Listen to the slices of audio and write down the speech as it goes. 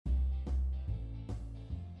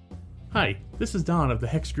Hi, this is Don of the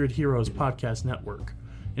Hexgrid Heroes Podcast Network,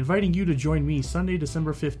 inviting you to join me Sunday,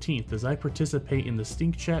 December 15th as I participate in the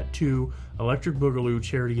Stink Chat 2 Electric Boogaloo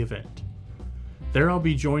charity event. There I'll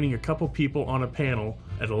be joining a couple people on a panel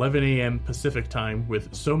at 11 a.m. Pacific Time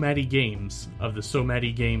with So Maddie Games of the So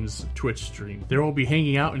Maddie Games Twitch stream. There we'll be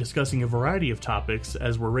hanging out and discussing a variety of topics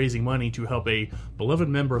as we're raising money to help a beloved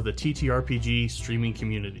member of the TTRPG streaming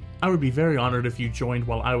community. I would be very honored if you joined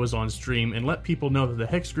while I was on stream and let people know that the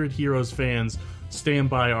Hexgrid Heroes fans stand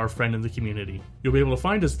by our friend in the community. You'll be able to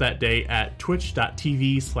find us that day at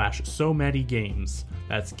twitch.tv/SoMaddieGames.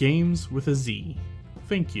 That's games with a Z.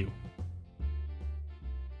 Thank you.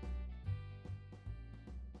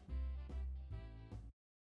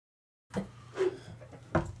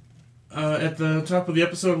 At the top of the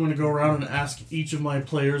episode, I'm going to go around and ask each of my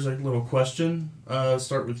players a little question.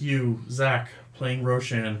 Start with you, Zach, playing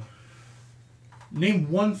Roshan. Name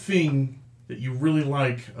one thing that you really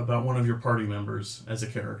like about one of your party members as a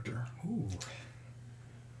character. Ooh.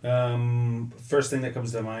 First thing that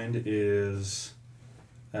comes to mind is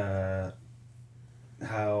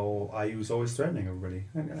how Ayu's always threatening everybody.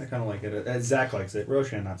 I kind of like it. Zach likes it.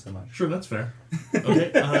 Roshan, not so much. Sure, that's fair.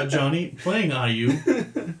 Okay, Johnny, playing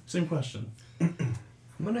Ayu, same question. I'm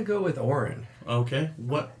going to go with Orin. Okay,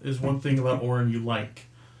 what is one thing about Orin you like?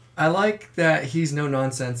 I like that he's no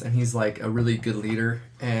nonsense and he's like a really good leader,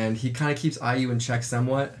 and he kind of keeps Ayu in check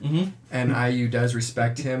somewhat, and Ayu does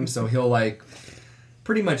respect him, so he'll like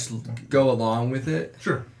pretty much go along with it.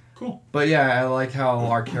 Sure, cool. But yeah, I like how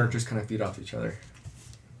our characters kind of feed off each other.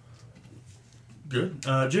 Good.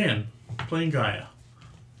 Jan, playing Gaia.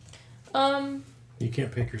 You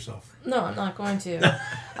can't pick yourself. No, I'm not going to.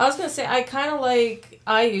 I was going to say, I kind of like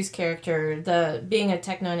Ayu's character, being a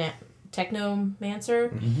technomancer,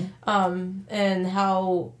 and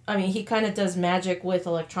how, I mean, he kind of does magic with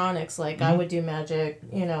electronics, like I would do magic,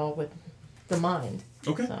 with the mind.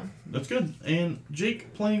 Okay, so. That's good. And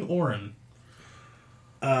Jake, playing Orin.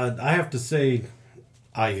 I have to say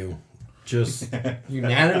Ayu. Just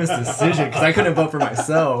unanimous decision, because I couldn't vote for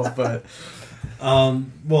myself, but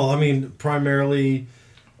well, I mean, primarily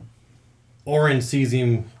Orin sees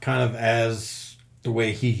him kind of as the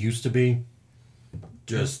way he used to be,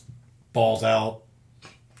 just balls out,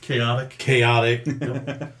 chaotic,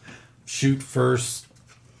 yep. Shoot first,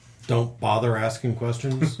 don't bother asking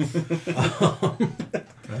questions.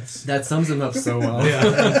 That sums him up so well.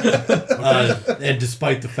 Yeah. And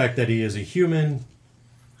despite the fact that he is a human,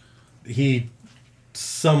 he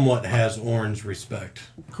somewhat has Orin's respect.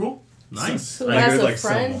 Cool. Nice. Who has a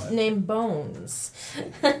friend named Bones.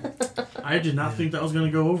 I did not think that was going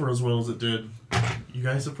to go over as well as it did. You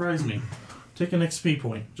guys surprised me. Take an XP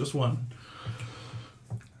point. Just one.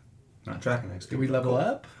 Not tracking XP. Did we level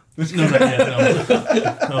up? No, not yet. No.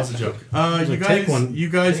 That was a joke. You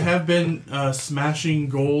guys have been smashing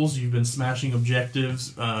goals. You've been smashing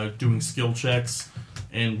objectives, doing skill checks,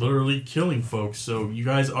 and literally killing folks. So you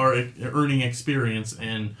guys are earning experience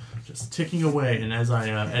and just ticking away. And as I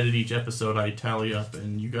edit each episode, I tally up,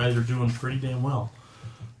 and you guys are doing pretty damn well.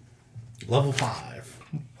 Level 5.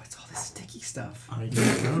 What's all this sticky stuff? I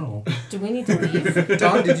don't know. Do we need to leave?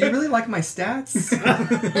 Don, did you really like my stats?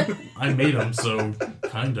 I made them, so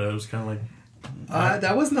kinda. It was kind of like...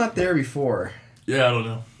 that was not there before. Yeah, I don't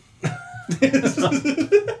know.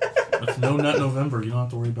 It's No Nut November. You don't have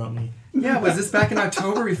to worry about me. Yeah, was this back in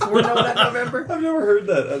October before No Nut November? I've never heard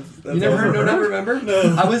that. You never heard No Nut November?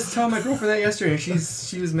 No. I was telling my girlfriend that yesterday, and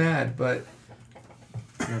she was mad, but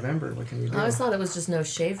November, what can you do? I always thought it was just No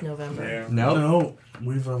Shave November. Yeah. Nope. No,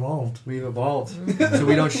 we've evolved. We've evolved. So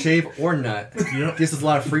we don't shave or nut. Yep. Gives us a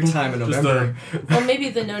lot of free time in November. Well, maybe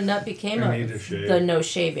the No Nut became the No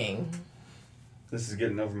Shaving. This is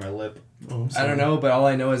getting over my lip. Oh, I don't know, but all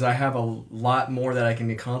I know is I have a lot more that I can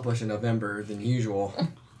accomplish in November than usual.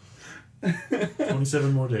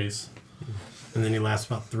 27 more days. And then he lasts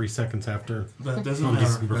about 3 seconds after. That doesn't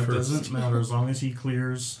matter. That doesn't matter as long as he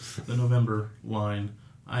clears the November line.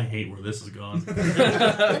 I hate where this has gone.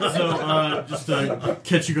 So, just to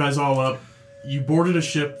catch you guys all up, you boarded a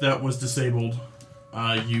ship that was disabled.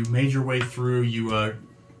 You made your way through. You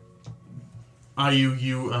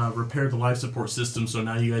repaired the life support system, so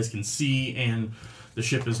now you guys can see, and the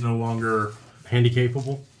ship is no longer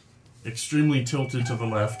Handicapable? extremely tilted to the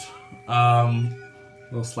left. A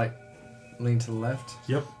little slight lean to the left.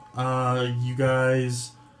 Yep. You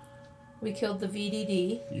guys... We killed the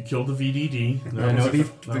VDD. You killed the VDD. I know the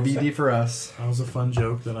VD for us. That was a fun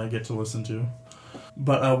joke that I get to listen to.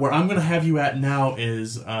 But where I'm going to have you at now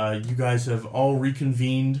is you guys have all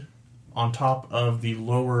reconvened on top of the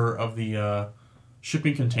lower of the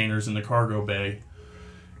shipping containers in the cargo bay.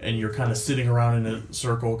 and you're kind of sitting around in a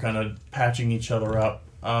circle, kind of patching each other up.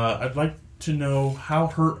 I'd like to know how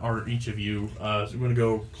hurt are each of you. So I'm going to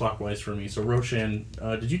go clockwise for me. So Roshan,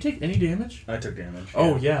 did you take any damage? I took damage.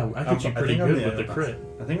 Oh yeah, I hit you pretty good with the crit.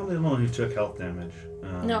 I think I'm the only one who took health damage.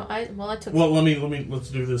 No, I took. Well, let's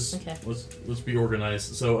do this. Okay. Let's be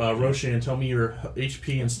organized. So Roshan, tell me your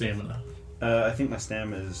HP and stamina. I think my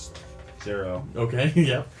stam is 0. Okay.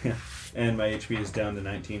 Yep. And my HP is down to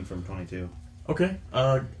 19 from 22. Okay.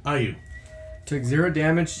 Ayu. Took 0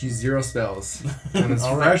 damage, used 0 spells. I'm as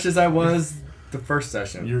All fresh as I was the first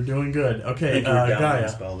session. You're doing good. I Okay. think you were down on Gaia. the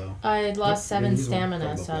spell though. I lost 7 use one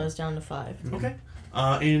stamina, from so I was down to 5. Okay.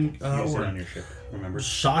 And Use it on Orin. your ship. Remember?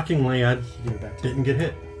 Shockingly, I didn't get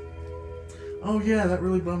hit. Oh yeah, that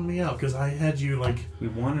really bummed me out because I had you like We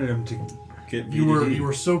wanted him to get you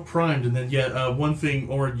were so primed, and then one thing,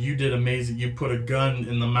 Orin, you did amazing. You put a gun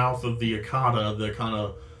in the mouth of the Akata, the kind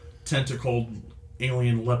of tentacled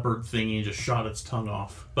alien leopard thingy, and just shot its tongue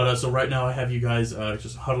off. But so right now I have you guys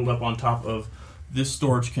just huddled up on top of this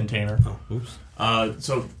storage container. Oh, oops.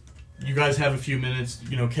 So you guys have a few minutes,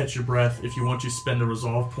 catch your breath. If you want to spend a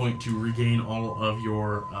resolve point to regain all of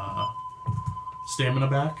your stamina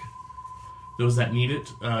back, those that need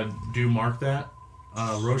it, do mark that.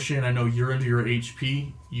 Roshan, I know you're into your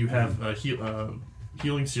HP. You have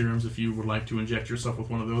healing serums if you would like to inject yourself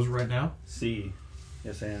with one of those right now. C.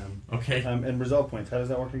 Yes, I am. Okay. And resolve points. How does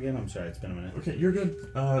that work again? I'm sorry, it's been a minute. Okay, you're good.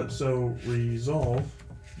 So resolve,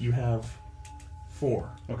 you have 4.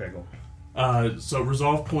 Okay, cool. So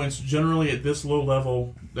resolve points, generally at this low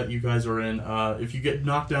level that you guys are in, if you get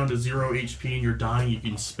knocked down to 0 HP and you're dying, you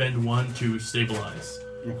can spend 1 to stabilize.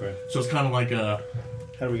 Okay. So it's kind of like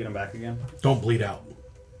How do we get him back again? Don't bleed out.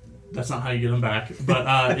 that's not how you get them back,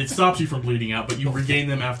 but it stops you from bleeding out, but you regain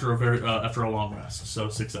them after a long rest, so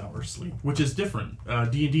 6 hours sleep, which is different.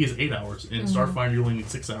 D&D is 8 hours, in Starfinder you only need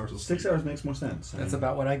 6 hours of sleep. 6 hours makes more sense. That's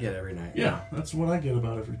about what I get every night. Yeah, that's what I get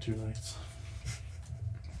about every 2 nights.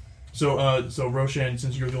 So Roshan,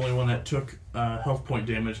 since you're the only one that took health point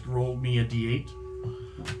damage, roll me a d8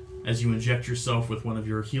 as you inject yourself with one of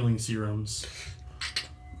your healing serums.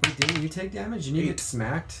 Wait, didn't you take damage? Didn't you get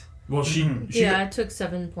smacked? Well, she Yeah, I took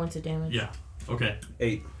 7 points of damage. yeah. Okay.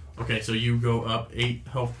 8. Okay, so you go up 8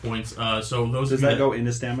 health points. So those Does of you that go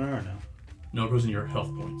into stamina or no? No, it goes in your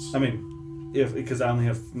health points. I mean, because I only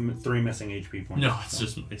have 3 missing HP points. No, it's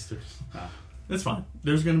just wasted. Ah. It's fine.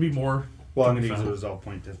 There's going to be more. Well, I'm going to use Found. a resolve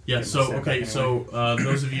point to. Yeah. get my So stat okay. back So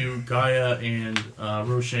those of you, Gaia and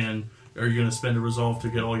Roshan, are you going to spend a resolve to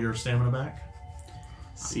get all your stamina back?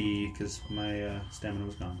 C, because my stamina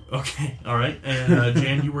was gone. Okay. All right. And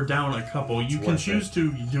Jan, you were down a couple. You can worth choose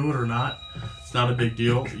to do it or not. It's not a big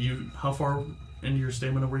deal. How far into your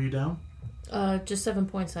stamina were you down? Just 7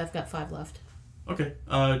 points. I've got 5 left. Okay.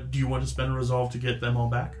 Do you want to spend a resolve to get them all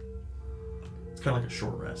back? It's kind of like a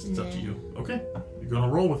short rest. It's up to you. Okay. You're going to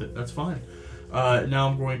roll with it. That's fine. Now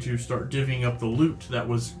I'm going to start divvying up the loot that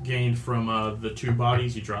was gained from the 2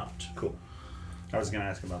 bodies you dropped. Cool. I was going to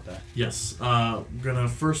ask about that. Yes. Gonna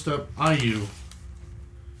first up, Ayu.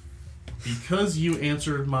 Because you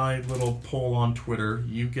answered my little poll on Twitter,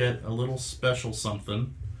 you get a little special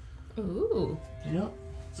something. Ooh. Yep.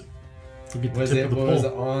 You get the Was tip it of the was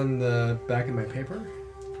pole. on the back of my paper?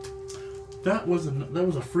 That was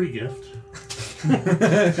a free gift.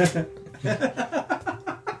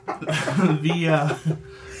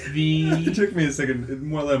 It took me a second,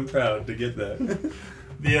 more than I'm proud to get that.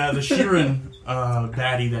 The Shirin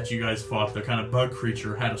baddie that you guys fought, the kind of bug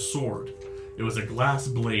creature, had a sword. It was a glass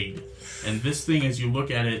blade. And this thing, as you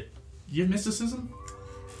look at it, do you have mysticism?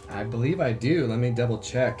 I believe I do. Let me double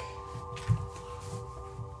check.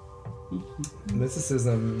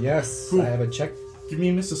 Mysticism, yes. Cool. I have a check, Give me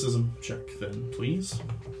a mysticism check then, please.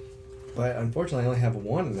 but unfortunately I only have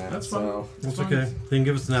 1 in that. That's fine. So That's fine. okay. Then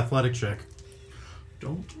give us an athletic check.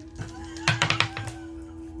 Don't.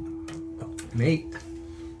 an 8.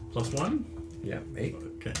 +1? Yeah, 8.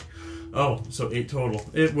 Okay. Oh, so 8 total.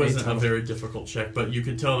 It wasn't total. a very difficult check, but you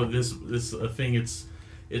could tell that this thing,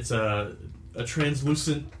 it's a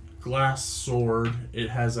translucent glass sword. It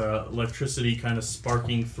has electricity kind of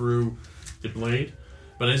sparking through the blade.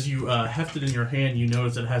 But as you heft it in your hand, you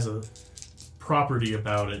notice it has a property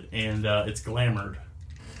about it, and it's glamored.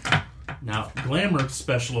 Now, glamored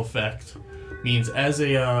special effect means as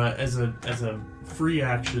a free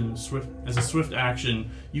action, swift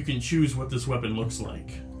action, you can choose what this weapon looks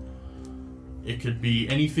like. It could be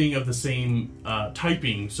anything of the same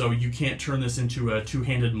typing, so you can't turn this into a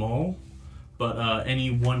two-handed maul, but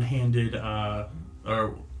any one-handed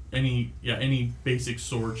or any basic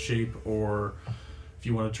sword shape or If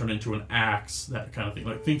you want to turn it into an axe, that kind of thing.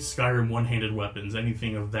 Like, think Skyrim one-handed weapons,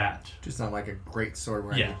 anything of that. Just not like a great sword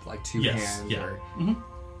where I Yeah. need like two Yes, hands. yeah. Or... Mhm.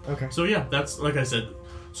 Okay. So yeah, that's, like I said,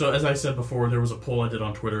 so as I said before, there was a poll I did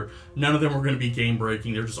on Twitter. None of them were going to be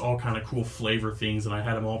game-breaking. They're just all kind of cool flavor things, and I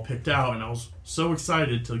had them all picked out, and I was so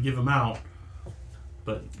excited to give them out.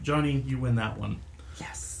 But, Johnny, you win that one.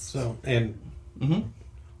 Yes. So, and Mm-hmm.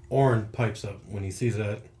 Orin pipes up when he sees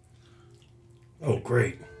that. Oh,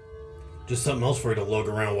 great. Just something else for you to lug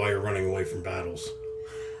around while you're running away from battles.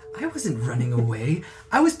 I wasn't running away.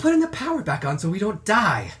 I was putting the power back on so we don't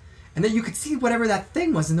die. And then you could see whatever that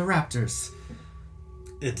thing was in the raptors.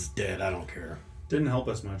 It's dead, I don't care. Didn't help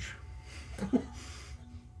us much.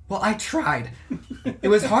 Well, I tried. It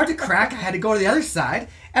was hard to crack. I had to go to the other side.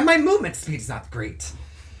 And my movement speed is not great.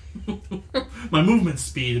 My movement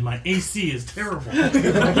speed and my AC is terrible.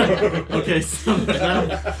 Okay, so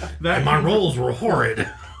that And my rolls were horrid.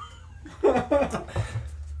 And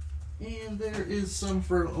there is some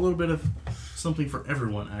for a little bit of something for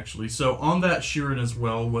everyone, actually. So on that Sheeran as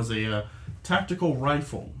well was a tactical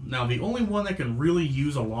rifle. Now, the only one that can really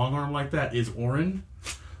use a long arm like that is Orin.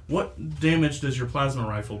 What damage does your plasma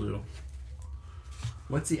rifle do?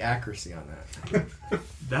 What's the accuracy on that?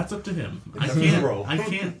 That's up to him. It's a roll. I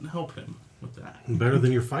can't help him with that. Better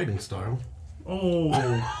than your fighting style. Oh,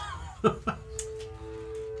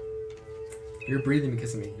 You're breathing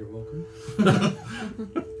because of me. You're welcome.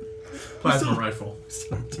 plasma rifle.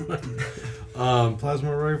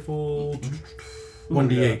 Plasma rifle.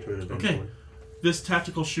 1d8. Okay. This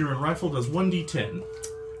tactical Sheeran rifle does 1d10.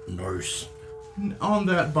 Nice. On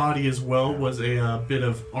that body as well was a bit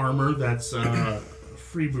of armor that's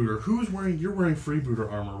freebooter. You're wearing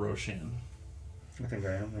freebooter armor, Roshan. I think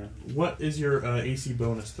I am, yeah. What is your AC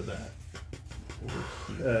bonus to that?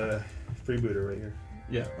 Freebooter right here.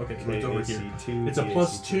 Yeah, okay, so it's over here. AC2, It's a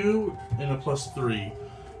AC2. +2 and a +3.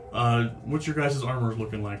 What's your guys' armor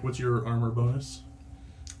looking like? What's your armor bonus?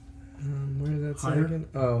 Where did that say Higher? again?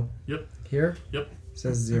 Oh. Yep. Here? Yep.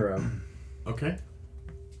 Says 0. Okay.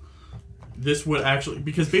 This would actually,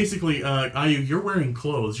 because basically, Ayu, you're wearing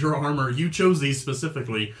clothes. Your armor, you chose these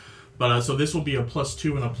specifically. But so this will be a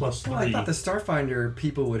 +2 and a +3. Well, I thought the Starfinder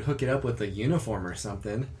people would hook it up with a uniform or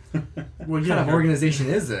something. Well, What kind of organization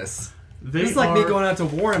is this? They This is like me are- going out to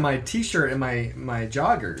war in my t-shirt and my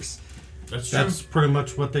joggers. That's true. That's pretty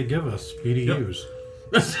much what they give us, BDUs.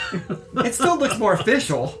 It still looks more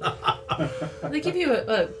official. They give you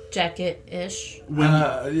a jacket-ish.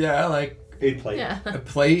 Yeah, like A plate. Yeah. a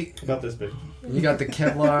plate. About this big. You got the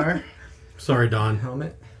Kevlar Sorry, Don.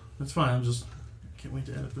 helmet. That's fine. Can't wait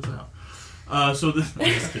to edit this out. So this, I'm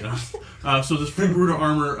just kidding. So this freebooter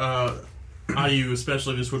armor, IU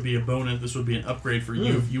especially, this would be a bonus. This would be an upgrade for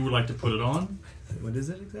you if you would like to put it on. What is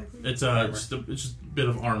it exactly? It's just a bit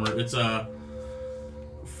of armor. It's a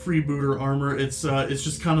freebooter armor. It's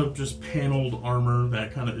just kind of just paneled armor.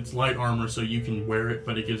 It's light armor, so you can wear it,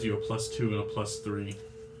 but it gives you a +2 and a +3.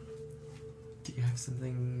 Do you have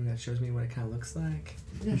something that shows me what it kind of looks like?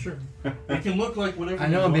 Yeah, sure. It can look like whatever. I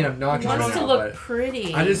know you I'm being want. obnoxious It right wants to now, look but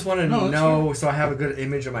pretty. I just want to No, that's know so I have a good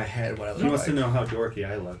image in my head what I look He wants like. to know how dorky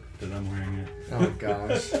I look because I'm wearing it. Oh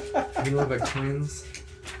gosh, we look like twins.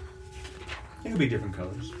 It could be different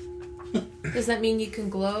colors. Does that mean you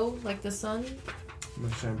can glow like the sun? I'm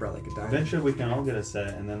gonna shine bright like a diamond. Eventually, we can all get a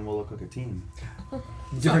set, and then we'll look like a team.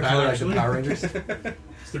 Different bad, color like the actually. Power Rangers.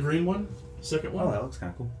 It's the green one, second one. Oh, that looks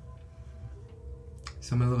kind of cool.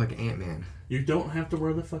 So I'm gonna look like Ant-Man. You don't have to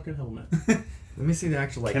wear the fucking helmet. Let me see the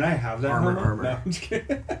actual like. Can I have that armor? helmet? No, I'm just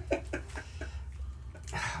kidding.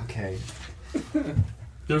 Okay.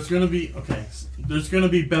 There's gonna be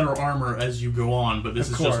better armor as you go on, but this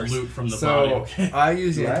Of is course. just loot from the so body. Okay. I Do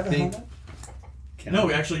usually I have a think. helmet? Can No,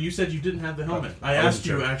 I? actually, you said you didn't have the helmet. I I asked wasn't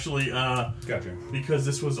you sure. actually Gotcha. because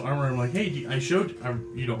this was armor. I'm like, hey, you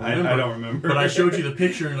don't remember? I don't remember. But I showed you the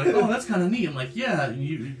picture, and you're like, oh, that's kind of neat. I'm like, yeah.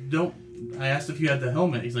 You don't. I asked if you had the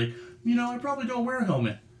helmet. He's like, I probably don't wear a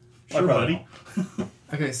helmet. I Sure, probably buddy.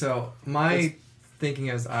 Okay, so my thinking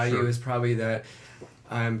as IU Sure. is probably that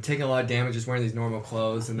I'm taking a lot of damage just wearing these normal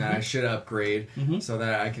clothes, and that I should upgrade Mhm. so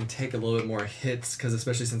that I can take a little bit more hits. Because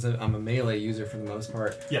especially since I'm a melee user for the most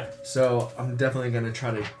part, Yeah. so I'm definitely gonna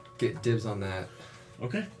try to get dibs on that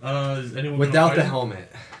Okay. Is anyone gonna without fight the him?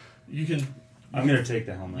 helmet. You can. I'm gonna take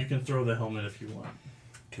the You helmet. can throw the helmet if you want.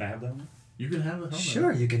 Can I have the helmet? You can have the helmet.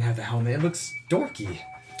 Sure, you can have the helmet. It looks dorky.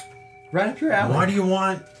 Right up your alley. Why do you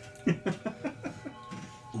want...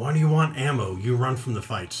 Why do you want ammo? You run from the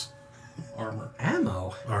fights. Armor.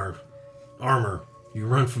 ammo? Or armor. You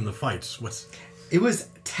run from the fights. What's... It was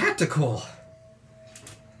tactical.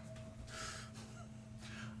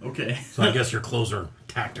 Okay. So I guess your clothes are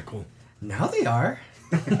tactical. Now they are.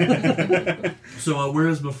 So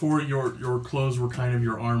whereas before your clothes were kind of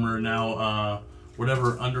your armor, now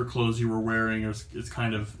whatever underclothes you were wearing is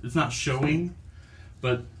kind of, it's not showing,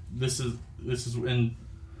 but this is and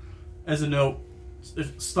as a note,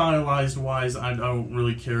 if stylized wise, I don't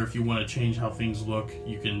really care if you want to change how things look.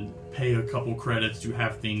 You can pay a couple credits to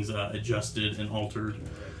have things adjusted and altered.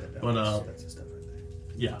 But that's the stuff right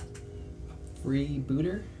there. Yeah. Free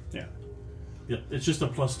booter? Yeah. Yeah, it's just a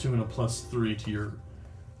 +2 and a +3 to your.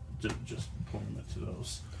 Just pointing it to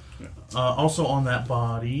those. Yeah. Also on that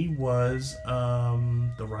body was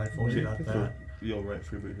the rifle. You got that. You'll write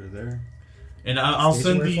freebooter there. And I'll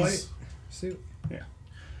send Stationary these. flight suit.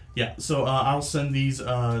 Yeah, so I'll send these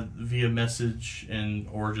via message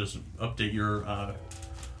or just update your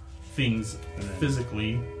things And then-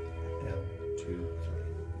 physically. L2, 3.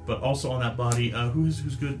 But also on that body, who's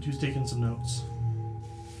good? Who's taking some notes?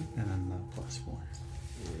 And then the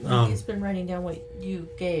 +4. He's been writing down what you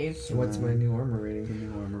gave. So what's my new armor The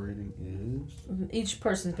rating? new armor rating is. Each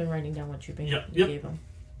person's been writing down what you Yep. gave them.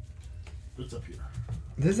 It's up here.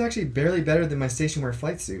 This is actually barely better than my stationary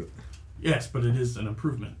flight suit. Yes, but it is an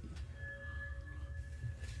improvement.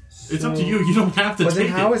 It's up to you. You don't have to But take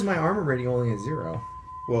then how it. is my armor rating only a 0?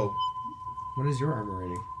 Well, What is your armor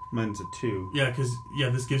rating? mine's a 2. Yeah, because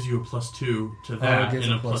this gives you a +2 to that gives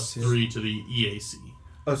and a a +2. +3 to the EAC.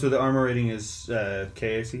 Oh, so the armor rating is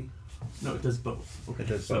KAC? No, it does both. Okay, It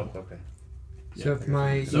does so, both. Okay. So if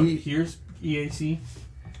my So E... here's EAC,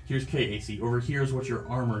 here's KAC. Over here is what your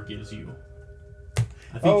armor gives you.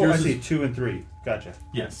 I think Oh, I yours see. is 2 and 3. Gotcha.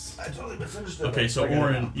 yes. I totally misunderstood. Okay, so I got it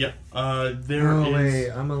Oren, now. yep. There Oh, is.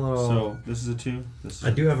 wait, I'm a little... So this is a 2. This is I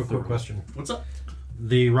do have a a quick 3. question. What's up?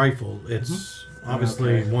 The rifle, it's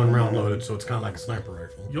obviously Okay. one round loaded, so it's kind of like a sniper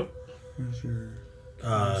rifle. Yep. Where's your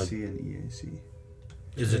Uh, C and EAC?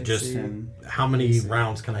 Is it just how many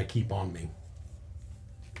rounds can I keep on me?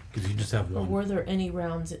 Because you just have Or one. were there any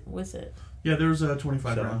rounds with it? Yeah, there's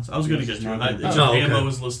 25 So, rounds. I was going to this get is to it. not- It's just Oh, okay. ammo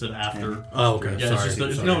is listed after. Oh, okay. Yeah, Sorry. it's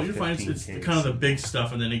just Sorry. no, you're fine. It's 15 kind of the big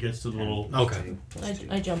stuff, and then it gets to the little. Okay.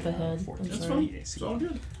 I jump ahead. I'm That's sorry. fine. It's all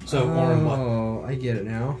good. So, Oren, what? Oh, I get it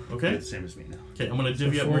now. Okay. It's the same as me now. Okay, I'm going to So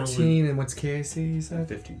divvy up more. 14, and what's KAC, you said?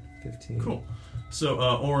 15. 15. Cool. So,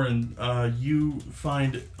 Oren, you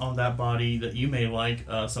find on that body that you may like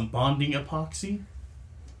some bonding epoxy,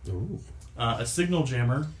 Ooh. a signal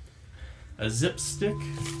jammer, a zip stick,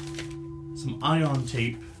 some ion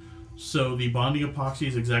tape. So the bonding epoxy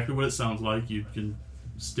is exactly what it sounds like. You can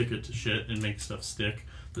stick it to shit and make stuff stick.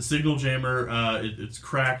 The signal jammer, it's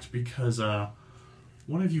cracked because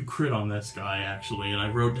one of you crit on this guy, actually, and I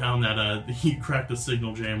wrote down that he cracked the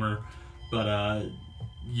signal jammer, but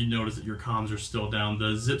you notice that your comms are still down.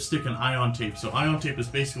 The zip stick and ion tape. So ion tape is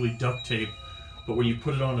basically duct tape, but when you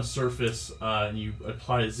put it on a surface and you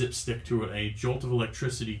apply a zip stick to it, a jolt of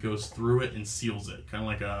electricity goes through it and seals it, kind of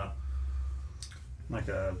like a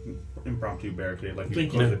Impromptu barricade, like you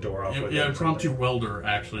Thank close you. the door off with yeah, it. impromptu welder.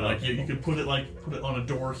 Actually, like Okay. you could put it on a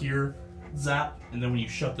door here, zap, and then when you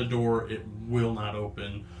shut the door, it will not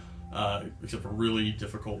open, except for really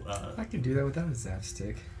difficult I can do that without a zap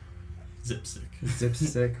stick. zip stick. Zip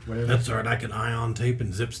stick, whatever. That's alright. I can ion tape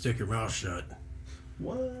and zip stick your mouth shut.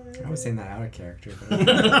 What? I was saying that out of character.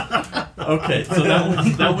 But Okay, so that was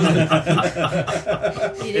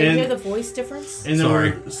the, You didn't And- hear the voice difference? and there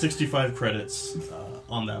Sorry. were 65 credits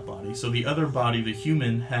on that body. So the other body, the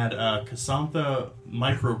human, had a Casantha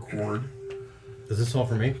microcord. Is this all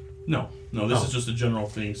for me? No, this Oh. is just a general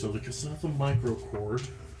thing. So the Casantha microcord,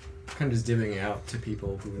 kind of just divvying it out to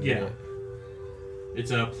people who need yeah, it. it's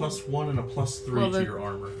a +1 and a +3 Well, to the- your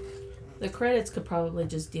armor. The credits could probably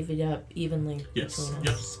just divvy up evenly Yes, between us.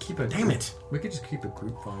 yep. Just keep a Damn it. We could just keep a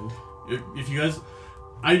group fund. If you guys,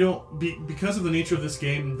 because of the nature of this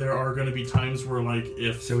game, there are going to be times where, like,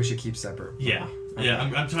 if So we should keep separate. yeah,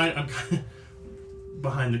 I'm kind of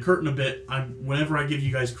behind the curtain a bit. Whenever I give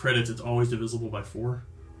you guys credits, it's always divisible by 4,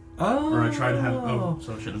 Oh. or I try to have. Oh,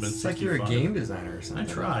 so it should have been It's like 65. you're a game designer or I something.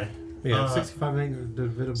 try. Yeah, Uh, 65 ain't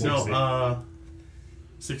divisible. No,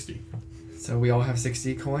 60. So we all have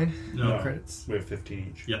 60 coin No. credits. We have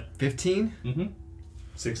 15 each. 15? Mm-hmm.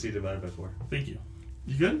 60 divided by 4. Thank you.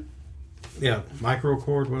 You good? Yeah,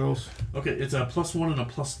 microcord, what else? Okay, it's a +1 and a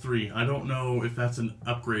 +3. I don't know if that's an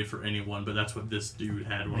upgrade for anyone, but that's what this dude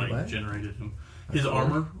had when Wait, I what? generated him. His Okay.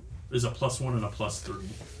 armor is a +1 and a +3.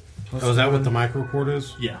 Plus Oh, is that what one. the microcord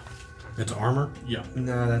is? Yeah, It's armor? yeah.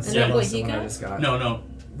 No, that's Is that the what one he I got? just got. No.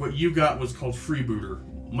 What you got was called Freebooter.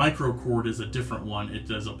 Microcord is a different one. It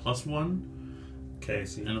does a +1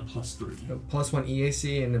 KC. and a +3. A plus 1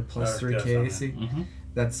 EAC and a plus 3 yes, KAC. Mm-hmm.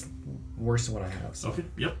 That's worse than what I have. So. Okay.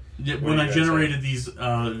 Yep. Yeah, What when do I you guys generated these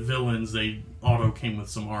villains, auto came with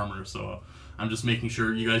some armor, so I'm just making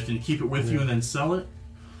sure you guys can keep it with you and then sell it.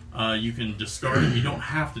 You can discard it. You don't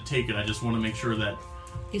have to take it. I just want to make sure that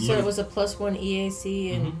You said it was a +1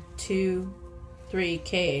 EAC and 2-3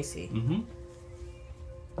 KAC. Mm-hmm.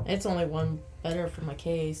 It's only one better for my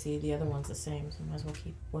KAC. The other one's the same, so I might as well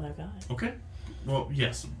keep what I got. Okay. Well,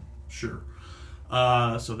 yes, sure.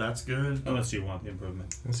 So that's good. Unless you want the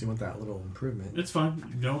improvement. Unless you want that little improvement. It's fine.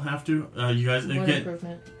 You don't have to. You guys What again.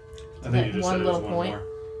 improvement? I think you just One said it was little one point? more.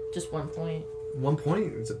 Just 1 point. 1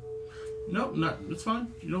 point? It's a No, not. It's fine.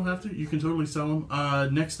 You don't have to. You can totally sell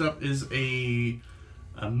them. Next up is a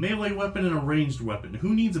melee weapon and a ranged weapon.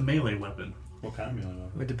 Who needs a melee weapon? What kind of melee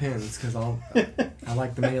weapon? It depends, because I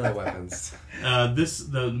like the melee weapons.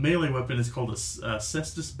 The melee weapon is called a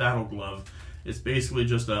Cestus Battle Glove. It's basically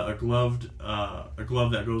just a glove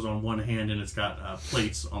that goes on one hand and it's got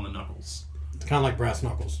plates on the knuckles. It's kind of like brass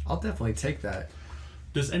knuckles. I'll definitely take that.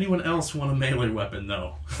 Does anyone else want a melee weapon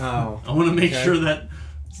though? Oh. I want to make Okay. sure that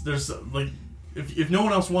there's like if no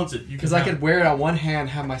one else wants it, you Because can. I could wear it on one hand,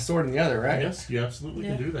 have my sword in the other, right? Yes, you absolutely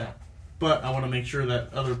Yeah. can do that. But I want to make sure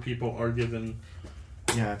that other people are given.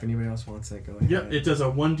 Yeah, if anybody else wants it, go ahead. Yep, it does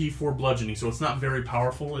a 1d4 bludgeoning, so it's not very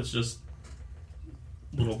powerful. It's just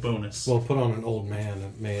little bonus. Well, put on an old man,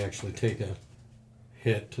 it may actually take a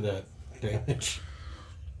hit to that damage.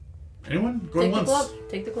 Anyone going Take the once? glove.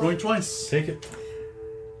 Take the glove. Going twice. Take it.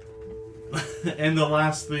 And the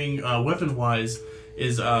last thing, weapon-wise,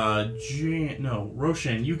 is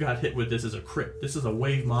Roshan, you got hit with this as a crit. This is a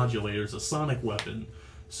wave modulator. It's a sonic weapon.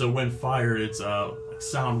 So when fired, it's like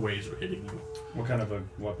sound waves are hitting you. What kind of a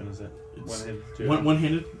weapon is it? It's One-handed?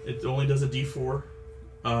 one-handed. It only does a D4.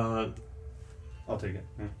 I'll take it.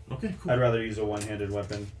 Yeah. Okay, cool. I'd rather use a one-handed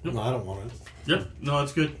weapon. Yep. No, I don't want it. Yep. No,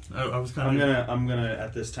 that's good. I was kind of. I'm gonna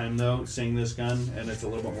at this time though, seeing this gun and it's a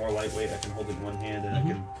little bit more lightweight. I can hold it in one hand and I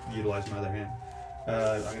can utilize my other hand.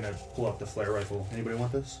 I'm gonna pull up the flare rifle. Anybody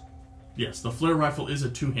want this? Yes, the flare rifle is a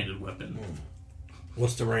two-handed weapon.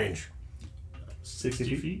 What's the range?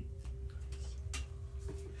 60 feet.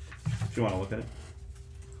 If you want to look at it,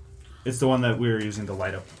 it's the one that we were using to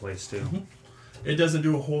light up the place too. It doesn't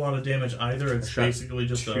do a whole lot of damage either. It's shot basically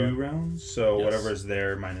just 2 rounds, so Yes. whatever's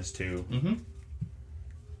there minus 2. Mm-hmm.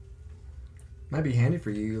 Might be handy for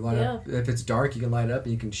you. You light Yeah. up. If it's dark, you can light it up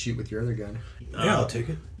and you can shoot with your other gun. Yeah, I'll take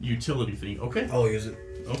it. Utility thing. Okay. I'll use it.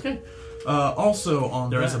 Okay. Also,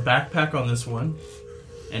 there is a backpack on this one,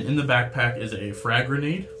 and in the backpack is a frag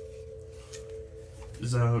grenade.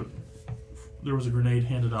 There was a grenade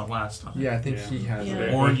handed out last time. Yeah, I think Yeah. he has Yeah.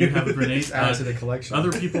 it. Orin, you have a grenade. Just add to the collection.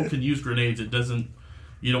 Other people can use grenades. It doesn't.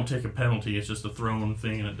 You don't take a penalty. It's just a thrown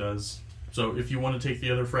thing, and it does. So if you want to take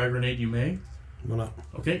the other frag grenade, you may. Why not?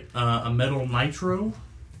 Okay. A metal nitro.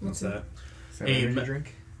 What's that? Is that a an energy me-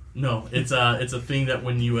 drink? No, it's a thing that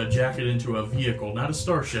when you jack it into a vehicle, not a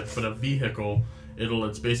starship, but a vehicle,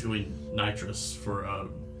 it's basically nitrous for a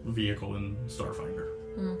vehicle in Starfinder.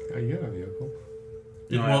 Oh, you have a vehicle.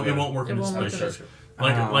 It No, I won't. It haven't. won't work It in a won't work in a spaceship.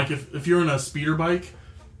 Like if you're in a speeder bike,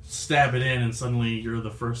 stab it in, and suddenly you're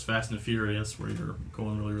the first Fast and Furious, where you're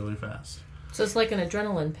going really, really fast. So it's like an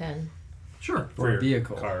adrenaline pen Sure. For a your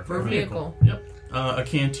vehicle. Car. for a vehicle. Yep. A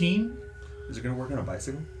canteen. Is it gonna work on a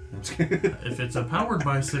bicycle? No, I'm just kidding. If it's a powered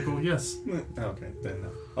bicycle, yes. Okay, then no.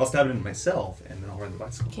 I'll stab it into myself and then I'll ride the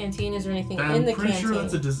bicycle. Canteen, is there anything in I'm the pretty canteen? sure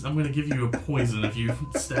that's I'm going to give you a poison if you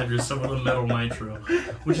stab yourself with a metal nitro.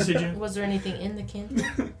 What'd you say, Jan? Was there anything in the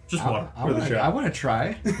canteen? Just water. I want to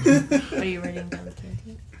try. Are you writing down the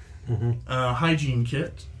canteen? Hygiene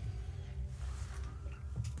kit.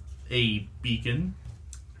 A beacon.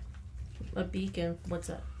 A beacon. What's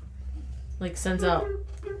that? Like sends out.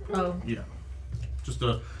 Oh, Yeah. Just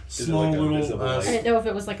a it small like a little. visible I light? didn't know if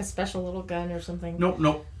it was like a special little gun or something. Nope.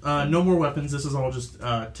 No more weapons. This is all just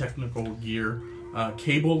technical gear.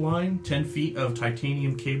 Cable line, 10 feet of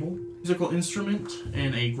titanium cable. Musical instrument,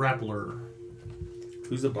 and a grappler.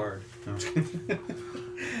 Who's the bard? No, I'm just kidding.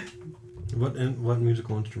 What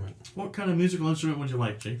musical instrument? What kind of musical instrument would you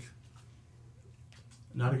like, Jake?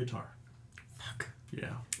 Not a guitar. Fuck. Yeah.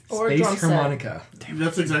 Or a Space drum set. harmonica.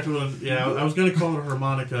 That's exactly what I was going to call it a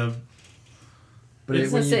harmonica. But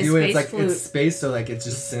It's when gonna you say do it, it's space like flute. it's space, so like it's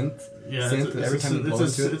just synth. Yeah, Synth every time you blow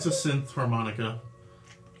into it. it's a synth harmonica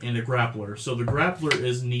and a grappler. So the grappler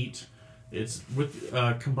is neat. It's with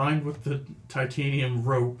combined with the titanium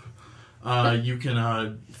rope. You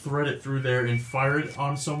can thread it through there and fire it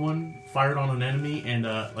on someone, fire it on an enemy, and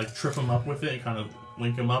like trip them up with it and kind of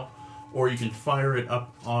link them up. Or you can fire it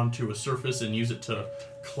up onto a surface and use it to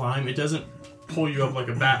climb. It doesn't pull you up like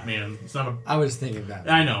a Batman. It's not a. I was thinking that.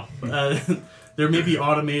 I know. There may be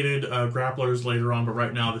automated grapplers later on, but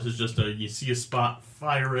right now this is just you see a spot,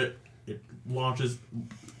 fire it, it launches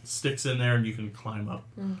sticks in there, and you can climb up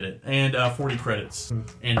it. And 40 credits,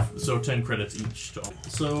 and so 10 credits each.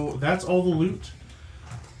 So that's all the loot.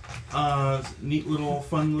 Neat little,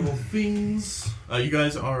 fun little things. You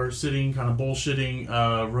guys are sitting, kind of bullshitting.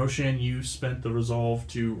 Roshan, you spent the resolve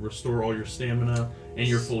to restore all your stamina, and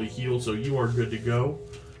you're fully healed, so you are good to go.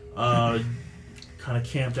 Kind of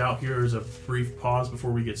camped out here as a brief pause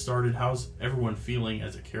before we get started. How's everyone feeling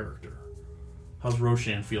as a character? How's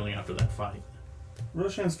Roshan feeling after that fight?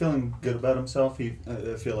 Roshan's feeling good about himself.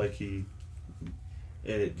 I feel like you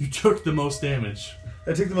took the most damage.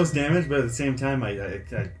 I took the most damage, but at the same time, I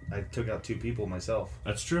took out 2 people myself.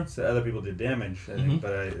 That's true. So other people did damage, I think,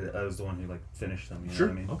 but I was the one who finished them. You Sure.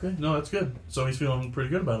 know what I mean? Okay. No, that's good. So he's feeling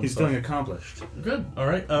pretty good about He's himself. feeling accomplished. Good. All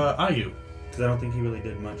right. Ayu. Because I don't think he really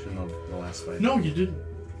did much in the last fight. No, you didn't.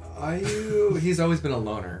 He's always been a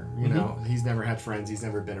loner. You know, he's never had friends. He's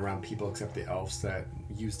never been around people except the elves that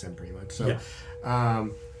used him pretty much. So,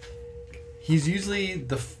 he's usually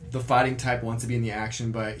the fighting type, wants to be in the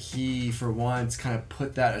action, but he for once kind of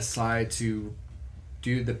put that aside to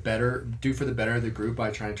do for the better of the group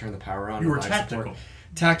by trying to turn the power on. You were life tactical. support.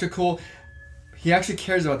 Tactical. He actually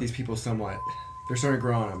cares about these people somewhat. They're starting to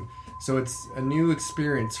grow on him. So it's a new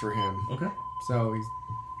experience for him. Okay. So he's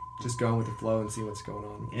just going with the flow and seeing what's going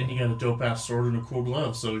on. And he got a dope ass sword and a cool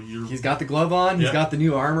glove. So He's got the glove on. He's got the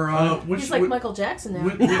new armor on. He's like Michael Jackson now.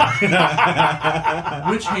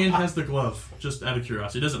 Which hand has the glove? Just out of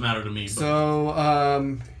curiosity. It doesn't matter to me. But.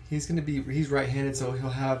 So he's right-handed, so he'll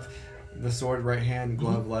have the sword right hand,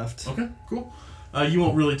 glove left. Okay, cool. You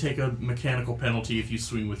won't really take a mechanical penalty if you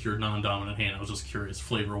swing with your non-dominant hand. I was just curious,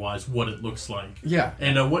 flavor-wise, what it looks like. Yeah.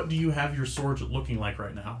 And what do you have your sword looking like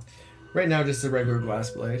right now? Right now, just a regular glass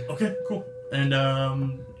blade. Okay, cool. And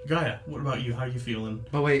Gaia, what about you? How you feeling?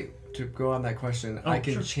 But wait, to go on that question, I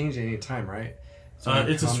can change it any time, right? So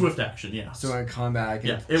it's a swift action, yeah. So in combat, I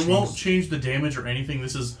can it won't change the damage or anything.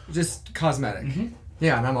 This is just cosmetic.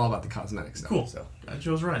 Yeah, and I'm all about the cosmetic stuff. Cool. So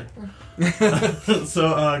Joe's right.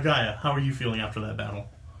 So Gaia, how are you feeling after that battle?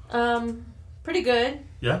 Pretty good.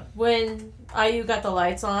 Yeah. When Ayu got the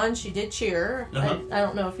lights on, she did cheer. Uh-huh. I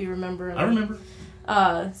don't know if you remember. I remember.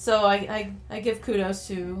 So I give kudos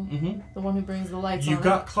to the one who brings the lights on. You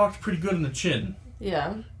got clocked pretty good in the chin.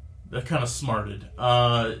 Yeah. That kind of smarted.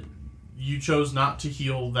 You chose not to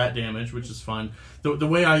heal that damage, which is fine. The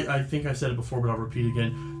way I think I said it before, but I'll repeat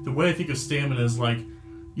again. The way I think of stamina is like,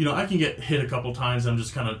 I can get hit a couple times and I'm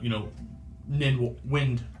just kind of,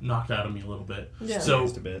 wind knocked out of me a little bit. Yeah. So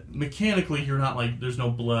Just a bit. mechanically, you're not like, there's no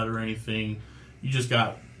blood or anything. You just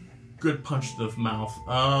got good punch to the mouth.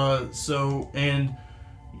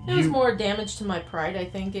 It was more damage to my pride, I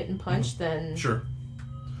think, getting punched than... Sure.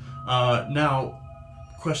 Now,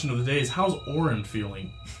 question of the day is, how's Oren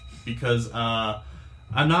feeling? Because I'm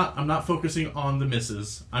not focusing on the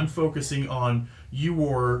misses. I'm focusing on you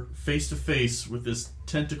were face to face with this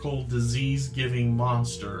tentacle disease-giving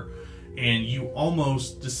monster, and you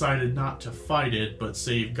almost decided not to fight it, but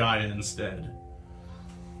save Gaia instead.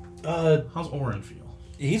 How's Oren feel?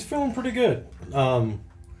 He's feeling pretty good.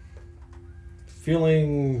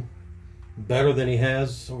 Feeling better than he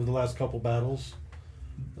has over the last couple battles.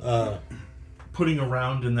 Putting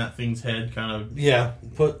around in that thing's head, kind of. Yeah,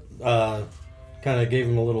 kind of gave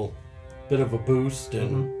him a little bit of a boost,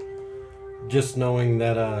 and just knowing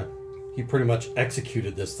that he pretty much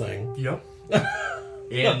executed this thing. Yep.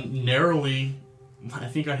 And narrowly, I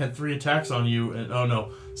think I had 3 attacks on you, and oh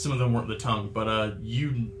no, some of them weren't the tongue, but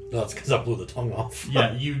you. That's because I blew the tongue off.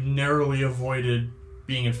 Yeah, you narrowly avoided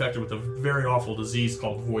being infected with a very awful disease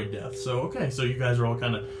called Void Death. So okay, so you guys are all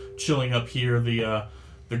kind of chilling up here. The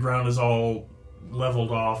ground is all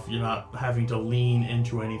leveled off. You're not having to lean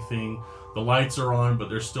into anything. The lights are on, but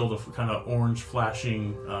there's still the kind of orange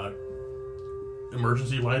flashing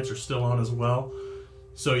emergency lights are still on as well.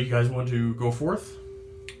 So you guys want to go forth?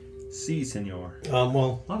 Si, senor.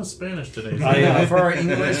 Well, A lot of Spanish today. For our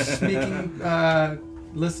English-speaking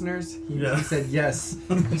listeners, he said yes,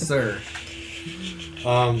 sir.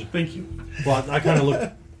 Thank you. Well, I kind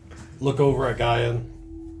of look over at Gaia.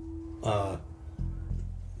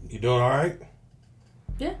 You doing all right?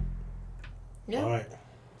 Yeah. Yeah. All right.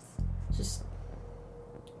 Just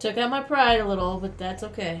took out my pride a little, but that's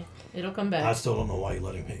okay. It'll come back. I still don't know why you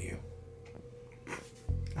let him hit you.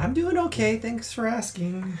 I'm doing okay. Thanks for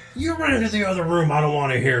asking. You ran into the other room. I don't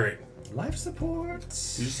want to hear it. Life support.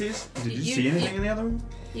 Did you see anything in the other room?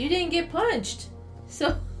 You didn't get punched.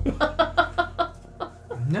 So...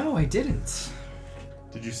 No, I didn't.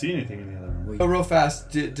 Did you see anything in the other room? Oh, real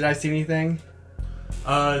fast. Did I see anything?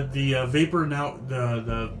 The vapor now,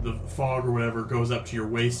 the fog or whatever goes up to your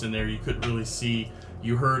waist in there. You couldn't really see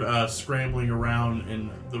You heard scrambling around in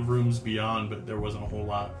the rooms beyond, but there wasn't a whole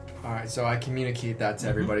lot. All right, so I communicate that to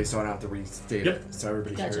everybody, so I don't have to restate Yep. it. So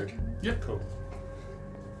everybody Gotcha. heard. Yep. Cool.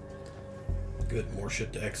 Good, more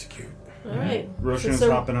shit to execute. All right. Roshan's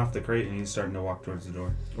So- hopping off the crate and he's starting to walk towards the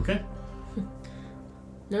door. Okay.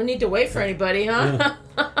 No need to wait for anybody, huh?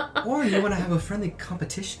 Or you want to have a friendly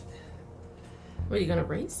competition? What, are you gonna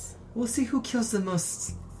race? We'll see who kills the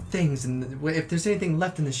most things, and if there's anything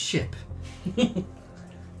left in the ship.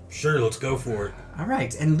 Sure, let's go for it. All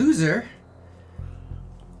right, and loser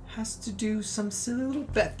has to do some silly little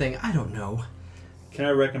bet thing. I don't know. Can I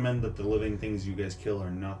recommend that the living things you guys kill are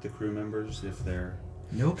not the crew members if they're...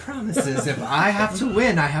 No promises. If I have to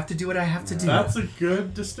win, I have to do what I have to do. That's a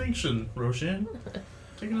good distinction, Roshan.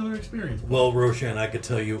 Take another experience. Well, Roshan, I could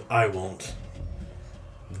tell you I won't.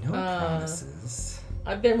 No promises.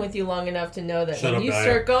 I've been with you long enough to know that Shut when up, you Gaia.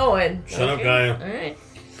 start going. Shut up, Gaia. All right.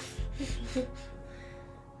 All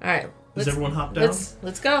right. Does everyone hop down?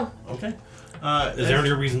 Let's go. Okay. Is there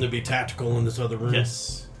any reason to be tactical in this other room?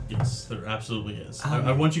 Yes, there absolutely is.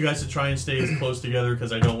 I want you guys to try and stay as close together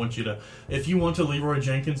because I don't want you to... If you want to Leroy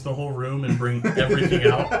Jenkins the whole room and bring everything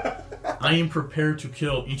out, I am prepared to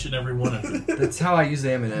kill each and every one of you. That's how I use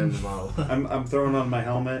the M&M model. I'm throwing on my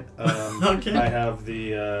helmet. Okay. I have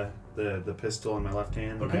the pistol in my left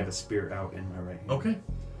hand and Okay. I have a spear out in my right hand. Okay.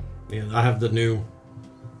 Yeah, I have the new,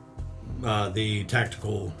 the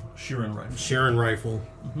tactical Sheeran rifle. Sharon rifle.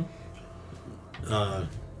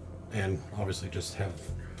 And obviously just have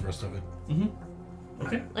the rest of it.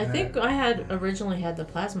 Okay. I think I had originally had the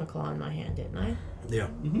plasma claw in my hand, didn't I? Yeah.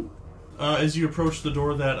 As you approach the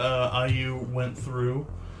door that IU went through,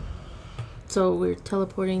 So we're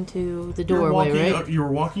teleporting to the you're doorway, walking, right? you're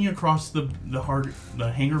walking across the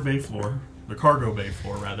hangar bay floor, the cargo bay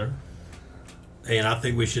floor rather. And I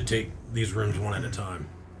think we should take these rooms one at a time.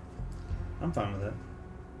 I'm fine with it.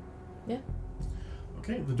 Yeah.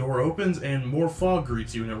 Okay, the door opens and more fog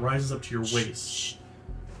greets you and it rises up to your waist.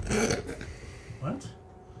 What?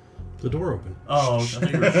 The door open. Oh, I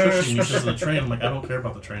thought you were shushing me because of the train. I'm like, I don't care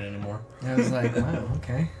about the train anymore. I was like, wow,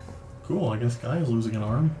 okay. Cool, I guess Guy is losing an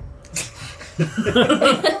arm.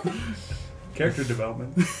 Character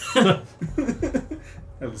development.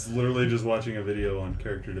 I was literally just watching a video on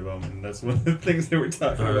character development, and that's one of the things they were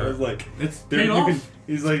talking about. I was like, It's dude, paid you off. can-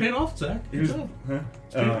 he's like, Paid off, Zach. he Good was, job. huh?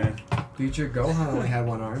 paid Oh, off. yeah. Future Gohan only had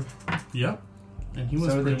one arm. Yep. And he was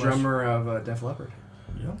So the pretty drummer of Def Leppard.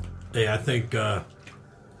 Much, yep. Hey, I think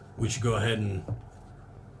we should go ahead and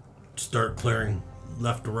start clearing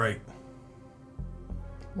left to right.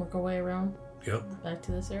 Work our way around Yep. back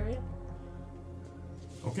to this area.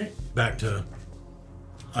 Okay. Back to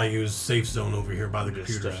I use safe zone over here by the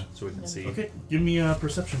Just, computers. so we can see. Okay. Give me a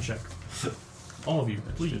perception check. All of you,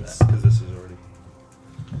 please. Because this is already.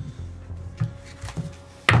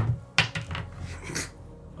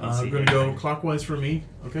 I'm going to go clockwise for me.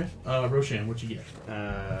 Okay. Roshan, what you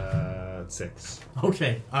get? 6.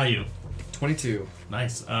 Okay. IU. 22.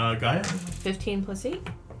 Nice. Gaia, 15 plus 8.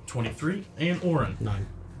 23. And Oren. 9.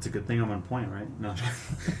 It's a good thing I'm on point, right? No.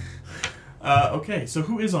 Okay, so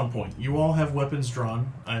who is on point? You all have weapons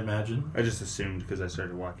drawn, I imagine. I just assumed because I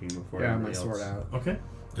started walking before Yeah, my everybody sword else. out. Okay.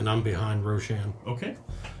 And I'm behind Roshan. Okay.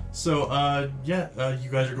 So, you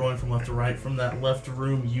guys are going from left to right. From that left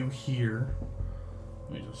room, you hear...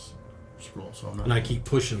 Let me just scroll so I'm not... And I keep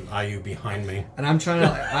pushing IU behind me. And I'm trying to.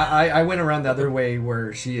 I went around the other way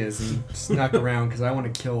where she is and snuck around because I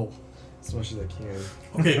want to kill as much as I can.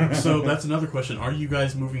 Okay, so that's another question. Are you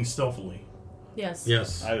guys moving stealthily? Yes.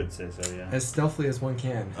 Yes. I would say so, yeah. As stealthily as one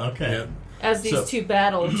can. Okay. Yep. As these So- two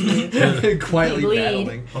battle to Quietly Lead.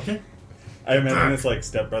 battling. Okay. I imagine it's like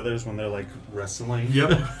Step Brothers when they're like wrestling.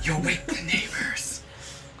 Yep. You'll wake the neighbors.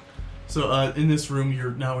 So, in this room,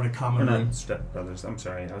 you're now in a Or common room. not Step Brothers. I'm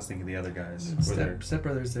sorry. I was thinking the other guys. Were there? Step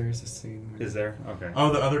Brothers, there's a scene. Is there? Okay.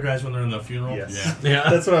 Oh, the other guys when they're in the funeral? Yes. Yeah. Yeah.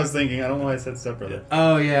 That's what I was thinking. I don't know why I said Step Brother.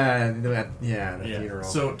 Oh, yeah. The Yeah. funeral.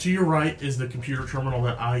 So, to your right is the computer terminal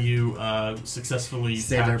that IU successfully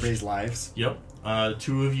saved patched. everybody's lives. Yep.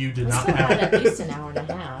 Two of you did Must not have had have... at least an hour and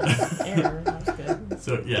a half. Error. That's good.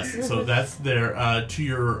 So yes, so that's there. To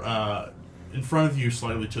your in front of you,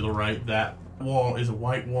 slightly to the right, that wall is a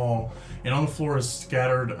white wall, and on the floor is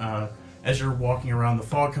scattered. As you're walking around, the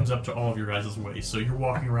fog comes up to all of your guys' waist. So you're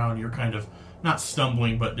walking around, you're kind of not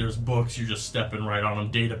stumbling, but there's books. You're just stepping right on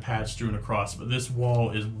them. Data pads strewn across, but this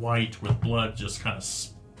wall is white with blood just kind of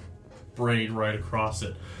sprayed right across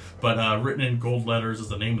it. But written in gold letters is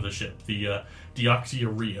the name of the ship, the Deoxia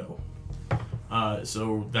Rio.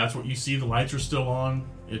 So that's what you see. The lights are still on.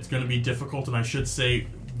 It's going to be difficult, and I should say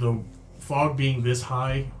the fog being this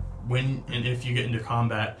high, when and if you get into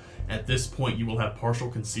combat, At this point, you will have partial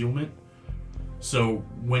concealment. So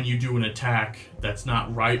when you do an attack that's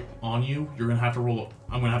not right on you, you're gonna have to roll.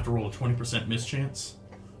 I'm gonna have to roll a 20% mischance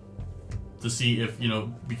to see if,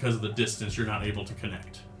 because of the distance, you're not able to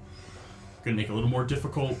connect. Gonna make it a little more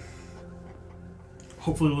difficult.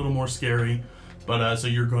 Hopefully a little more scary. But so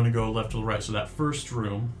you're going to go left to the right. So that first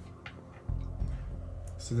room.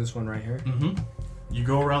 So this one right here? Mm-hmm. You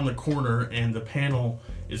go around the corner and the panel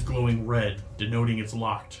is glowing red, denoting it's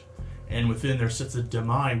locked. And within there sits a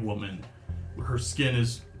Demai woman. Her skin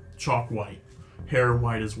is chalk white, hair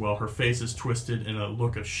white as well. Her face is twisted in a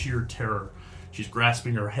look of sheer terror. She's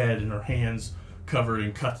grasping her head and her hands covered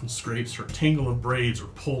in cuts and scrapes. Her tangle of braids are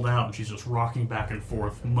pulled out and she's just rocking back and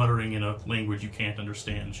forth, muttering in a language you can't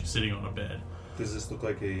understand. She's sitting on a bed. Does this look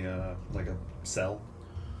like a cell?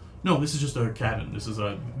 No, this is just a cabin. This is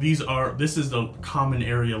the common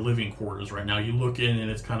area living quarters right now. You look in and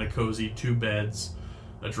it's kind of cozy. 2 beds,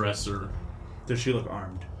 a dresser. Does she look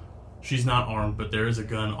armed? She's not armed, but there is a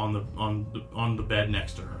gun on the bed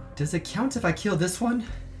next to her. Does it count if I kill this one?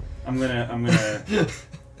 I'm gonna.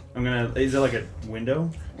 Is it like a window?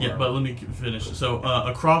 Yeah, but let me finish. So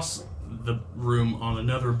across the room on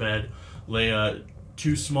another bed lay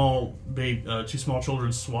two small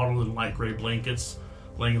children swaddled in light gray blankets,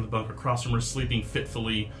 laying in the bunk across from her, sleeping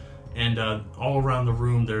fitfully, and all around the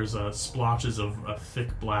room there's splotches of a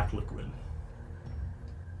thick black liquid.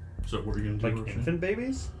 So what are you gonna do? Like infant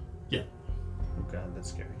babies? Yeah. Oh god, that's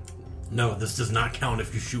scary. No, this does not count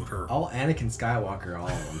if you shoot her. All Anakin Skywalker, all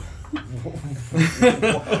of them.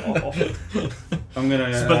 I'm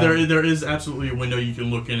gonna. But there is absolutely a window you can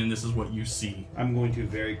look in, and this is what you see. I'm going to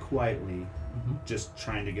very quietly, just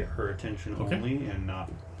trying to get her attention Okay. only, and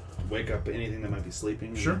not wake up anything that might be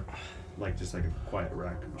sleeping. Sure. Like just like a quiet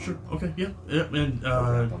wreck. Sure. Okay. Yeah. Yep. And Rap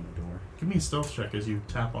on the door. give me a stealth check as you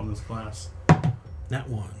tap on this glass. That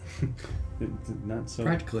one. Not so.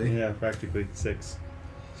 Practically. Yeah, practically 6.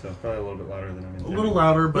 So probably a little bit louder than I'm A intending. little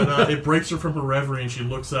louder, but it breaks her from her reverie, and she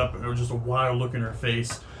looks up. There's just a wild look in her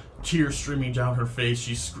face, tears streaming down her face.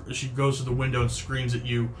 She goes to the window and screams at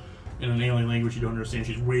you in an alien language you don't understand.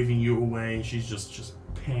 She's waving you away. She's just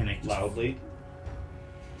panicked. Loudly.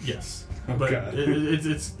 Yes, Oh, but God.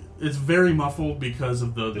 it's very muffled because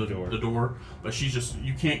of the door. But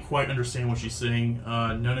you can't quite understand what she's saying.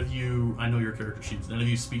 None of you, I know your character sheets. None of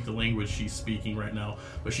you speak the language she's speaking right now.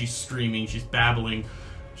 But she's screaming, she's babbling,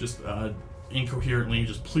 just incoherently,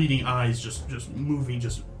 just pleading eyes, just moving,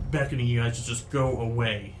 just beckoning you guys to just go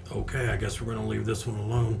away. Okay, I guess we're gonna leave this one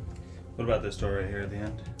alone. What about this door right here at the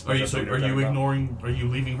end? Are Is that what you you're talking about? ignoring? Are you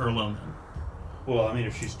leaving her alone then? Well, I mean,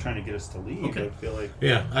 if she's trying to get us to leave, Okay. I feel like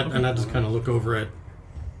Yeah, and I just kind of look over at.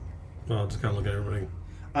 Well, just kind of look at everybody.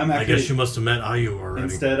 I'm I actually. guess you must have met Ayu already.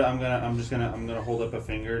 Instead, I'm gonna hold up a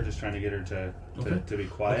finger, just trying to get her to be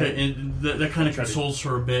quiet. Okay, and that kind of Try to- consoles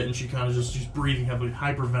her a bit, and she's breathing heavily,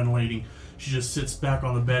 hyperventilating. She just sits back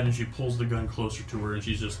on the bed and she pulls the gun closer to her, and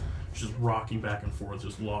she's just rocking back and forth,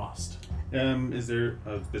 just lost. Is there?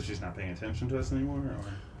 But she's not paying attention to us anymore,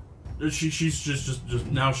 or She's just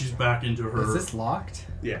now she's back into her. Is this locked?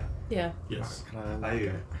 yeah. Yeah. Yes. Can I unlock I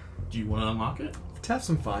it? Do you want to unlock it? To have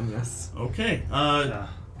some fun, yes. Okay. Yeah.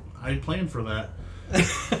 I planned for that.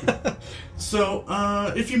 So,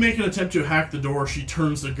 if you make an attempt to hack the door, she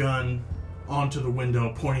turns the gun onto the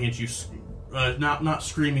window, pointing at you, not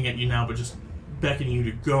screaming at you now, but just beckoning you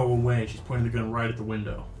to go away. She's pointing the gun right at the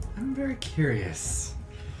window. I'm very curious.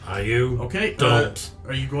 Ayu, Okay. don't.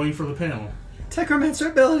 Are you going for the panel? Techromancer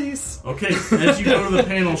abilities! Okay. As you go to the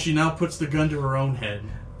panel, she now puts the gun to her own head.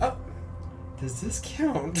 Does this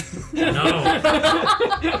count? No.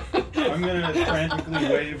 I'm gonna frantically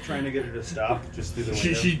wave, trying to get her to stop, just through the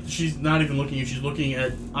window. She's not even looking at you. She's looking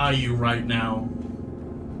at Ayu right now.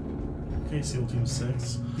 Okay, SEAL Team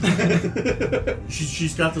 6.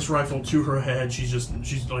 She's got this rifle to her head. She's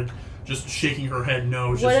just shaking her head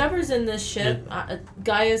no. Whatever's in this ship,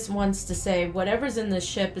 Gaius wants to say, whatever's in this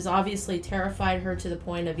ship has obviously terrified her to the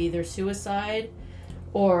point of either suicide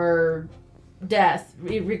or death.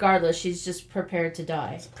 Regardless, she's just prepared to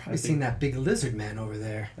die. Probably seen that big lizard man over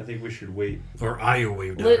there. I think we should wait. Or Ayu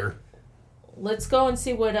waved Lit- at her. Let's go and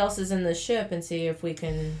see what else is in the ship and see if we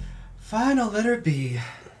can... Fine, I'll let her be.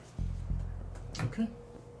 Okay.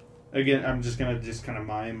 Again, I'm just gonna kind of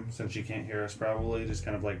mime, since she can't hear us probably, just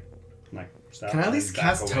kind of like stop. Can I at and least back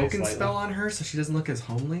cast away token slightly spell on her so she doesn't look as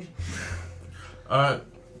homely?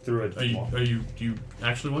 through it. Do you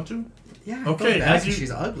actually want to? Yeah, Okay, okay, bad as 'cause you-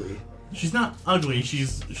 she's ugly. She's not ugly.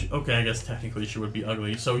 Okay. I guess technically she would be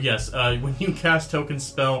ugly. So yes, when you cast token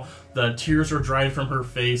spell, the tears are dried from her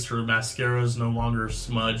face. Her mascara is no longer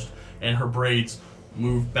smudged, and her braids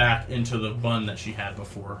move back into the bun that she had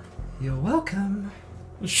before. You're welcome.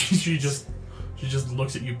 She just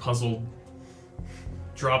looks at you puzzled,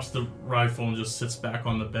 drops the rifle and just sits back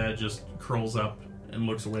on the bed, just curls up and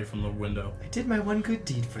looks away from the window. I did my one good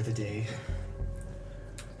deed for the day.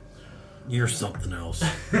 You're something else.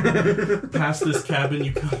 Past this cabin,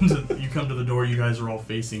 you come to the door you guys are all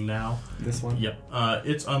facing now. This one? Yep.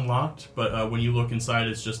 It's unlocked, but when you look inside,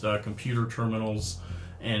 it's just computer terminals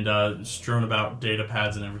and strewn about data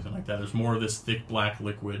pads and everything like that. There's more of this thick black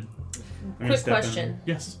liquid. Quick question.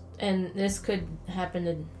 Yes. And this could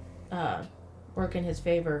happen to work in his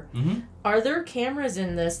favor. Mm-hmm. Are there cameras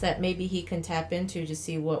in this that maybe he can tap into to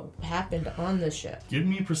see what happened on the ship? Give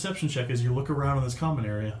me a perception check as you look around in this common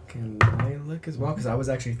area. Can I look as well? Because I was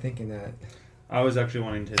actually thinking that. I was actually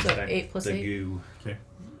wanting to So inspect 8 plus the 8? goo. Okay.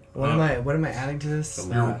 What am I adding to this?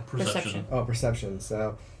 Your perception. Perception.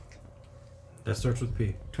 So That starts with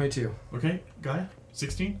P. 22. Okay, Gaia?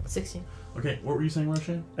 16? 16. Okay, what were you saying,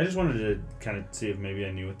 Roshan? I just wanted to kind of see if maybe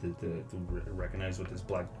I knew what to recognize what this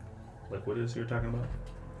black liquid is you were talking about.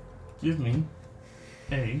 Give me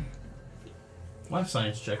a life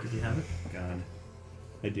science check if you have it. God,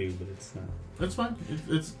 I do, but it's not. That's fine.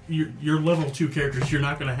 It's you're level 2 characters. You're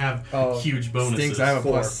not going to have huge bonuses. Stinks, I have a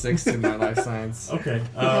 4. +6 to my life science. Okay,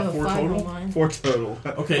 I have a 4 5 on total. mine. 4 total.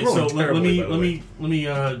 Okay, I'm so rolling let terribly, by the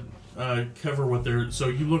me cover what they're. So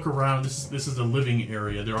you look around. This is a living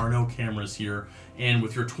area. There are no cameras here, and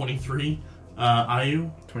with your 23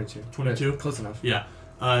 IU, 22. 22? Close enough. yeah,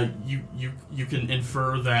 you can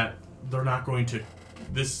infer that they're not going to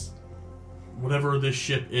whatever this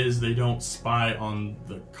ship is, they don't spy on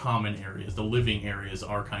the common areas. The living areas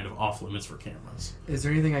are kind of off limits for cameras. Is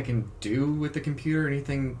there anything I can do with the computer?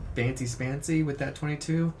 Anything fancy spancy with that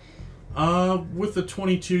 22? With the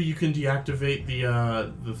 22, you can deactivate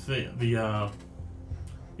the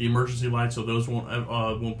emergency lights, so those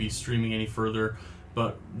won't be streaming any further.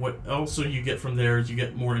 But what also you get from there is you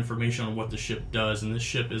get more information on what the ship does, and this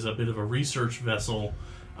ship is a bit of a research vessel,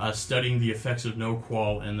 studying the effects of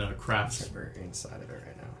no-qual and the crafts. We're inside of it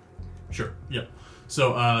right now. Sure. Yep.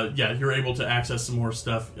 So you're able to access some more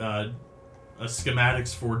stuff.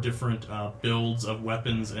 Schematics for different builds of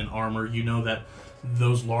weapons and armor. You know that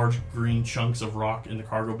those large green chunks of rock in the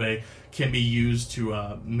cargo bay can be used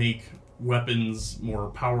to make weapons more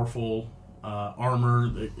powerful.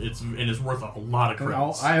 Armor. It's worth a lot of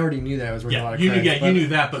credits. I already knew that it was worth a lot of you credits. you knew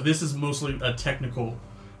that, but this is mostly a technical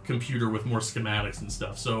computer with more schematics and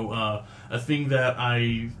stuff. So a thing that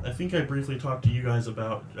I think I briefly talked to you guys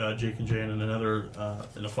about, Jake and Jay, in another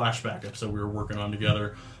in a flashback episode we were working on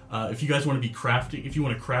together. If you guys want to be crafting, if you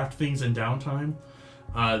want to craft things in downtime,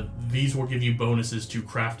 these will give you bonuses to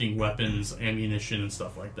crafting weapons, ammunition, and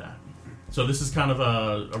stuff like that. So this is kind of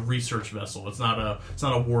a research vessel. It's not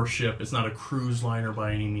a warship. It's not a cruise liner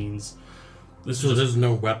by any means. There's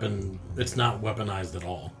no weapon. It's not weaponized at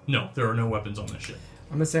all. No, there are no weapons on this ship.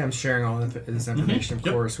 I'm gonna say I'm sharing all of this information, of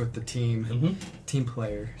Yep. course, with the team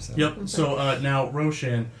player. So. Yep. So now,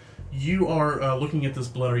 Roshan, you are looking at this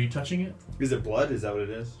blood. Are you touching it? Is it blood? Is that what it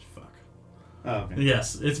is? Fuck. Oh, okay.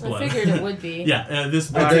 Yes, it's blood. I figured it would be. Yeah, this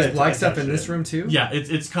Oh, blood. there's did. black I stuff touched in this it. room too? Yeah,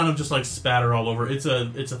 it's kind of just like spatter all over. It's a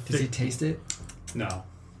Does he thick. taste it? No.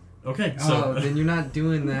 Okay, so Then you're not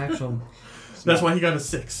doing the actual. that's why he got a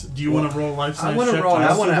 6. Do you want to roll a life I science want to check? roll. to-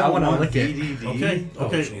 I want to lick it. VDD. Okay. Oh,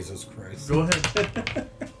 Okay. Jesus Christ. Go ahead.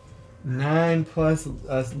 9 plus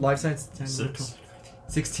life science. 10, 6.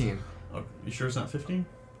 16. Oh, you sure it's not 15?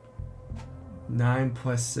 9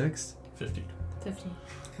 plus 6. 15. 15.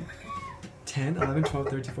 10, 11, 12,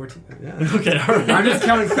 13, 14. Yeah. Okay, all right. I'm just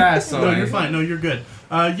counting fast, so. No, you're fine. No, you're good.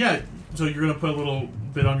 Yeah, so you're going to put a little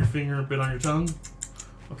bit on your finger, a bit on your tongue?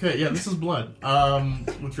 Okay, yeah, this is blood.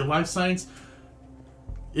 With your life science,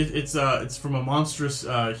 it's from a monstrous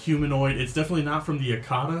humanoid. It's definitely not from the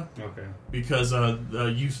Akata, Okay. because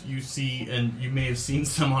you see, and you may have seen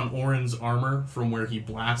some on Orin's armor from where he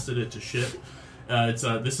blasted it to shit.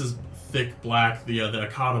 This is thick black. The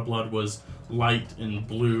Akata blood was light and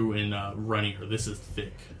blue and runnier. This is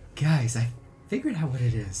thick. Guys, I figured out what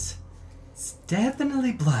it is. It's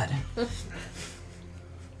definitely blood.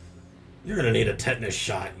 You're gonna need a tetanus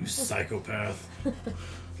shot, you psychopath. I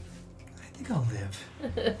think I'll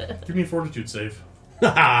live. Give me a fortitude save.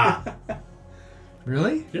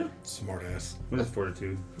 Really? Yeah. Smart ass. What is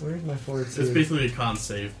fortitude? Where's my fortitude? It's basically a con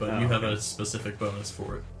save, but Oh, you have okay. a specific bonus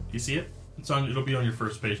for it. You see it? It'll be on your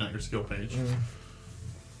first page, not your skill page.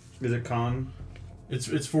 Is it con?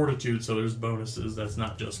 It's fortitude, so there's bonuses. That's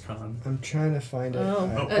not just con. I'm trying to find it.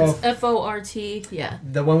 Oh, Oh, it's FORT. Yeah.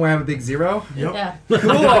 the one where I have a big 0? Yep. Yeah. Cool.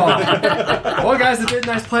 Well, guys, it's been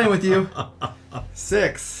nice playing with you.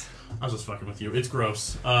 6. I was just fucking with you. It's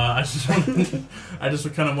gross. I just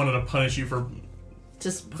kind of wanted to punish you for.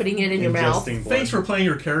 Just putting it in your mouth. Ingesting blood. Thanks for playing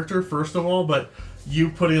your character, first of all, but you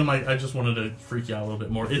putting in I just wanted to freak you out a little bit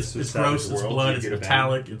more. It's This is gross, Savage it's World, blood, you it's get a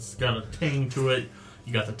metallic, it's got a tang to it,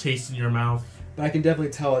 you got the taste in your mouth. But I can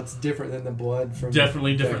definitely tell it's different than the blood from.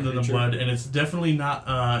 Definitely different than the creature. blood, and it's definitely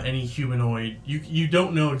not any humanoid. You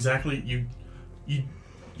don't know exactly,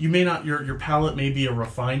 you may not, your palate may be a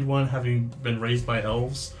refined one, having been raised by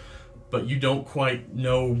elves, but you don't quite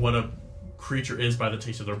know what a creature is by the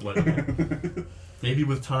taste of their blood. Maybe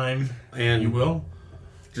with time, And you will.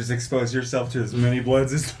 Just expose yourself to as many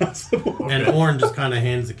bloods as possible. And Orin just kind of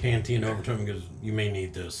hands the canteen over to him and goes, "You may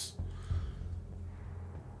need this."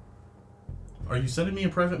 Are you sending me a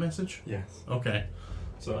private message? Yes. Okay.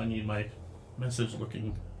 So I need my message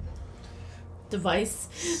looking.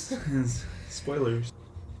 Device. Spoilers.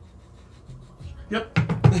 Yep.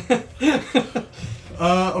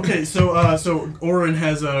 Okay, so Orin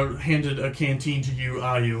has handed a canteen to you,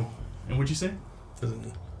 Ayu. And what'd you say?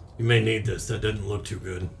 You may need this. That doesn't look too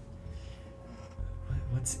good.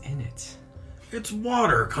 What's in it? It's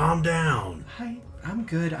water. Calm down. I'm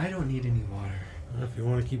good. I don't need any water. If you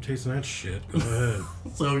want to keep tasting that shit, go ahead.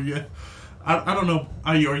 So yeah, I don't know.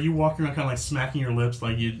 Ayu, are you walking around kind of like smacking your lips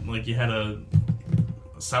like you had a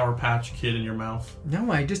Sour Patch Kid in your mouth?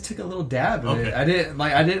 No, I just took a little dab of Okay. it.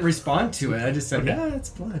 I didn't respond to it. I just said, Okay. yeah, it's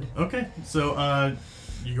blood. Okay, so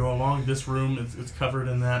you go along this room. It's covered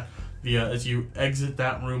in that. As you exit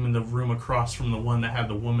that room and the room across from the one that had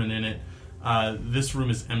the woman in it, this room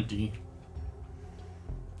is empty.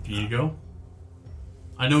 Can you go?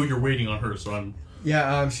 I know you're waiting on her, so I'm...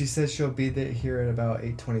 Yeah, she says she'll be here at about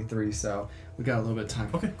 8:23, so we got a little bit of time.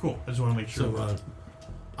 Okay, cool. I just want to make sure. So,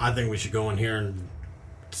 I think we should go in here and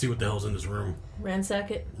see what the hell's in this room.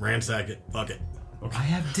 Ransack it. Ransack it. Fuck it. I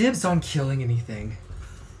have dibs on killing anything.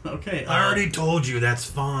 Okay. I already told you that's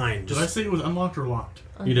fine. Did I say it was unlocked or locked?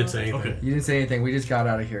 You didn't say anything. Okay. You didn't say anything. We just got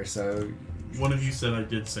out of here, so... One of you said I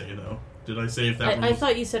did say, though. Did I say if that room I was...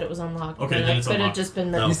 thought you said it was unlocked. Okay, but then it it's could have unlocked. just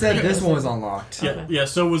been No. that. You said Okay. this one was unlocked. Yeah, Okay. yeah,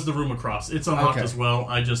 so was the room across. It's unlocked Okay. as well.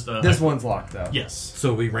 I just... This one's locked, though. Yes.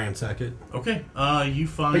 So we ransack it? Okay. You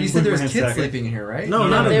find... But you said there was Ransack kids it. sleeping in here, right? No, No,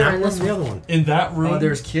 not they in were that in one. this The other one. In that room,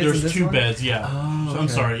 there's kids There's in this two one? beds, yeah. Oh, So I'm okay.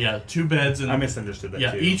 sorry, yeah, 2 beds. And I misunderstood that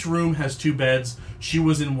yeah, too. each room has 2 beds. She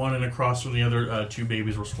was in one, and across from the other, 2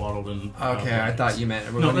 babies were swaddled in... Okay, I thought you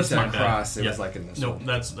meant... When No, you that's said my bad. across, it Yeah. was like in this No, one.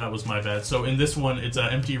 that was my bad. So in this one, it's an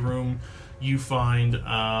empty room. You find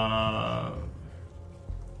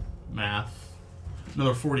math,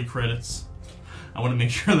 another 40 credits. I want to make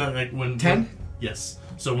sure that like when 10? Yes.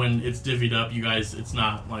 So when it's divvied up, you guys, it's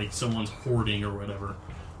not like someone's hoarding or whatever.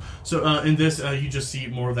 So in this, you just see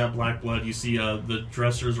more of that black blood. You see the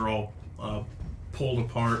dressers are all pulled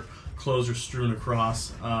apart. Clothes are strewn across.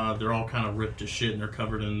 They're all kind of ripped to shit, and they're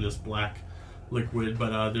covered in this black liquid.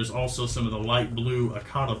 But there's also some of the light blue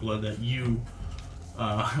Akata blood that you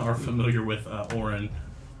are familiar with, Orin.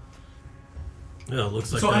 Yeah, it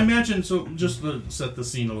looks like So that. I imagine, so just to set the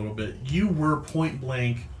scene a little bit, you were point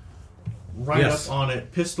blank, right Yes. up on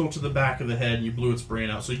it, pistol to the back of the head, and you blew its brain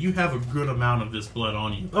out. So you have a good amount of this blood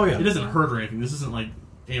on you. Oh, yeah. It doesn't hurt or anything. This isn't like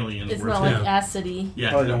Aliens. It's where not like yeah. acidy. yeah,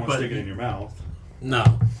 Probably don't want to but stick it in your mouth. No.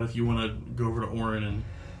 if you want to go over to Orin and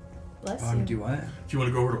Bless I'm you. gonna do what? if you want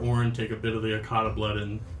to go over to Orin, take a bit of the Akata blood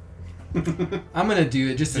and I'm gonna do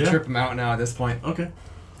it just to Yeah. trip him out now at this point. okay.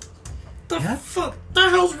 The Yeah. fuck? The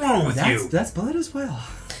hell's wrong with you? That's blood as well.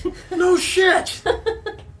 No shit.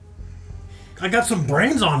 I got some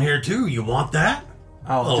brains on here too. You want that?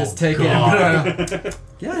 I'll Oh, just take God. it and put it on.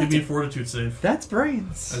 Yeah, Give me a fortitude save that's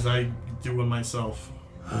brains. as I do one myself.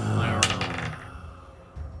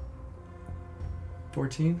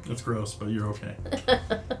 14. That's gross, but you're okay.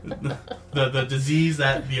 the disease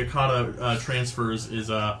that the Akata transfers is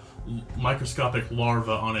a microscopic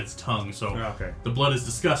larva on its tongue. So Okay. the blood is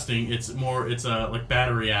disgusting. It's like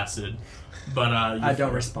battery acid. But I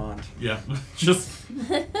don't respond. Yeah, just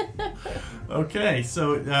okay.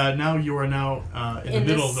 So now you are now in the In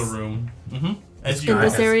middle of this- the room. Mm-hmm. As In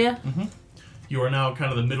this area? You are now kind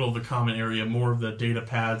of the middle of the common area. More of the data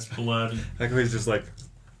pads, blood. He's just like.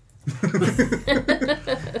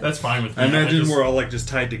 That's fine with me. I imagine just- we're all like just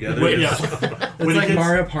tied together. Wait, yeah. It's When it like gets-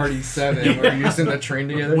 Mario Party 7, where you're using the train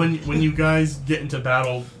together. when you guys get into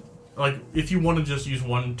battle, like if you want to just use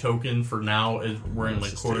one token for now, is we're in Let's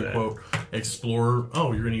like just quote do that. unquote explorer.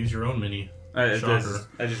 Oh, you're gonna use your own mini. I Shocker.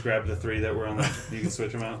 just grabbed the 3 that were on. You can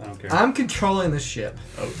switch them out. I don't care. I'm controlling the ship.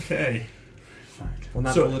 Okay. Fine. Well,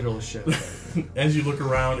 not So- the literal ship. but- As you look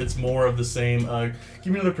around, it's more of the same. Give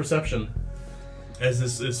me another perception. As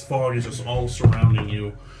this fog is just all surrounding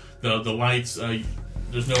you, the lights.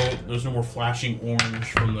 there's no more flashing orange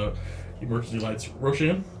from the emergency lights.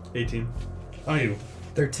 Roshan, 18. Ayu,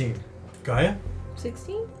 13. Gaia,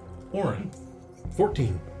 16? Oren.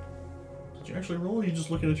 14. Did you actually roll? Or are you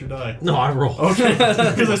just looking at your die? No, I rolled. Okay,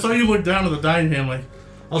 because I saw you look down at the die hand like.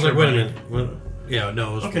 I was like, wait a minute. What? Yeah,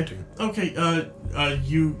 no, it was Okay. 14. Okay.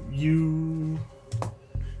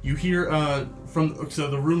 You hear from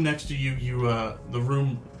the room next to you. The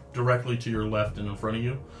room directly to your left and in front of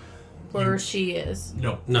you. Where she is.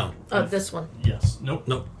 No. No. Oh, this one. Yes. Nope.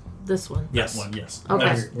 Nope. This one. Yes. That one. Yes. Okay.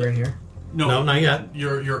 That's- We're in here. No, not yet.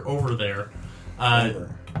 You're over there.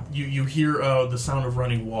 You hear the sound of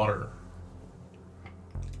running water,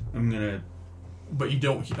 I'm gonna. but you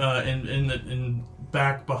don't. In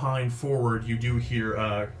back behind forward, you do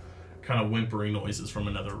hear kind of whimpering noises from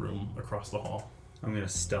another room across the hall. I'm gonna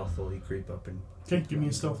stealthily creep up and. Okay, give me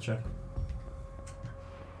a stealth check.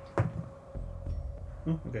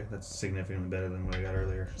 Oh, okay, that's significantly better than what I got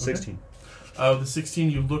earlier. 16. The 16,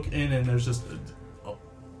 you look in and there's just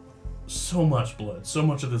so much blood, so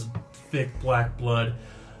much of this thick black blood.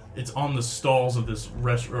 It's on the stalls of this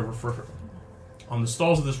refresher.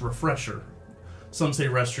 Some say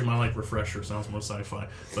restroom. I like refresher. Sounds more sci-fi.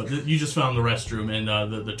 But you just found the restroom, and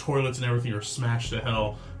the toilets and everything are smashed to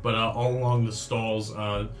hell. But all along the stalls,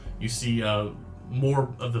 you see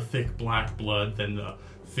more of the thick black blood than the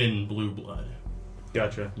thin blue blood.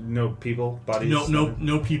 Gotcha. No people, bodies.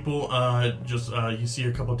 No people. Just you see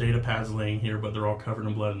a couple data pads laying here, but they're all covered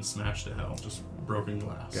in blood and smashed to hell. Just broken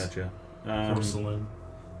glass. Gotcha. Porcelain.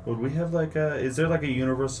 Would we have is there like a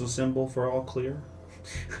universal symbol for all clear?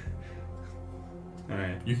 All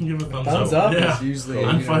right. You can give a Thumbs up Yeah. is usually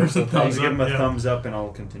I'm a fine with universal the I'll thumbs give up. him a Yeah. thumbs up, and I'll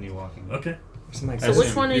continue walking. Okay. Something like I So that. which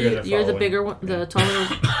assume one are you guys you? are You're the following. bigger one, the taller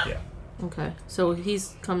one? Yeah. Okay. So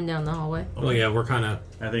he's coming down the hallway. Well, yeah, we're kind of.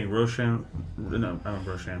 I think Roshan. No, I'm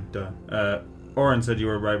Roshan. Duh. Oren said you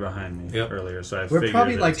were right behind me Yep. earlier, so I We're figured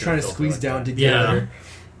probably that like it's trying gonna to filter squeeze like down that. together.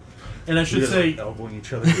 And I We should guys say, are elbowing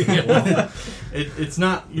each other. it's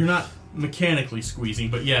not. You're not mechanically squeezing,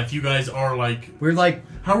 but yeah, if you guys are like, We're like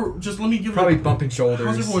just let me give probably you. bumping shoulders.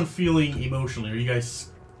 How's everyone feeling emotionally? Are you guys?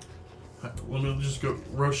 Let me just go.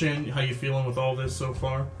 Roshan, how you feeling with all this so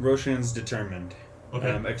far? Roshan's determined. Okay.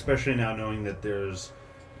 Especially now knowing that there's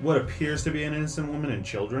what appears to be an innocent woman and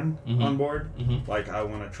children Mhm. on board. Mhm. Like, I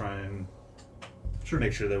want to try and Sure.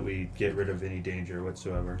 make sure that we get rid of any danger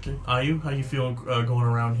whatsoever. Okay. Ayu, how you feeling going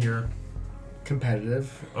around here? Competitive.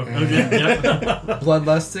 Okay. and Yeah.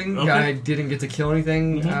 Bloodlusting. Okay. Guy didn't get to kill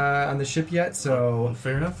anything Mhm. on the ship yet, so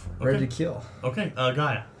Fair enough. ready Okay. to kill. Okay.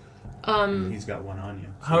 Gaia, He's got one on you.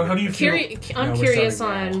 how do you feel? I'm No, we're curious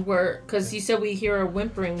starting now. on where, because you said we hear a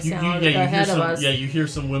whimpering You sound hear ahead of some. us. Yeah, you hear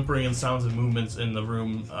some whimpering and sounds and movements in the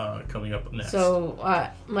room coming up next. So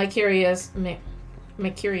my curiosity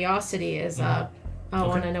is I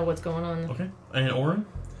want Okay. to know what's going on. Okay. And Oren?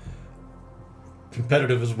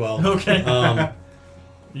 Competitive as well. Okay. Um,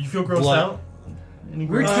 You feel grossed Blood. out? Any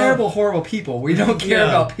We're gross- terrible, horrible people. We don't care Yeah.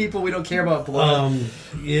 about people. We don't care about blood.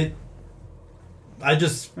 I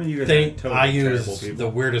just Well, you guys think are totally I terrible use people. the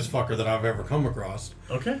weirdest fucker that I've ever come across.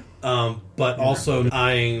 Okay. But also,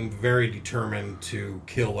 I'm very determined to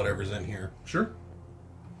kill whatever's in here. Sure.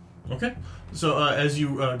 Okay. So as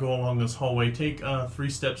you go along this hallway, take 3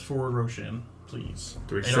 steps forward, Roshan, please.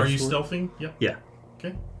 3 And steps are you forward? stealthing? Yep. Yeah.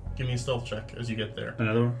 Okay. Give me a stealth check as you get there.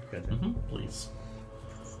 Another one? Gotcha. Please.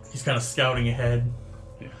 He's kind of scouting ahead.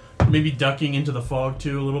 Yeah. Maybe ducking into the fog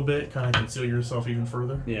too a little bit, kind of conceal yourself even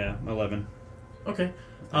further. Yeah, 11. Okay.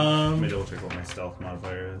 Let me double check what my stealth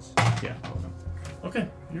modifier is. Yeah, 11. Okay,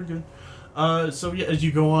 you're good. So yeah, as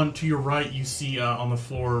you go on to your right, you see on the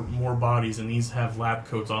floor more bodies, and these have lab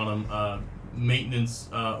coats on them, maintenance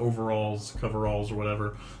overalls, coveralls, or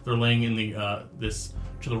whatever. They're laying in the this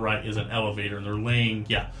to the right is an elevator, and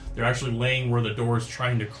they're actually laying where the door is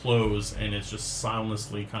trying to close, and it's just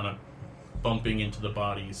soundlessly kind of bumping into the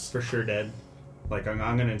bodies. For sure dead. Like, I'm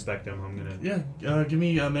going to inspect them. I'm going to... Yeah, give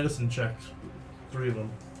me a medicine check. 3 of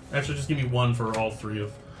them. Actually, just give me 1 for all 3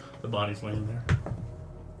 of the bodies laying there.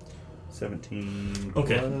 17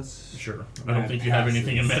 Okay. plus... Sure. I don't That think you have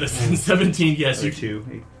anything in passes. medicine. 17, yes. Or You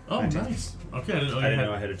 2. Oh, 19. nice. Okay, I didn't know you I didn't had.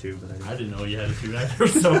 know I had a 2, but I didn't know you had a 2 either.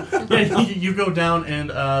 So yeah, you go down, and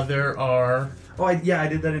there are. Oh, I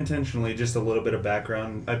did that intentionally. Just a little bit of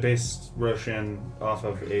background. I based Roshan off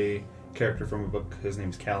of a character from a book. His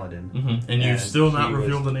name's Kaladin. And you've And still not he was-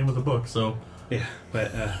 revealed the name of the book. So. Yeah,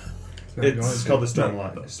 but So we're going it's to- called the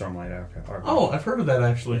Stormlight Arc. Oh, I've heard of that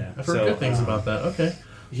actually. Yeah, I've heard so, good things about that. Okay.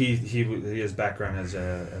 He his background as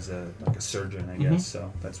a like a surgeon, I guess.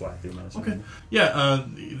 So that's why I threw medicine. Okay. Yeah.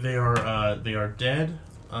 They are dead.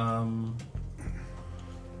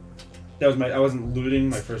 That was I wasn't looting.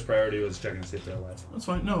 My first priority was checking to see if they're alive. That's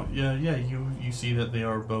fine. No, yeah. You see that they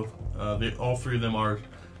are both. All three of them are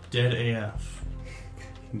dead AF.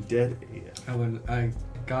 Dead AF. I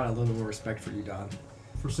got a little more respect for you, Don.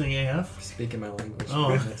 For saying AF? Speaking my language.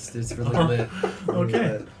 Oh. It's really lit.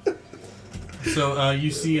 Okay. So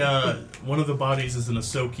you see one of the bodies is an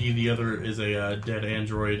Ahsoki, the other is a dead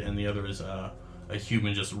android, and the other is a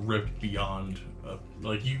human just ripped beyond.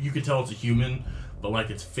 Like you could tell it's a human, but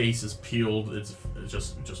like its face is peeled. It's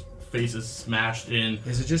just face is smashed in.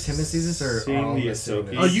 Is it just him that sees this, or Seeing all the of us seeing Ahsoki.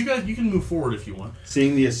 this? Oh, you guys, you can move forward if you want.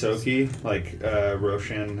 Seeing the Ahsoki, like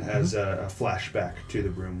Roshan has a flashback to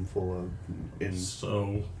the room full of.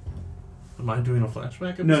 So, am I doing a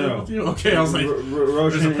flashback episode No. with you? Okay, I was like, Roshan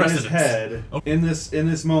there's a in his precedence. head. Okay. In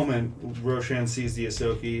this moment, Roshan sees the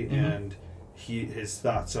Ahsoki, and his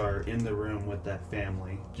thoughts are in the room with that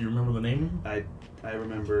family. do you remember the name? I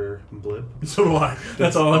remember Blib. So do I.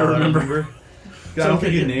 That's all I remember. I don't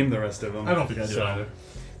think okay, he named the rest of them. I don't think I did either.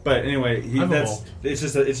 But anyway, I've evolved. it's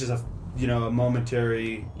just a a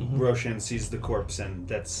momentary. Roshan sees the corpse, and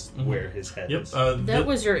that's where his head Yep. is. That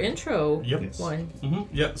was your intro Yep. one.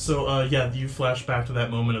 Yep. So you flash back to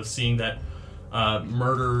that moment of seeing that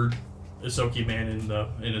murdered Ahsoki man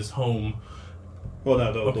in his home. Well,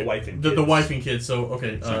 no, the Okay. wife and the kids. wife and kids. So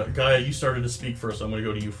okay, Gaia, you started to speak first. I'm going to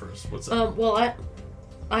go to you first. What's up? Well,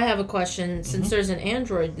 I have a question. Since there's an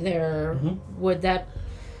android there, would that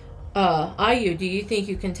IU? Do you think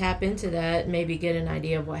you can tap into that? And maybe get an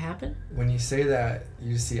idea of what happened? When you say that,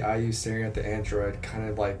 you see IU staring at the android, kind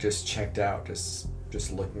of like just checked out, just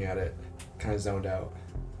looking at it, kind of zoned out.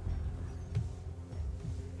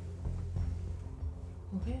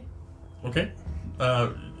 Okay. Okay.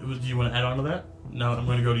 Do you want to add on to that? No, I'm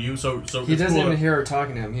going to go to you. So He it's doesn't cool. even hear her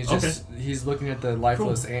talking to him. He's just he's looking at the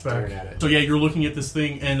lifeless ant staring at it. So yeah, you're looking at this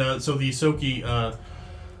thing, and so the Ahsoki,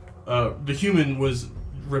 the human was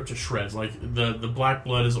ripped to shreds. Like the black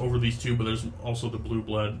blood is over these two, but there's also the blue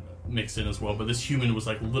blood mixed in as well. But this human was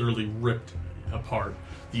like literally ripped apart.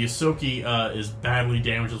 The Ahsoki is badly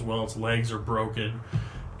damaged as well. Its legs are broken,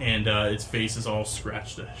 and its face is all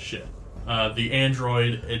scratched to shit. The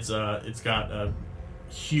android, it's got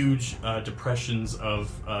huge depressions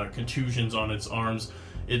of contusions on its arms.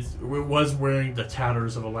 It was wearing the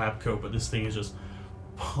tatters of a lab coat, but this thing is just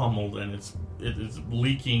pummeled, and it's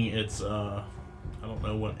leaking. It's I don't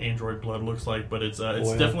know what android blood looks like, but it's Oil.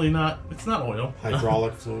 definitely not. It's not oil.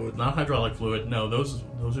 Hydraulic fluid. Not hydraulic fluid. No, those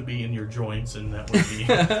would be in your joints, and that would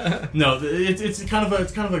be no. It's kind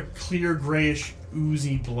of a clear grayish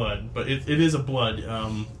oozy blood, but it is a blood.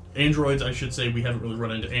 Androids, I should say, we haven't really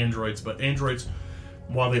run into androids, but androids,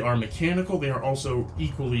 while they are mechanical, they are also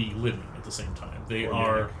equally living at the same time. They Organic.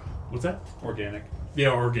 are what's that? Organic. They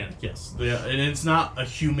are organic, yes. And it's not a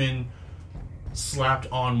human slapped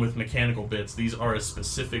on with mechanical bits. These are a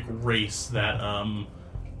specific race that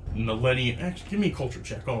millennia. Actually, give me a culture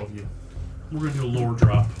check, all of you. We're gonna do a lore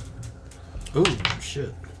drop. Ooh,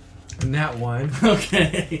 shit. And that one.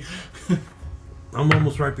 Okay. I'm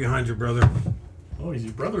almost right behind you, brother. Oh, he's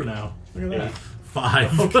your brother now. Look at that.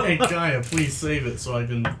 5. Okay, Gaia, please save it so I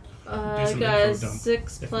can do some Guys, info dump.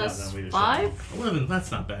 6 If plus not, then we just 5. 11,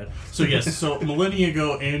 that's not bad. So yes, so millennia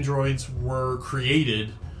ago, androids were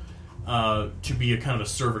created to be a kind of a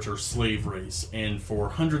servitor slave race, and for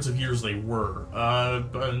hundreds of years they were.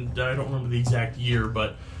 But I don't remember the exact year,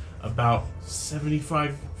 but about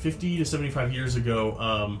 50 to 75 years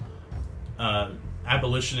ago,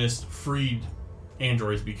 abolitionists freed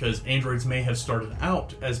androids because androids may have started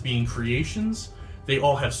out as being creations. They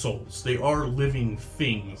all have souls. They are living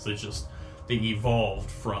things. They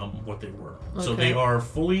evolved from what they were. So Okay. they are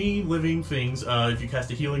fully living things. If you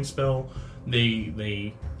cast a healing spell,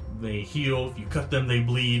 they heal. If you cut them, they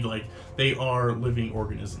bleed. Like, they are living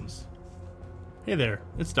organisms. Hey there,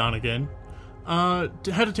 it's Don again. Had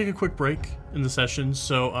to take a quick break in the session,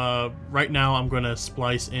 so right now I'm going to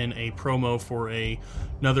splice in a promo for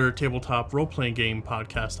another tabletop role-playing game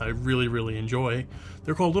podcast I really, really enjoy.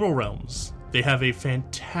 They're called Little Realms. They have a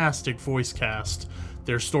fantastic voice cast.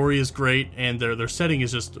 Their story is great, and their setting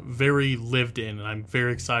is just very lived in, and I'm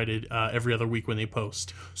very excited every other week when they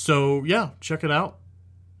post. So yeah, check it out.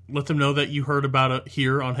 Let them know that you heard about it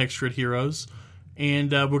here on Hexgrid Heroes,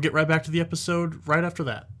 and we'll get right back to the episode right after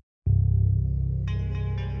that.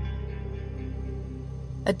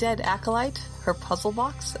 A dead acolyte, her puzzle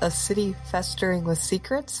box, a city festering with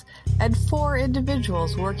secrets, and 4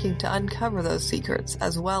 individuals working to uncover those secrets,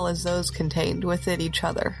 as well as those contained within each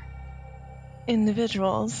other.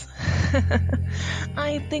 Individuals.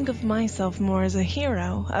 I think of myself more as a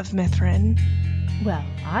hero of Mithrin. Well,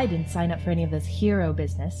 I didn't sign up for any of this hero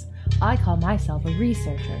business. I call myself a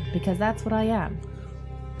researcher because that's what I am.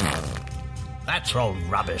 That's all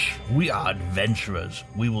rubbish. We are adventurers.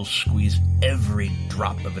 We will squeeze every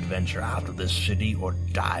drop of adventure out of this city or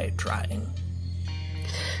die trying.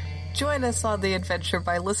 Join us on the adventure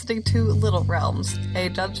by listening to Little Realms, a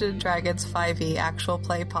Dungeons & Dragons 5e actual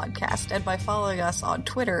play podcast, and by following us on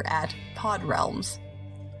Twitter at PodRealms.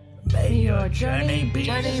 May your journey be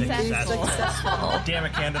successful. Damn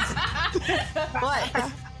it, Candace.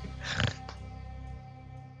 What?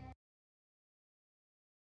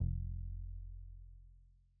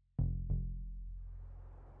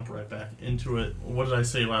 Right back into it. What did I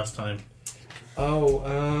say last time?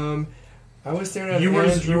 Oh, I was staring at You an were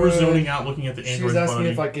Android. zoning out, looking at the She Android was asking bunny.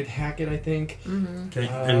 me if I could hack it, I think. Okay.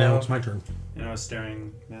 And now it's my turn. And I was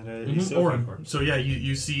staring at it. Orin. So yeah,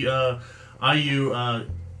 you see IU.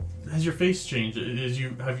 Has your face changed? Is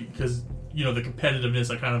you have because you know the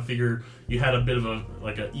competitiveness. I kind of figured you had a bit of a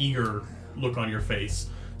eager look on your face,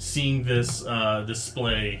 seeing this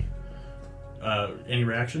display. Any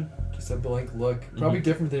reaction? Just a blank look. Probably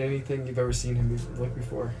different than anything you've ever seen him look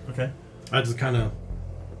before. Okay. I just kind of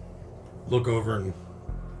look over and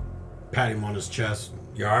pat him on his chest.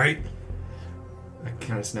 You alright? I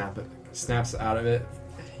kind of snaps out of it.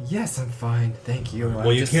 Yes, I'm fine. Thank you.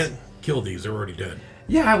 Well, you can't kill these. They're already dead.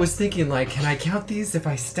 Yeah, I was thinking, like, can I count these if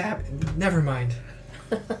I stab? Never mind.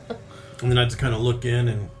 And then I just kind of look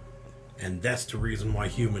in, and that's the reason why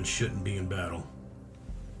humans shouldn't be in battle.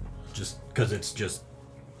 Just because it's just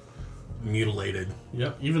mutilated.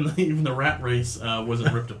 Yep. Even the rat race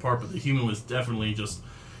wasn't ripped apart, but the human was definitely just.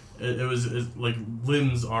 It was like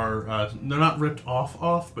limbs are they're not ripped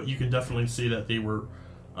off, but you can definitely see that they were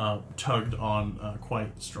tugged on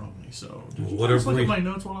quite strongly. So did you guys look at my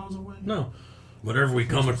notes while I was away? No. Whatever we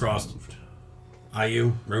come across,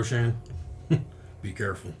 IU, Roshan, be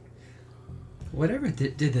careful. Whatever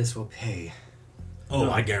did this will pay. Oh,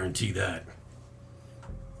 no. I guarantee that.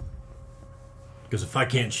 Because if I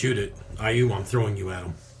can't shoot it, IU, I'm throwing you at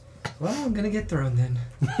him. Well, I'm gonna get thrown then.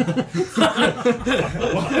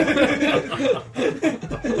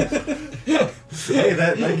 Hey,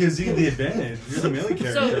 that gives you the advantage. You're the melee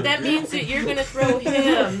character. So that means that you're going to throw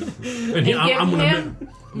him and give him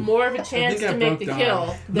more of a chance to make the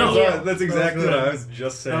kill. No, that's exactly what I was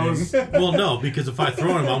just saying. Well, no, because if I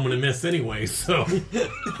throw him, I'm going to miss anyway, so...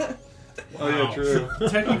 Oh, yeah, true.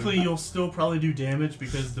 Technically, you'll still probably do damage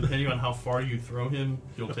because depending on how far you throw him,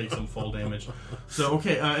 you'll take some fall damage. So,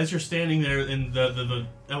 okay, as you're standing there and the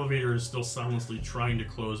elevator is still silently trying to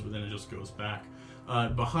close, but then it just goes back.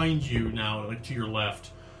 Behind you now, like to your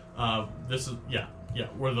left, this is,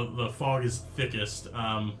 where the fog is thickest.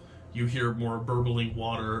 You hear more burbling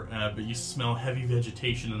water, but you smell heavy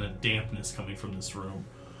vegetation and a dampness coming from this room.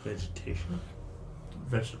 Vegetation?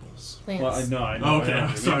 Vegetables. Plants. Well, I know. Okay, I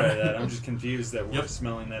know sorry. by that. I'm just confused that we're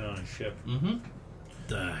smelling that on a ship. Mm-hmm.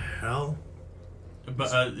 The hell?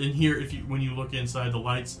 But in here, when you look inside the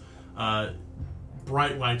lights,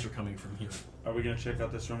 bright lights are coming from here. Are we going to check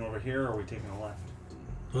out this room over here, or are we taking a left?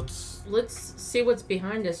 Let's see what's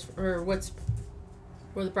behind us, or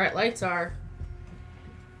where the bright lights are,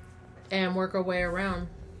 and work our way around.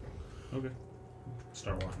 Okay.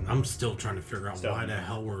 Start walking. I'm still trying to figure out why the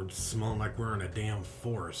hell we're smelling like we're in a damn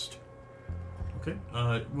forest. Okay.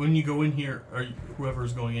 When you go in here,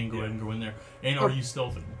 whoever's going in, go ahead and go in there. And are you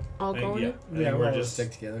stealthing? I'll go in? Yeah, we're all just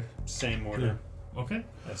stick together. Same order. Okay.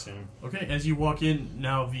 I assume. Okay, as you walk in,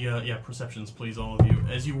 now the, perceptions, please, all of you.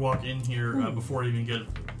 As you walk in here, before I even get...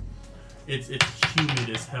 It's humid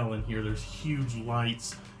as hell in here. There's huge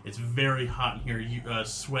lights. It's very hot in here.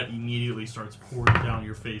 Sweat immediately starts pouring down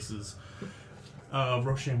your faces.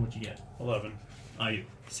 Roshan, what'd you get? 11. IU.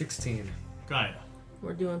 16. Gaia.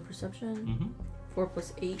 We're doing perception. Mm-hmm. 4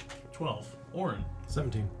 plus 8. 12. Orin.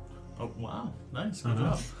 17. Oh, wow. Nice. Good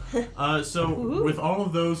job. So, with all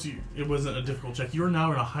of those, it wasn't a difficult check. You're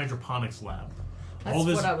now in a hydroponics lab. That's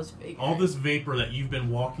what I was figuring. All this vapor that you've been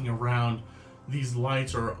walking around, these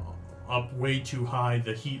lights are up way too high.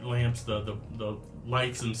 The heat lamps, the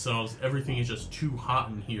lights themselves, everything is just too hot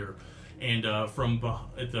in here. And at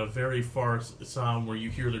the very far sound where you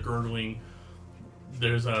hear the gurgling,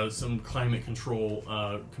 there's some climate control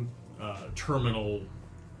terminal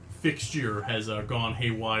fixture has gone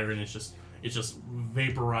haywire, and it's just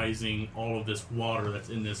vaporizing all of this water that's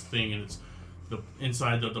in this thing, and it's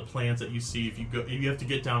inside the plants that you see. If you have to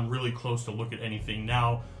get down really close to look at anything.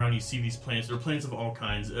 Now around you see these plants. There are plants of all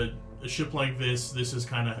kinds. A ship like this is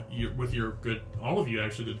kind of with your good. All of you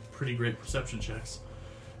actually did pretty great perception checks.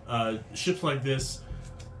 Ships like this,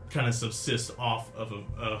 kind of subsist off of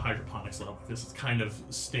a hydroponics level. This is kind of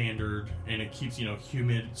standard, and it keeps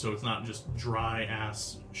humid, so it's not just dry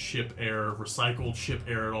ass ship air, recycled ship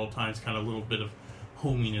air at all times. Kind of a little bit of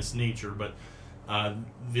hominess nature, but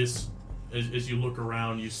this, as you look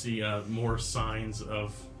around, you see more signs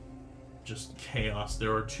of just chaos.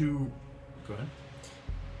 There are two. Go ahead.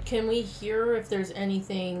 Can we hear if there's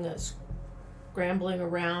anything scrambling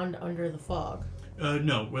around under the fog?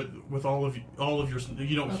 No, with all of your,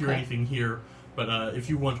 you don't hear anything here. But if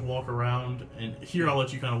you want to walk around, and here I'll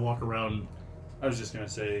let you kind of walk around. I was just gonna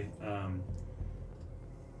say,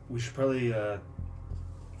 we should probably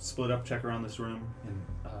split up, check around this room. And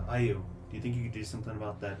Ayu, do you think you could do something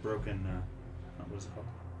about that broken? What was it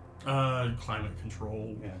called? Climate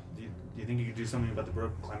control. Yeah. Do you think you could do something about the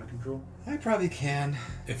broken climate control? I probably can.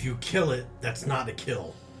 If you kill it, that's not a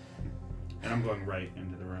kill. And I'm going right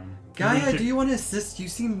into the room. Gaia, do you want to assist? You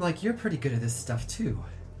seem like you're pretty good at this stuff too.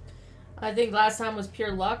 I think last time was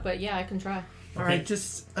pure luck, but yeah, I can try. All right,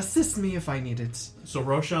 just assist me if I need it. So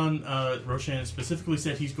Roshan specifically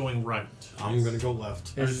said he's going right. I'm gonna go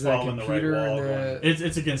left. Is the computer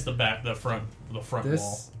It's against the back, the front this?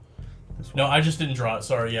 wall. No, I just didn't draw it.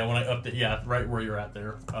 Sorry. Yeah, when I update, right where you're at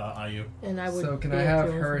there, Ayu. And I would. So can I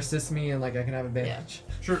have her assist me and I can have advantage?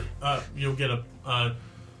 Yeah. Sure. You'll get a.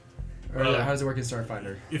 Or how does it work in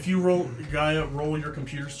Starfinder? If you roll your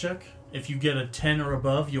computer's check. If you get a 10 or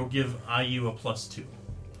above, you'll give Ayu a +2.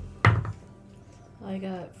 I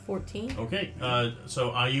got 14. Okay.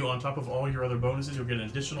 So Ayu, on top of all your other bonuses, you'll get an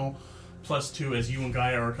additional +2 as you and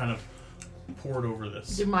Gaia are kind of poured over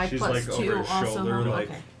this. Do my She's +2 like over his also? shoulder, like,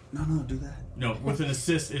 okay. No, do that. No, with an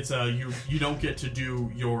assist, it's you don't get to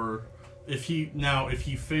do your. If he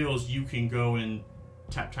fails, you can go and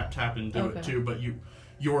tap and do it too. But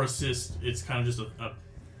your assist, it's kind of just a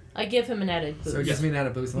I give him an added boost. So it gives me an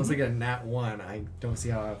added boost. Unless I get a nat 1, I don't see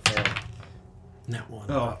how I fail. Nat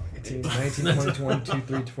 1. Oh, 18, 19, 20, 21,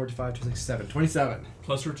 22, 45, 26, 7. 27.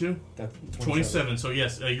 Plus or 2? That's 27. So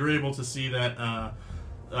yes, you're able to see that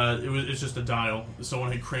it's just a dial.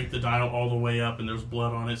 Someone had cranked the dial all the way up, and there's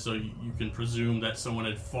blood on it. So you can presume that someone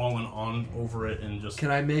had fallen on over it and just.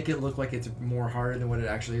 Can I make it look like it's more harder than what it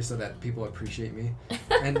actually is, so that people appreciate me,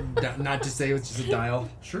 and not just say it was just a dial?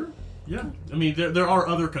 Sure. Yeah, I mean there are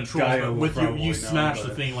other controls, but with you smash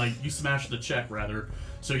the thing, like you smash the check rather.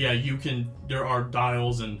 So yeah, you can. There are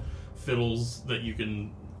dials and fiddles that you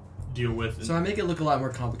can deal with. And, so I make it look a lot more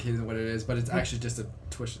complicated than what it is, but it's actually just a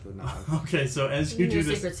twist of the knob. Okay, so as you do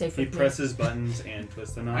this, he presses buttons and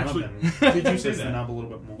twists the knob. Actually, and did you say twists that? the knob a little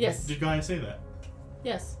bit more. Yes. Did Gaia say that?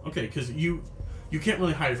 Yes. Okay, because you can't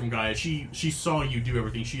really hide from Gaia. She saw you do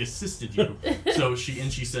everything. She assisted you. So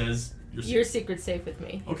she says. Your secret's safe with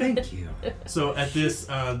me. Okay. Thank you. So at this,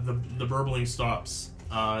 the burbling stops.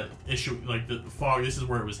 Like the fog. This is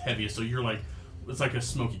where it was heaviest. So you're like, it's like a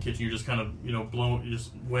smoky kitchen. You're just kind of blowing,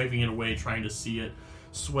 just waving it away, trying to see it.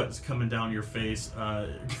 Sweat's coming down your face.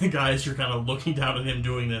 Guys, you're kind of looking down at him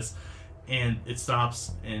doing this, and it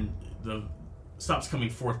stops, and stops coming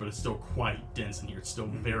forth, but it's still quite dense in here. It's still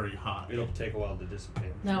very hot. It'll take a while to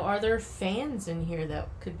dissipate. Now, are there fans in here that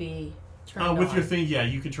could be turned with on? your thing, yeah,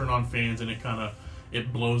 you can turn on fans, and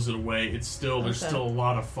it blows it away. It's still there's still a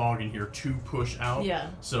lot of fog in here to push out. Yeah.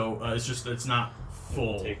 So it's not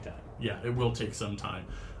full. It'll take time. Yeah, it will take some time.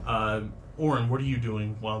 Oren, what are you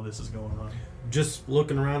doing while this is going on? Just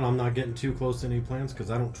looking around. I'm not getting too close to any plans because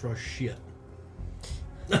I don't trust shit.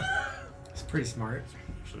 It's pretty smart.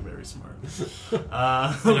 Actually, very smart.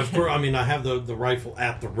 And of course, I mean, I have the rifle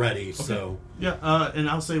at the ready, so yeah. And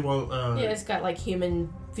I'll say, yeah, it's got like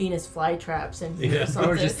human Venus flytraps and I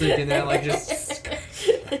was just thinking that, like just.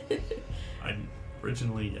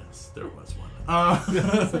 Originally, yes, there was one.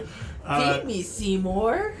 Feed me,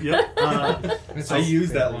 Seymour. Yep. I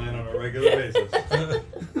use that line on a regular basis.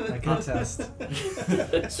 I can attest.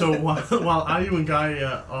 So while Ayu and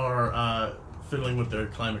Gaia are fiddling with their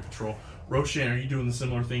climate control, Roshan, are you doing the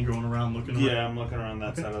similar thing, going around looking around? Yeah, I'm looking around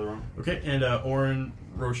that side of the room. Okay, and Oren,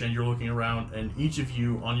 Roshan, you're looking around, and each of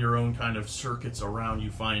you on your own kind of circuits around,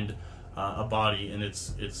 you find a body, and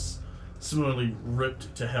it's similarly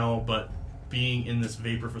ripped to hell, but being in this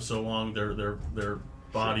vapor for so long, their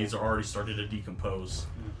bodies are already starting to decompose.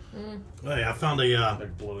 Hey, I found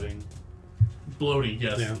They're bloating. Bloating,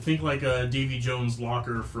 yes. Yeah. Think like a Davy Jones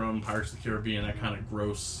locker from Pirates of the Caribbean, that kind of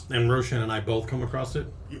gross. And Roshan and I both come across it.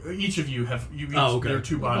 Each of you have okay. There are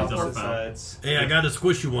two bodies that are Opposite found. sides. Hey, I got a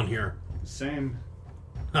squishy one here. Same.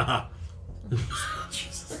 Haha.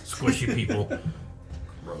 Squishy people.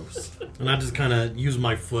 Gross. And I just kind of use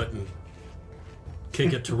my foot and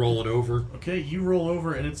kick it to roll it over. Okay, you roll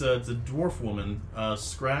over, and it's a dwarf woman,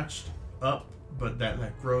 scratched up but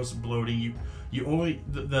that gross bloating. You only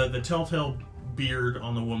the telltale beard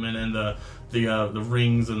on the woman and the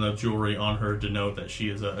rings and the jewelry on her denote that she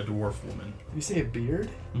is a dwarf woman. You say a beard?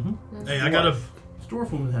 Mm-hmm. Hey, I got a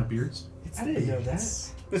dwarf women have beards. I didn't know that.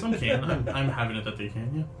 Some can. I'm having it that they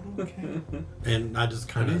can. Yeah. Okay. and I just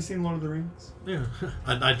kind Have you of seen Lord of the Rings?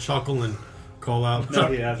 I chuckle and call out. No,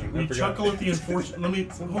 he hasn't. I You forgot. chuckle at the unfortunate. Let me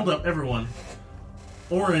hold up, everyone.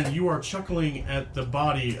 Oren, you are chuckling at the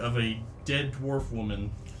body of a dead dwarf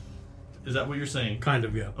woman. Is that what you're saying? Kind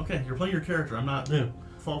of, yeah. Okay, you're playing your character. I'm not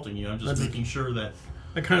faulting you. I'm just That's- making sure that.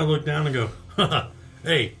 I kind of look down and go,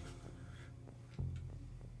 hey,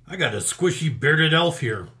 I got a squishy bearded elf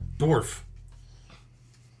here. Dwarf.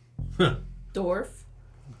 Dwarf.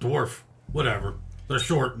 Dwarf. Whatever. They're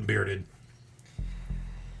short and bearded.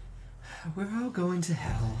 We're all going to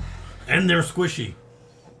hell. And they're squishy.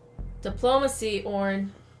 Diplomacy,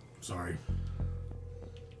 Orn. Sorry.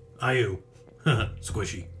 Ayu.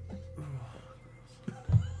 Squishy.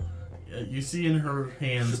 You see in her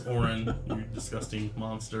hands, Oren, you disgusting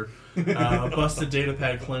monster, a busted data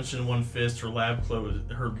pad clenched in one fist. Her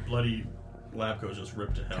her bloody lab coat just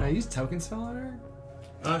ripped to hell. Can I use token spell on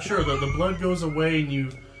her? Sure. The blood goes away, and you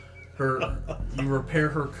repair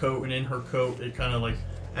her coat, and in her coat, it kind of like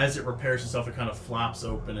as it repairs itself, it kind of flaps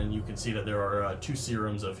open, and you can see that there are 2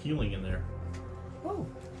 serums of healing in there. Oh,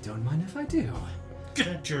 don't mind if I do.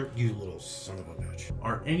 Get you little son of a bitch.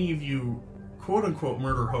 Are any of you quote unquote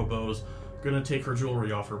murder hobos gonna take her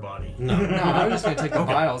jewelry off her body? No, I was just gonna take the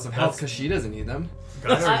Okay. vials of health because she doesn't need them.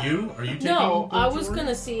 Guys, are you taking No, the I was jewelry?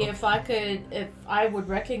 gonna see if I would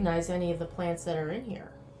recognize any of the plants that are in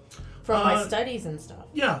here from my studies and stuff.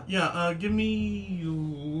 Yeah. Give me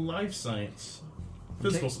life science,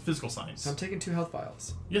 physical science. So I'm taking 2 health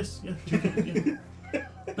vials. Yes. Yeah.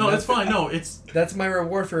 No, that's fine. No, it's That's my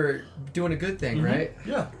reward for doing a good thing, right?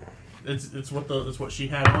 yeah. It's what she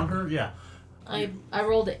had on her. Yeah. I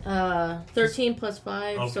rolled 13 plus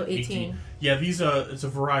 5, Okay, so 18. Yeah, these it's a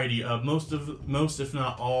variety. Most if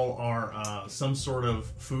not all are some sort of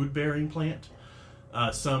food bearing plant.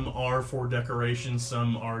 Some are for decoration.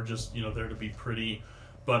 Some are just there to be pretty.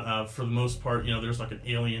 But for the most part, there's like an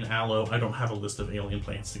alien aloe. I don't have a list of alien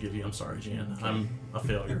plants to give you. I'm sorry, Jan. I'm a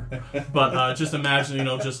failure. But just imagine,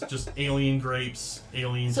 just alien grapes,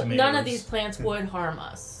 alien So tomatoes. none of these plants would harm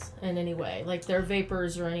us in any way. Like their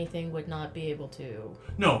vapors or anything would not be able to.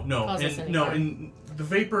 No, cause us any harm. and the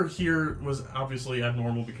vapor here was obviously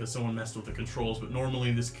abnormal because someone messed with the controls. But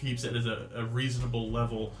normally this keeps it as a reasonable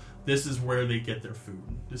level. This is where they get their food.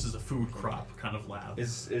 This is a food crop kind of lab.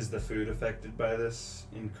 Is the food affected by this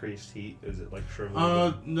increased heat? Is it like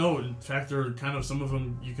shriveled? No. In fact, there are kind of some of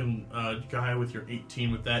them. You can Gaia with your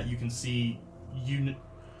 18 with that. You can see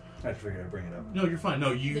I figured I'd bring it up. No, you're fine.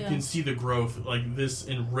 No, you can see the growth. Like this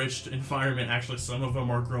enriched environment. Actually, some of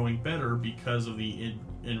them are growing better because of the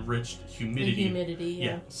enriched humidity. The humidity,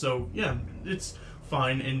 yeah. So yeah, it's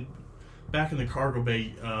fine. And back in the cargo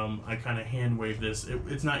bay, I kind of hand wave this.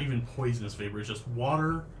 It's not even poisonous vapor. It's just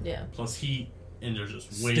water plus heat, and there's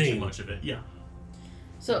just way too much of it. Yeah.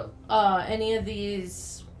 So, any of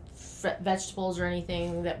these vegetables or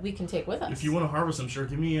anything that we can take with us? If you want to harvest them, sure.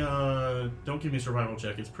 Give me don't give me a survival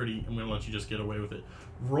check. It's pretty. I'm gonna let you just get away with it.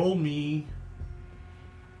 Roll me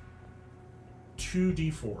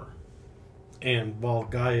 2d4. And while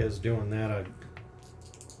Gaia is doing that, I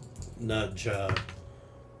nudge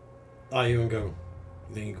Ayu and go,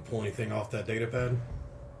 you think you can pull anything off that data pad?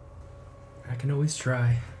 I can always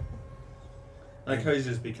try. I like how he's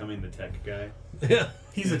just becoming the tech guy. Yeah.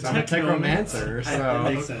 He's a I'm a technomancer. techromancer, That so...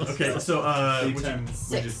 makes sense. Okay, so Anytime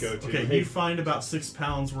we just go to. okay, Hey, you find about 6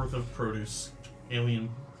 pounds worth of produce, alien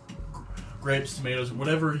grapes, tomatoes,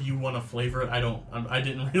 whatever you want to flavor it. I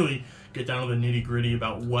didn't really get down to the nitty gritty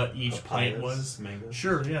about what each plant was. Mangoes.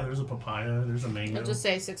 Sure, yeah. There's a papaya. There's a mango. I'll just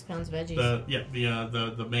say 6 pounds veggies.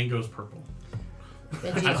 The mango's purple.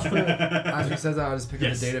 Veggies fruit. As he says that, I'll just pick up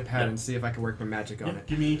Yes. the data pad Yeah. and see if I can work my magic on Yeah, it.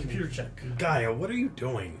 give me a computer check. Gaia, what are you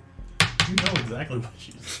doing? You know exactly what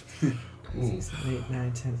she's. 8,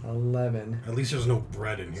 9, 10, 11. At least there's no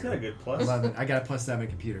bread in He's got a here. good plus. 11. I got a plus 7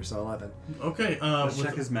 computer, so 11. Okay, Let's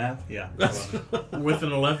check his math. Yeah. with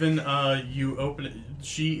an 11, you open it.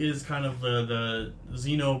 She is kind of the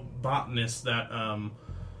xenobotanist that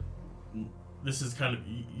this is kind of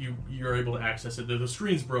you're able to access it. The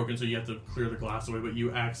screen's broken, so you have to clear the glass away, but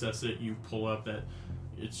you access it. You pull up that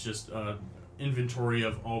it's just inventory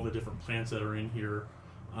of all the different plants that are in here.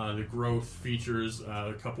 The growth features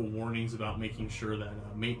a couple warnings about making sure that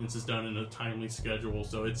maintenance is done in a timely schedule.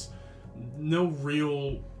 So it's no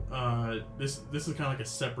real this is kind of like a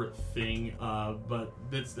separate thing, but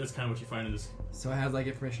that's kind of what you find in this. So I have like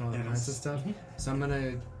information on the plants and stuff. So I'm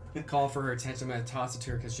gonna call for her attention. I'm gonna toss it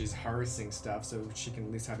to her because she's harvesting stuff, so she can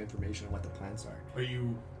at least have information on what the plants are. Are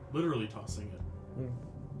you literally tossing it?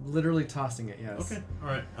 Literally tossing it, yes. Okay, all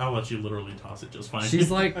right. I'll let you literally toss it just fine. She's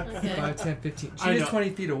like 5, 10, 15. She is 20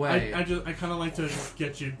 feet away. I kind of like to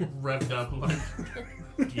get you revved up. Like,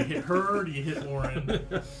 do you hit her or do you hit Lauren?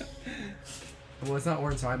 Well, it's not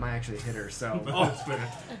Orin, so I might actually hit her, so... That's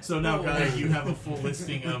fair. So now, Gaia, you have a full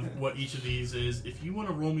listing of what each of these is. If you want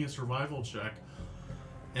to roll me a survival check,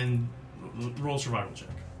 and roll a survival check.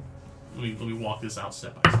 Let me walk this out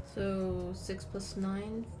step by step. So 6 plus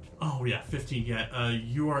 9. Oh yeah, 15. Yeah,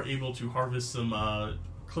 you are able to harvest some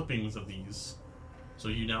clippings of these. So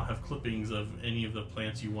you now have clippings of any of the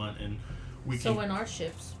plants you want, and we can. So in our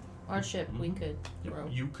ship, we could grow.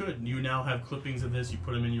 You could. You now have clippings of this. You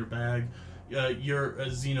put them in your bag. You're a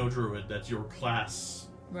Xeno Druid. That's your class.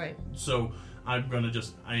 Right. So I'm gonna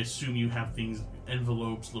I assume you have things,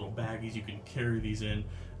 envelopes, little baggies. You can carry these in.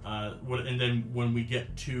 And then when we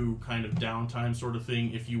get to kind of downtime sort of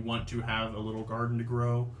thing, if you want to have a little garden to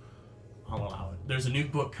grow, I'll allow it. There's a new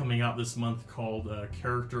book coming out this month called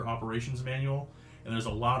Character Operations Manual, and there's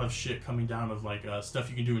a lot of shit coming down of like stuff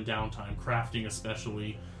you can do in downtime, crafting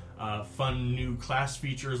especially, fun new class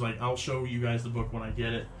features. Like I'll show you guys the book when I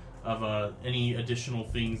get it, of any additional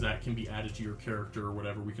things that can be added to your character or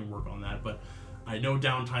whatever. We can work on that, but I know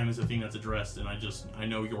downtime is a thing that's addressed, and I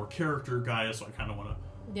know your character, Gaia, so I kind of want to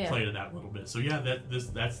play to that a little bit. So yeah,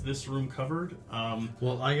 that's this room covered.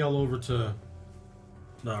 Well, I yell over to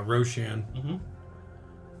Roshan. Mm-hmm.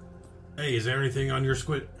 Hey, is there anything on your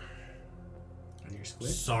squid? On your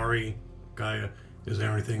squid? Sorry, Gaia. Is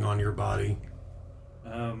there anything on your body?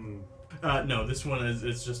 No, this one is.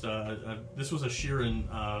 It's just this was a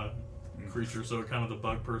Sheeran creature, so kind of the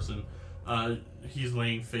bug person. He's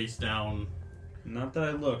laying face down. Not that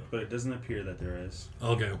I look, but it doesn't appear that there is.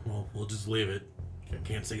 Okay, well, we'll just leave it.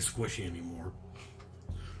 Can't say squishy anymore.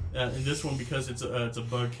 And this one, because it's a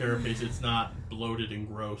bug carapace, it's not bloated and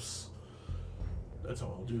gross. That's how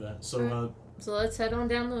I'll do that. So, so let's head on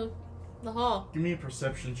down the hall. Give me a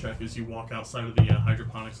perception check as you walk outside of the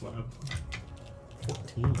hydroponics lab.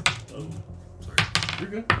 14. Oh, sorry. You're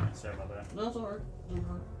good. Sorry about that. That's alright.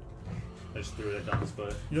 I just threw it down his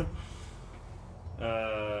butt. Yep.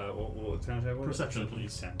 What kind of check was it? Perception,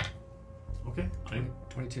 please. 10. Okay.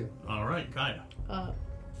 22. All right, Gaia.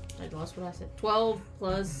 I lost what I said. 12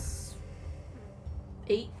 plus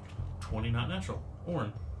 8. 20, not natural.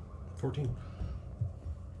 Orin. 14.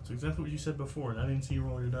 That's exactly what you said before, and I didn't see you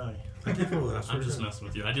roll your die. I did roll that. I'm just messing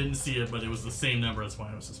with you. I didn't see it, but it was the same number. That's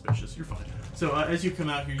why I was suspicious. You're fine. So as you come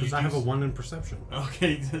out here, because I have a 1 in perception.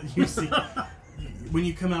 Okay, you see. When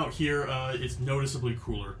you come out here, it's noticeably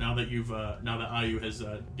cooler. Now that Ayu has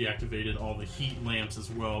deactivated all the heat lamps as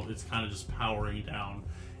well, it's kind of just powering down.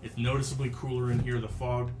 It's noticeably cooler in here. The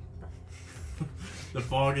fog,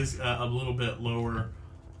 is a little bit lower,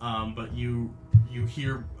 but you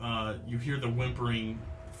hear the whimpering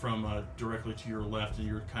from directly to your left, and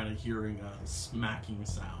you're kind of hearing smacking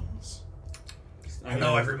sounds.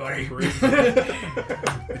 Hello, everybody.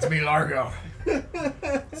 It's me, Largo.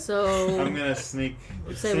 So I'm gonna sneak.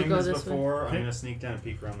 Say we same go as this before. way. I'm gonna sneak down and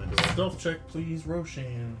peek around the door. Stealth check, please,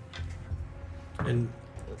 Roshan. And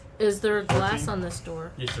is there glass 14? on this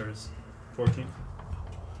door? Yes, there is. 14.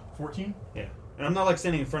 14? Yeah, and I'm not like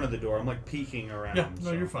standing in front of the door. I'm like peeking around. Yeah,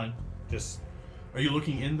 no, so you're fine. Just. Are you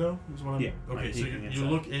looking in though? Is what I'm... Yeah. Okay, I'm so peeking you inside.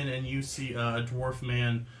 look in and you see a dwarf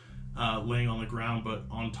man laying on the ground, but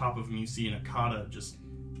on top of him you see an Akata just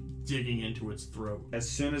digging into its throat. As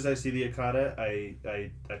soon as I see the Akata,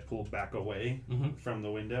 I pull back away Mm-hmm. from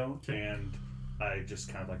the window, and I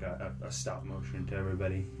just kind of like a stop motion to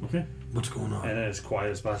everybody, Okay. what's going on? and as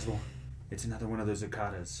quiet as possible. It's another one of those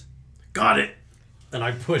Akatas. Got it! And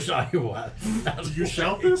I push Iowa out. Did you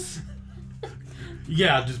shout this?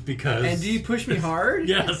 Yeah, just because. And do you push me hard?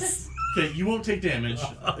 Yes. Okay, you won't take damage.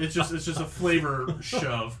 It's just a flavor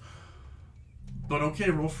shove. But okay,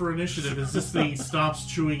 roll for initiative as this thing stops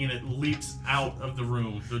chewing and it leaps out of the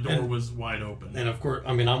room. The door was wide open. And of course,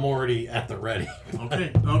 I mean, I'm already at the ready.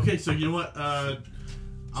 Okay, so you know what?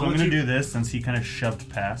 So I'm gonna do this since he kind of shoved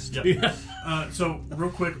past. Yep. So real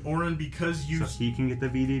quick, Orin, because you So he can get the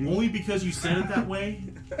VDD. only because you said it that way,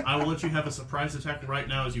 I will let you have a surprise attack right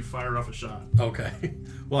now as you fire off a shot. Okay.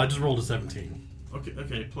 Well, I just rolled a 17.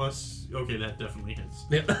 Okay, plus that definitely hits.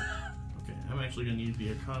 Yeah. Okay, I'm actually gonna need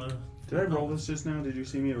the Akata. Did I roll this just now? Did you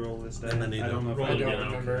see me roll this die? And then you I don't know if roll I it I did. don't again.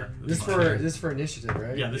 remember. Okay. This is for initiative,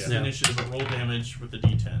 right? Yeah, this is Yeah. initiative, but roll damage with the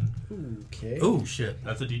D10. Okay. Oh, shit.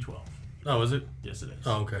 That's a D12. Oh, is it? Yes, it is.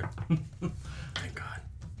 Oh, okay. Thank God.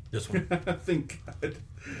 This one. Thank God.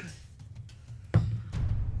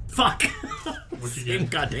 Fuck! What'd you Same get?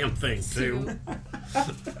 goddamn thing, too.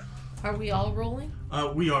 Are we all rolling?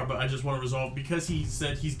 We are, but I just want to resolve because he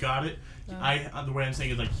said he's got it. The way I'm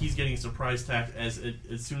saying is like he's getting a surprise attack as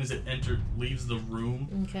soon as it leaves the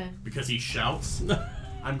room. Okay. Because he shouts.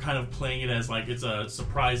 I'm kind of playing it as like it's a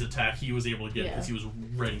surprise attack he was able to get because he was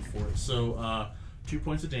ready for it. So 2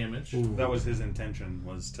 points of damage. Ooh. That was his intention,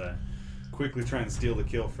 was to quickly try and steal the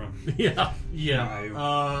kill from. Yeah.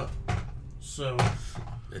 So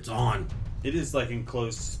it's on. It is like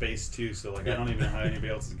enclosed space too, so like I don't even know how anybody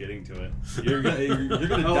else is getting to it. You're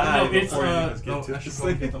gonna die before any of us get to I should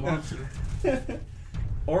probably get the monster.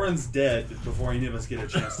 Oren's dead before any of us get a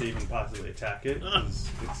chance to even possibly attack it.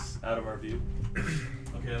 It's out of our view.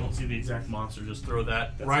 Okay, I don't see the exact monster. Just throw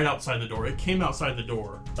that right outside the door. It came outside the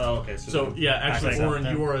door. Oh, okay. So yeah, actually, Oren,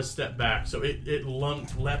 you are a step back. So it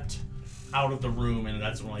leapt out of the room, and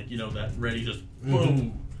that's when that ready just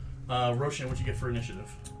boom. Roshan, what'd you get for initiative?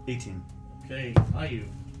 18. Okay, Ayu.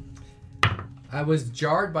 I was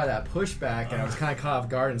jarred by that pushback, and I was kind of caught off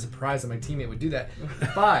guard and surprised that my teammate would do that.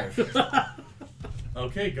 5.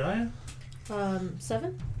 Okay, Gaia.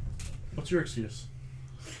 7. What's your excuse?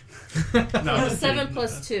 No, 7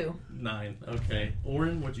 plus 2. 9. Okay,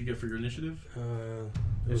 Oren, what'd you get for your initiative?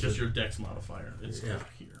 It's just your dex modifier. It's up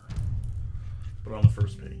here, but on the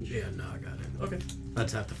first page. Yeah, no, I got it. Okay,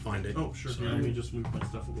 I'd have to find it. Oh, sure. Yeah, let me just move my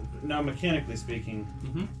stuff a little bit. Now, mechanically speaking,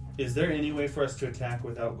 is there any way for us to attack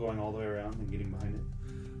without going all the way around and getting behind it?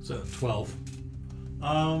 So 12.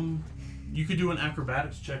 You could do an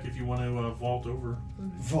acrobatics check if you want to vault over.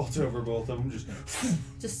 Vault over both of them,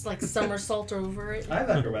 just like somersault over it. I have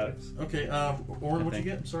acrobatics. Okay, Oren, what'd you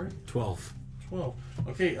get? I'm sorry. 12. 12.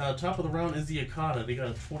 Okay, top of the round is the Akata. They got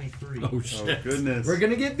a 23. Oh shit! Oh, goodness. We're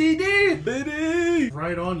gonna get BD! BD!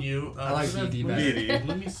 Right on you. I like BD better.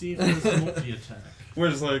 Let me see if it has multi-attack. We're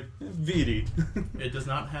just like, VD. It does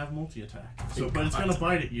not have multi-attack. So, but it's going to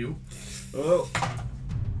bite at you. Oh,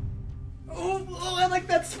 I like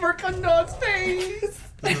that smirk on Nod's face!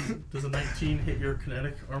 Does a 19 hit your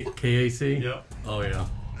kinetic armor? KAC? Yep. Oh yeah.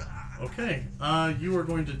 Okay. You are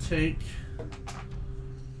going to take...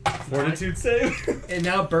 Fortitude save. And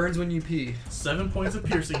now it burns when you pee. 7 points of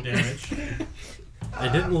piercing damage. It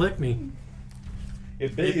didn't lick me.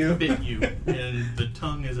 It bit you. It bit you, and the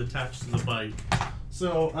tongue is attached to the bite.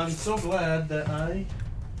 So I'm so glad that I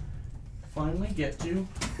finally get to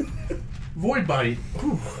Void Bite.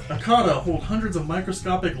 Akata hold hundreds of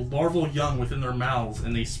microscopic larval young within their mouths,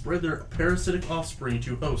 and they spread their parasitic offspring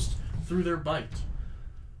to host through their bite.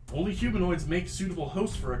 Only humanoids make suitable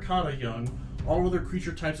hosts for Akata young. All other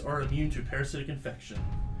creature types are immune to parasitic infection.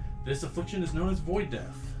 This affliction is known as Void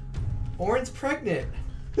Death. Oren's pregnant.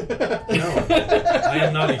 No, I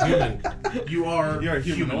am not a human. You're a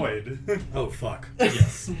humanoid. Oh fuck.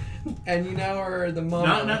 Yes. And you now are the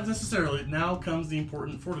mama. Not necessarily. Now comes the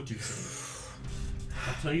important fortitude save.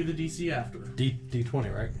 I'll tell you the DC after.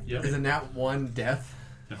 D20, right? Yep. Is it not 1 death?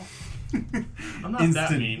 No. I'm not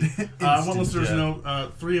that mean. I want listeners to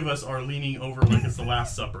know 3 of us are leaning over like it's the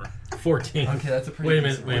Last Supper. 14. Okay, that's a pretty Wait a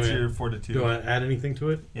minute. What's your fortitude? Do I add anything to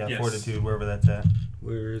it? Yeah, Yes. fortitude, wherever that's at.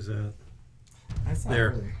 Where is that? That's not There.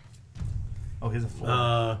 really. Oh, here's a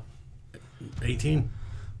 4. 18.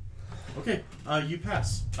 Okay, you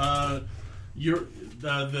pass. The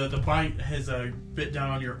bite has bit down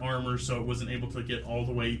on your armor, so it wasn't able to get all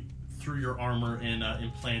the way through your armor and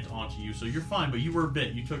implant onto you. So you're fine, but you were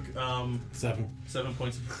bit. You took 7. 7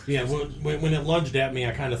 points. Yeah, when it lunged at me,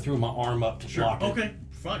 I kind of threw my arm up to block it. Okay,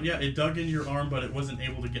 fine. Yeah, it dug into your arm, but it wasn't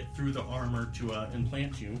able to get through the armor to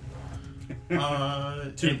implant you.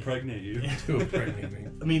 To impregnate you. To impregnate me.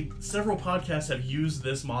 I mean, several podcasts have used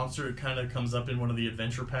this monster. It kind of comes up in one of the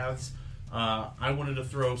adventure paths. I wanted to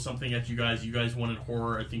throw something at you guys. You guys wanted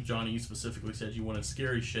horror. I think, Johnny, you specifically said you wanted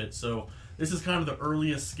scary shit. So this is kind of the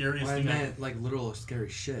earliest, scariest I thing. meant like literal scary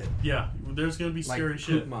shit. Yeah, there's going to be Like scary poop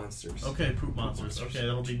shit. monsters. Okay, poop monsters. Okay,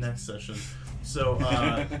 that'll be next session. So,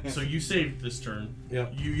 so you saved this turn.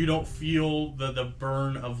 Yep. You don't feel the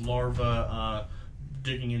burn of larva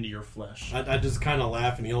digging into your flesh. I just kind of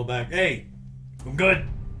laugh and yell back, "Hey, I'm good."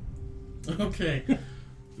 Okay,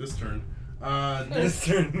 this turn. This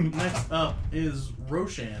turn. Next up is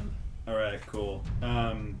Roshan. Alright, cool.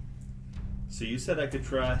 So you said I could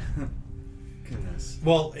try... Goodness.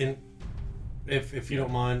 Well, if you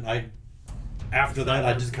don't mind, after that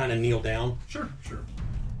I just kind of kneel down. Sure.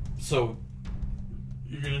 So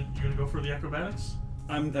You're gonna go for the acrobatics?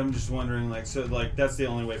 I'm just wondering, that's the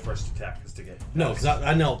only way for us to attack is to get... no, because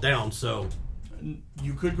I knelt down. So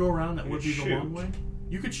You could go around. That would be the Shoot. long way.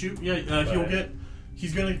 You could shoot. Yeah, you'll get.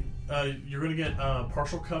 He's gonna. You're gonna get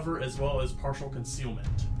partial cover as well as partial concealment,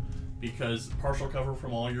 because partial cover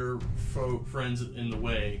from all your friends in the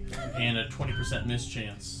way, and a 20% miss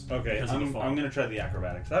chance. Okay, I'm gonna try the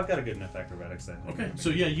acrobatics. I've got a good enough acrobatics then. Okay, so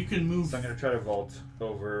yeah, you can move. So I'm gonna try to vault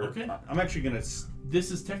over. Okay. I'm actually gonna.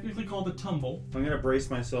 This is technically called a tumble. I'm gonna brace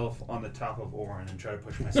myself on the top of Orin and try to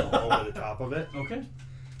push myself over the top of it. Okay.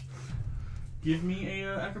 Give me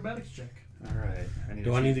a acrobatics check. All right.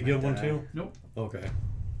 Do I need to give one too? Nope. Okay.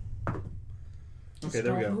 Okay,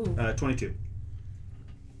 there we go. 22.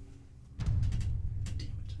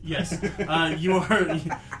 Yes, you are.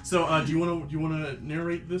 So, do you want to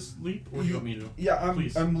narrate this leap, or do you want me to? Yeah,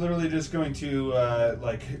 Please. I'm literally just going to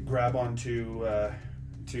grab onto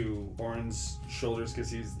to Orin's shoulders because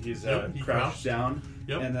he's crouched down.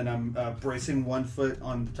 Yep. And then I'm bracing one foot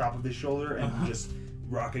on the top of his shoulder and just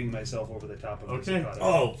rocketing myself over the top of his Okada.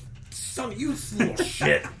 Oh, son, you little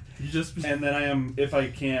shit! You just. And then I am, if I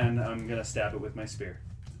can, I'm gonna stab it with my spear.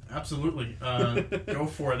 Absolutely. Go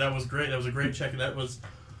for it. That was great. That was a great check. That was.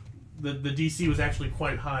 The DC was actually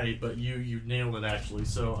quite high, but you nailed it actually.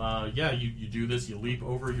 So you do this. You leap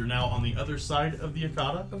over. You're now on the other side of the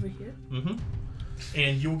Okada. Over here. Mm-hmm.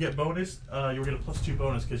 And you'll get bonus. You'll get a +2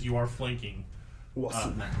 bonus because you are flanking.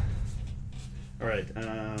 Awesome. All right.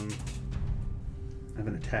 I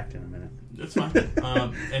haven't attacked in a minute. That's fine.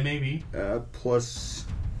 MAB. Plus.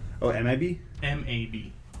 Oh, MAB.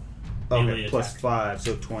 MAB. Okay, +5,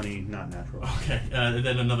 so 20, not natural. Okay, and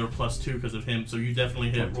then another +2 because of him, so you definitely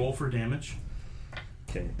hit. 20. Roll for damage.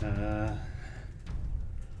 Okay,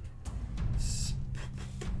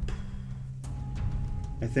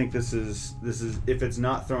 I think this is if it's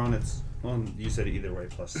not thrown, it's well, you said either way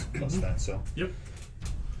plus that, so. Yep.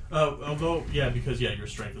 Although because your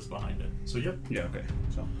strength is behind it, so yep. Yeah. Okay.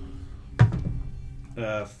 So.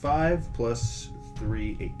 5 plus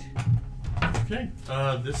 3, 8. Okay,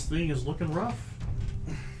 this thing is looking rough.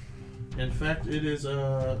 In fact, it is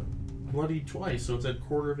bloodied twice, so it's at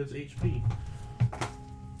quarter of its HP.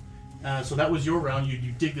 So that was your round.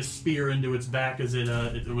 You dig the spear into its back as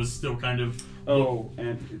it was still kind of. Oh,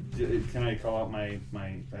 and can I call out my?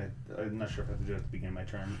 I'm not sure if I have to do it at the beginning of my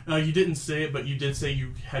turn. You didn't say it, but you did say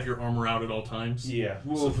you have your armor out at all times. Yeah.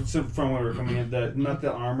 Well, so from where we're coming in, not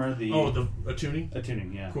the armor, the. Oh, the attuning.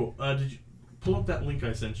 Attuning, yeah. Cool. Did you? Pull up that link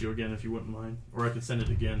I sent you again if you wouldn't mind. Or I could send it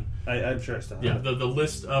again. I'm sure I still have it. Yeah, the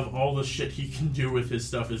list of all the shit he can do with his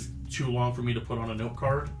stuff is too long for me to put on a note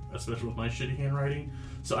card, especially with my shitty handwriting.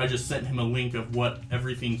 So I just sent him a link of what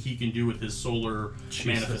everything he can do with his solar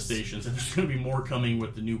manifestations. And there's going to be more coming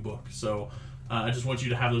with the new book. So I just want you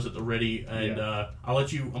to have those at the ready. And I'll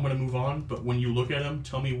let you... I'm going to move on. But when you look at them,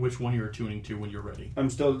 tell me which one you're attuning to when you're ready.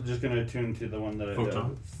 I'm still just going to attune to the one that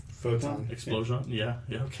Photon? Photon? Explosion? Yeah,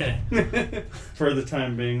 okay. For the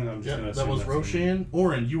time being, I'm just going to that was Roshan.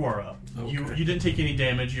 Orin, you are up. Okay. You didn't take any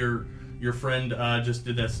damage. Your friend just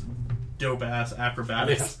did this dope-ass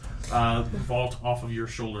acrobatics vault off of your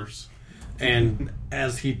shoulders. And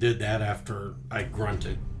as he did that, after I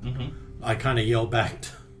grunted, I kind of yelled back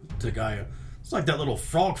to Gaia, it's like that little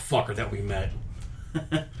frog fucker that we met.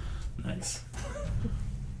 Nice.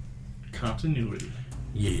 Continuity.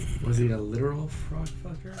 Yeah. Was he a literal frog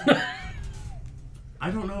fucker?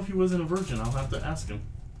 I don't know if he wasn't a virgin. I'll have to ask him.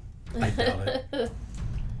 I doubt it.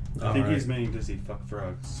 I think he's meaning does he fuck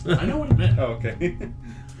frogs? I know what he meant. Oh, okay.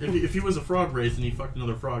 If he was a frog raised and he fucked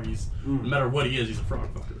another frog, no matter what he is, he's a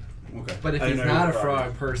frog fucker. Okay. But if he's not a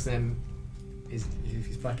frog person, if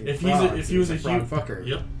he's fucking if he was a frog fucker.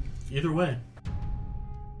 Yep. Either way.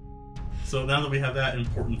 So now that we have that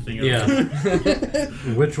important thing,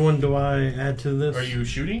 Which one do I add to this? Are you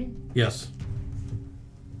shooting? Yes.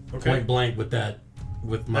 Okay. Point blank with that,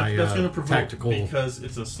 with my that's going to provoke tactical because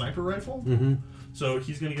it's a sniper rifle. Mm-hmm. So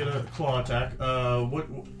he's going to get a claw attack.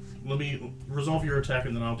 Let me resolve your attack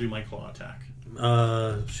and then I'll do my claw attack.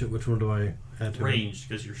 Which one do I add to? Ranged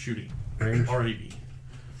because you're shooting. Range. RAB.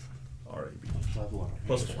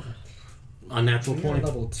 Plus 4. Unnatural 20.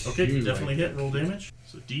 Level 2. Okay, you definitely hit. Roll damage.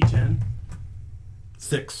 So D10.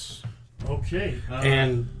 6. Okay.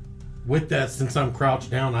 And with that, since I'm crouched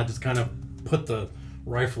down, I just kind of put the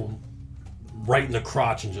rifle right in the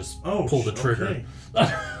crotch and just pull the trigger.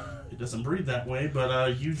 Okay. It doesn't breathe that way,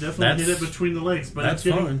 but you definitely hit it between the legs. But that's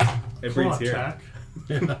fine. It breathes here. Attack.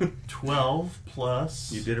 12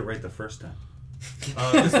 plus. You did it right the first time.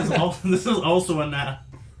 This is also a nat.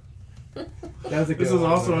 This is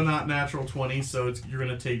also a not natural 20, so you're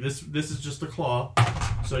gonna take this. This is just a claw,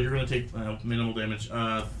 so you're gonna take minimal damage,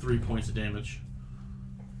 3 points of damage,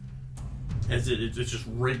 as it just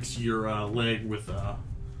rakes your leg with.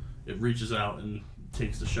 It reaches out and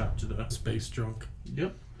takes the shot to the space junk.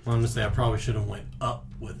 Yep. I'm gonna say I probably should have went up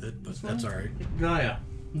with it, but that's all right. Gaia,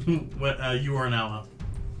 what you are now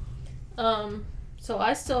up. So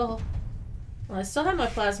I still have my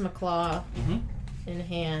plasma claw in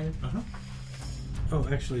hand. Oh,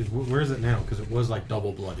 actually, where is it now? Because it was like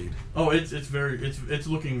double bloodied. Oh, it's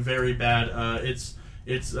looking very bad. It's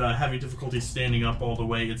having difficulty standing up all the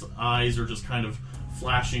way. Its eyes are just kind of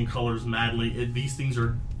flashing colors madly. These things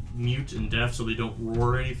are mute and deaf, so they don't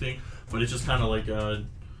roar or anything. But it's just kind of like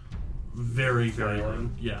very, very,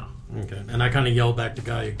 yeah. Okay, and I kind of yelled back to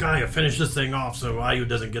Gaia, finish this thing off so Ayu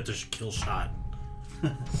doesn't get the kill shot.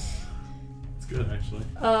 It's good, actually.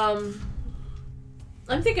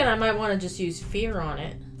 I'm thinking I might want to just use fear on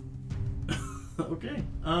it. Okay.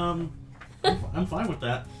 I'm fine with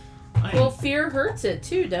that. Well, fear hurts it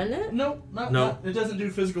too, doesn't it? Nope. No. It doesn't do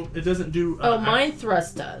physical. It doesn't do. Mind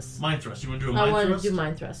thrust does. Mind thrust. You want to do a mind thrust? I want to do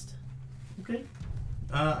mind thrust. Okay.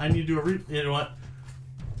 I need to do you know what?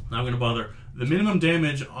 Not going to bother. The minimum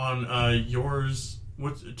damage on yours,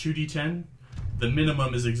 what's 2d10? The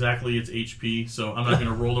minimum is exactly its HP, so I'm not going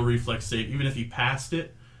to roll a reflex save. Even if he passed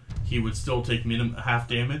it, he would still take half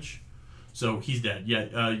damage. So he's dead.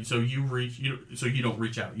 Yeah. So you don't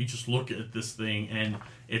reach out. You just look at this thing, and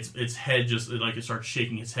its head just like it starts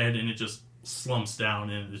shaking its head, and it just slumps down,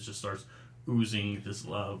 and it just starts oozing this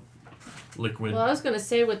liquid. Well, I was going to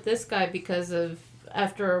say with this guy, because of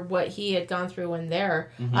after what he had gone through in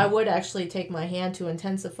there, I would actually take my hand to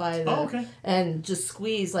intensify and just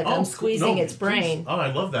squeeze like I'm squeezing its brain. Please. Oh, I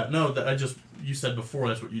love that. No, you said before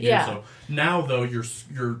that's what you do. So now though you're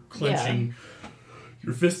clenching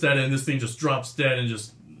your fist at it, and this thing just drops dead, and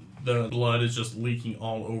just the blood is just leaking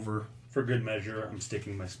all over. For good measure, I'm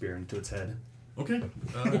sticking my spear into its head. Okay.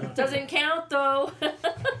 Doesn't count though.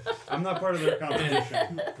 I'm not part of their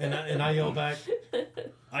competition. and I yell back,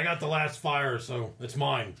 I got the last fire, so it's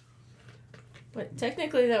mine. But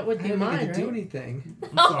technically that would be mine, right? Do anything.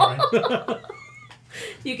 I'm sorry.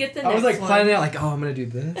 You get the next I was like one. planning out like, oh, I'm gonna do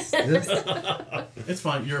this. It's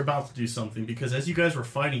fine. You're about to do something, because as you guys were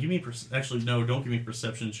fighting, give me actually no, don't give me a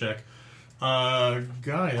perception check.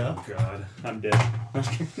 Gaia. Oh God, I'm dead.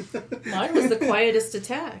 Mine was the quietest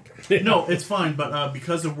attack. No, it's fine, but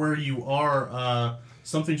because of where you are,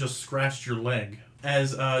 something just scratched your leg.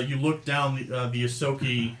 As you look down, the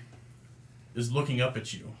Ysoki is looking up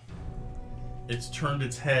at you. It's turned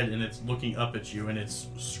its head and it's looking up at you, and it's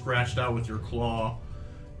scratched out with your claw.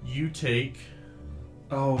 You take...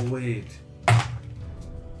 Oh, wait.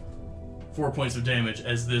 4 points of damage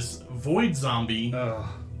as this void zombie,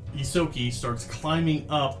 Ysoki, starts climbing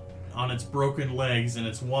up on its broken legs, and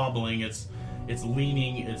it's wobbling, it's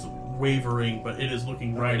leaning, it's wavering, but it is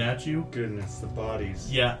looking right at you. Goodness, the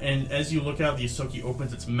bodies. Yeah, and as you look out, the Ysoki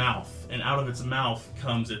opens its mouth, and out of its mouth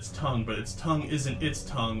comes its tongue, but its tongue isn't its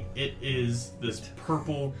tongue. It is this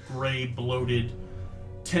purple, gray, bloated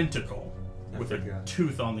tentacle with a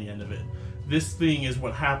tooth on the end of it. This thing is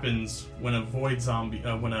what happens when a void zombie,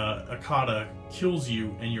 when a Akata kills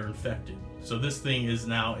you and you're infected. So this thing is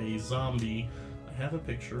now a zombie. I have a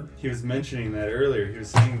picture. He was mentioning that earlier. He was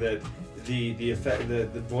saying that the effect, the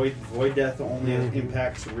void death only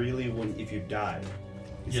impacts really if you die.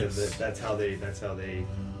 He said that's how they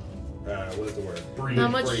what is the word? Breathe. How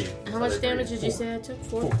much damage did you say I took?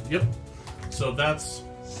 4? Yep.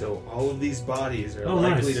 So all of these bodies are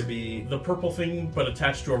likely to be the purple thing, but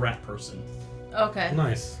attached to a rat person. Okay.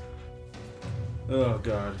 Nice. Oh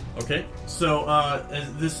God. Okay, so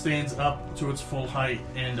as this stands up to its full height,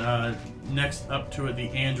 and next up to it, the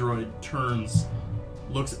android turns,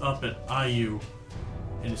 looks up at Ayu,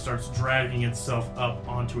 and it starts dragging itself up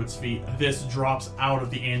onto its feet. This drops out of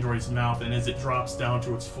the android's mouth, and as it drops down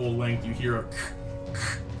to its full length, you hear a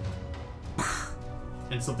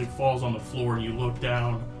and something falls on the floor, and you look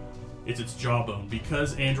down. It's its jawbone.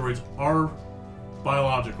 Because androids are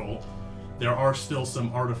biological, there are still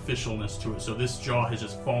some artificialness to it. So this jaw has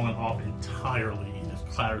just fallen off entirely and just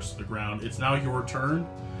clatters to the ground. It's now your turn.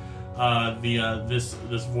 This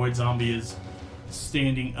void zombie is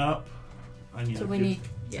standing up. I need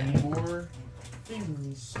any more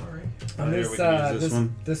things. Sorry.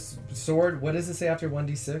 This sword. What does it say after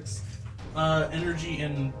 1d6? Energy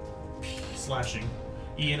and slashing.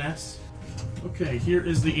 E and S. Okay, here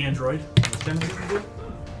is the android.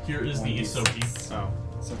 Here is the Ysoki. Oh.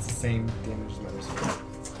 So it's the same damage as my other sword.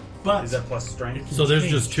 But is that plus strength? So there's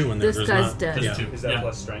just 2 in there. This guy's dead. There's 2. Is that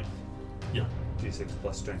plus strength? Yeah. D6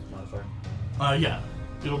 plus strength modifier. Yeah.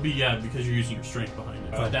 It'll be because you're using your strength behind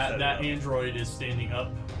it. That android is standing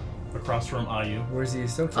up across from Ayu. Where's the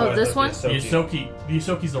Ysoki? Oh, this one? The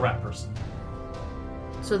Ysoki's the rat person.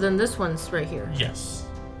 So then this one's right here. Yes.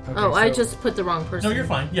 I just put the wrong person. No, you're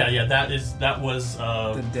fine. Yeah. That was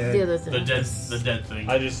the dead. The other thing. the dead thing.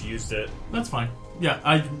 I just used it. That's fine.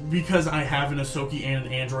 Yeah, because I have an Ahsoki and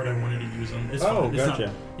an android, I wanted to use them. It's fine.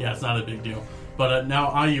 Gotcha. It's not a big deal. But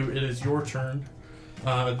now, Ayu, it is your turn.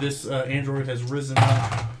 This android has risen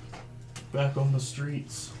up back on the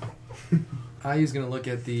streets. Ayu's gonna look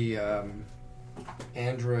at the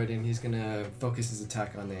android and he's gonna focus his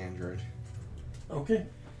attack on the android. Okay.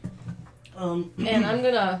 And I'm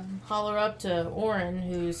gonna holler up to Orin,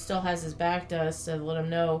 who still has his back to us, to let him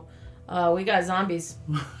know we got zombies.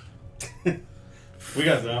 We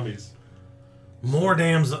got zombies. More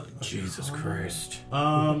damn Jesus Christ.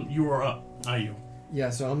 You are up. Ayu. Yeah,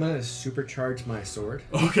 so I'm gonna supercharge my sword.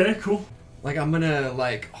 Okay, cool. Like I'm gonna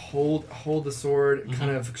hold the sword,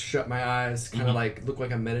 kind of shut my eyes, kind of like look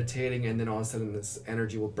like I'm meditating, and then all of a sudden this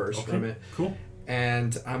energy will burst from it. Cool.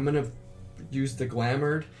 And I'm gonna use the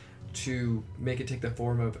Glamored to make it take the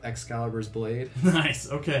form of Excalibur's blade. Nice.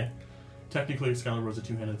 Okay. Technically, Excalibur is a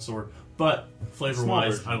two-handed sword, but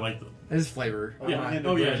flavor-wise, I like them. It's flavor. Yeah.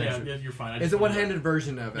 Yeah. You're fine. It's a one-handed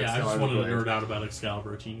version of Excalibur. Yeah, I just wanted to nerd out about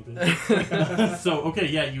Excalibur a teeny bit. So, okay,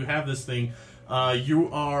 yeah, you have this thing. You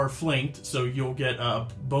are flanked, so you'll get a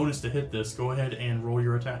bonus to hit this. Go ahead and roll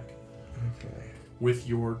your attack. Okay. With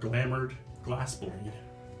your Glamored glass blade.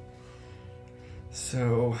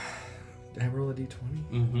 So, did I roll a d20?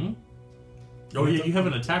 Mm-hmm. Oh, yeah, you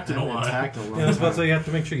haven't attacked in a while. Yeah, I was about to say you have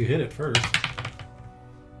to make sure you hit it first.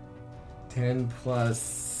 10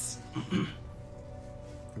 plus...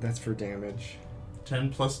 That's for damage.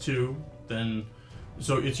 10 plus 2, then...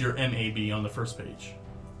 So it's your MAB on the first page.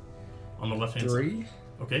 On the left-hand side. 3?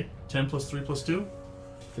 Okay. 10 plus 3 plus 2?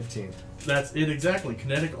 15. That's it exactly.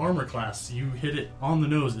 Kinetic armor class. You hit it on the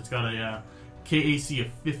nose. It's got a KAC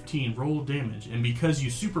of 15 roll damage. And because you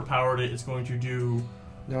superpowered it, it's going to do...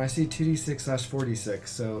 No, I see 2d6/4d6,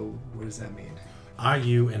 so what does that mean?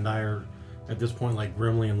 Ayu and I are, at this point, like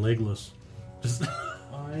Grimly and Legless. Just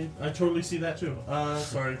I totally see that too.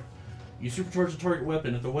 Sorry. You supercharge the target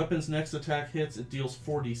weapon. If the weapon's next attack hits, it deals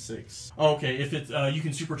 4d6. Oh, okay, if it's you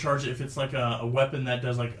can supercharge it if it's like a weapon that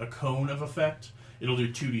does like a cone of effect, it'll do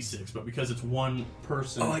 2d6. But because it's one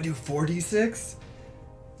person... Oh, I do 4d6?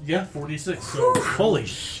 Yeah, 4d6. So holy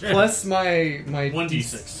shit. Plus my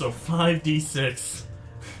 1d6, so 5d6.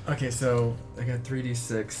 Okay, so I got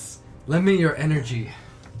 3d6. Lend me your energy.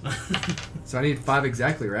 So I need 5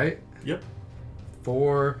 exactly, right? Yep.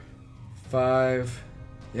 4, 5...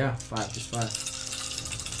 Yeah, 5, just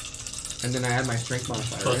 5. And then I add my strength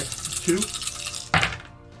modifier, Plus right?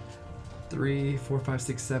 2. 3, 4, 5,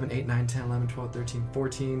 6, 7, 8, 9, 10, 11, 12, 13,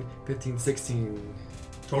 14, 15, 16.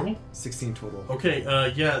 Total? 16 total. Okay,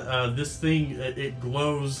 this thing, it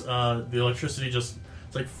glows, the electricity just,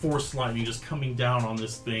 it's like force lightning just coming down on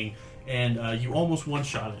this thing, and you almost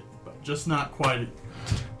one-shot it, but just not quite.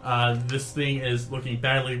 This thing is looking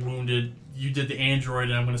badly wounded. You did the android,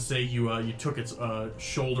 and I'm going to say you took its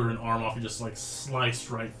shoulder and arm off and just like sliced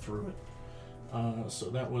right through it. So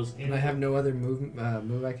that was... And I have no other move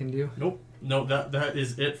I can do? Nope. No, that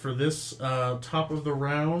is it for this top of the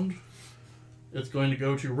round. It's going to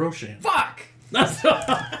go to Roshan. Fuck!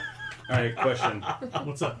 Alright, question.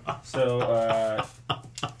 What's up? So,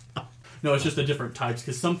 No, it's just the different types,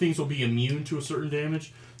 because some things will be immune to a certain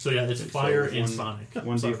damage. So yeah, it's fire and sonic.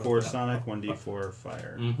 1d4 sonic, 1d4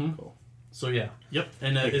 fire. Mm-hmm. Cool. So yeah, yep,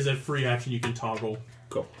 and is a free action you can toggle.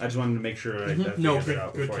 Cool. I just wanted to make sure I figured it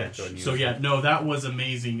out good before I catch. go and use So yeah, it. no, that was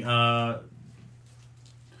amazing.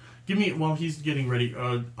 Give me, while he's getting ready,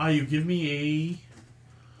 Ayu, give me a...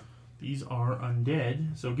 These are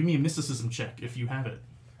undead, so give me a mysticism check if you have it.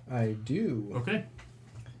 I do. Okay.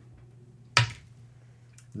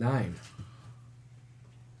 9.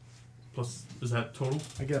 Plus, is that total?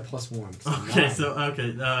 I get a +1. Okay, 9. So,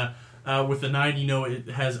 okay, with the 9, you know it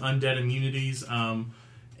has undead immunities,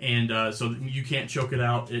 and so you can't choke it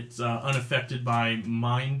out. It's unaffected by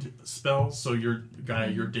mind spells, so your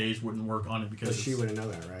days wouldn't work on it because... But she wouldn't know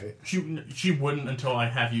that, right? She wouldn't until I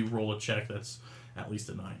have you roll a check that's at least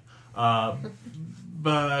a 9.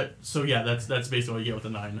 But so yeah, that's basically what you get with a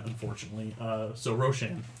 9, unfortunately. So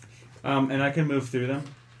Roshan, and I can move through them,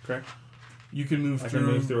 correct? You can move through. I can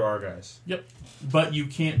move through our guys. Yep, but you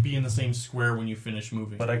can't be in the same square when you finish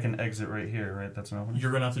moving. But I can exit right here, right? That's an opening.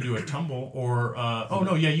 You're gonna have to do a tumble, or oh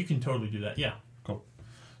no, yeah, you can totally do that. Yeah, cool.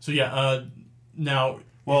 So yeah, now.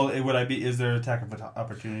 Well, would I be? Is there attack of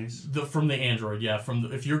opportunities? From the android, yeah.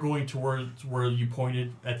 If you're going towards where you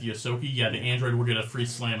pointed at the Ahsoki, yeah, the android will get a free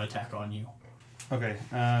slam attack on you. Okay.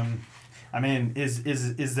 I mean,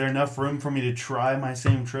 is there enough room for me to try my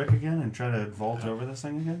same trick again and try to vault over this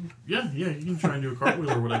thing again? Yeah, you can try and do a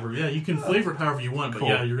cartwheel or whatever. Yeah, you can flavor it however you want, but Cool.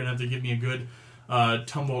 yeah, you're gonna have to give me a good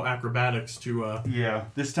tumble acrobatics to. Yeah,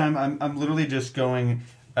 this time I'm literally just going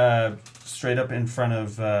straight up in front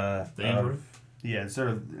of The android? Yeah, sort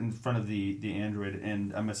of in front of the android,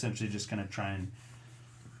 and I'm essentially just gonna try and,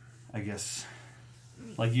 I guess,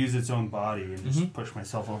 like use its own body and just push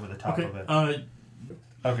myself over the top of it.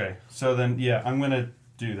 Okay, so then I'm gonna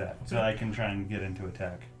do that so I can try and get into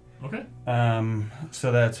attack. Okay.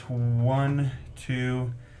 So that's 1,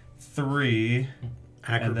 2, 3.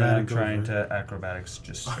 And then I'm trying to acrobatics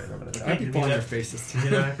just straight over the top. Okay, give me on that. their faces.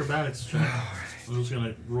 Get an acrobatics check. I'm just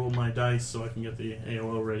gonna roll my dice so I can get the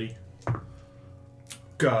AOL ready.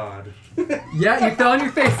 God. Yeah, you fell on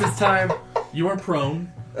your face this time. You are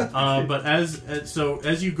prone, but as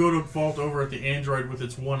you go to vault over at the android with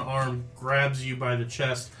its one arm, grabs you by the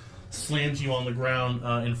chest, slams you on the ground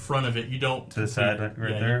in front of it. You don't To the side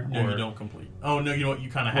right there? No, or? you don't complete. Oh no, you know what? You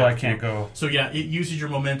kind of have. Well, I to. can't go. So yeah, it uses your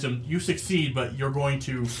momentum. You succeed, but you're going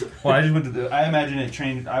to. Well, I just went to I imagine it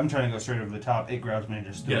trained. I'm trying to go straight over the top. It grabs me and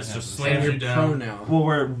just. Yes, throws me just up to the slams side. you down. Prone now. Well,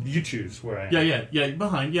 where you choose where I am. Yeah,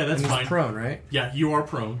 behind. Yeah, that's And he's fine. prone, right? Yeah, you are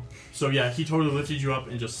prone. So yeah, he totally lifted you up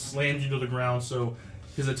and just slammed you to the ground. So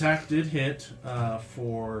his attack did hit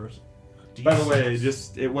for. By the way,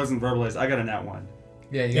 it wasn't verbalized. I got a nat 1.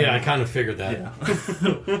 Yeah, I kind of figured that.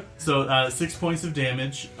 Yeah. So 6 points of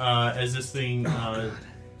damage as this thing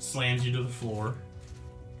slams you to the floor.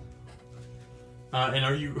 And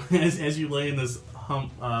are you as you lay in this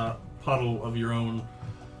puddle of your own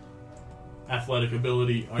athletic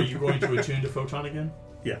ability? Are you going to attune to photon again?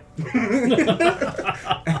 Yeah.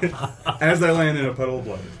 As I land in a puddle of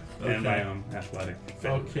blood and my own athletic.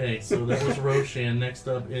 Okay, so that was Roshan. Next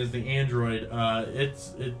up is the android.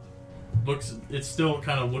 It's still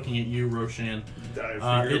kind of looking at you, Roshan.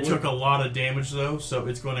 It took a lot of damage though, so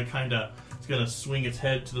it's going to swing its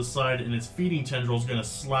head to the side, and its feeding tendril is going to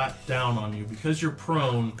slap down on you. Because you're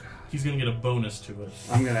prone, he's going to get a bonus to it.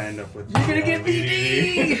 I'm going to end up with. You're gonna get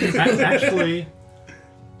BD. Actually,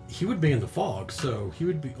 he would be in the fog, so he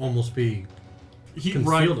would almost be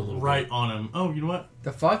concealed a little right bit. on him. Oh, you know what?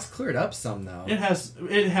 The fog's cleared up some though. It has.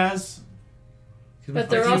 But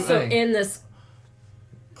they're also in this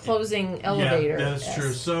closing elevator. Yeah, that is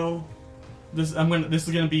true. So this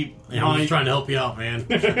is gonna be. Yeah, I'm just trying to help you out, man.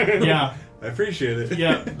 Yeah, I appreciate it.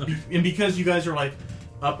 yeah, and because you guys are like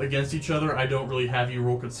up against each other, I don't really have you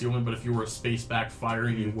roll concealment. But if you were a space back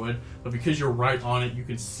firing, you would. But because you're right on it, you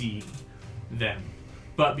can see them.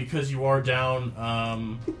 But because you are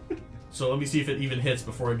down, so let me see if it even hits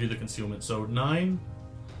before I do the concealment. So 9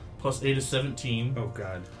 plus 8 is 17. Oh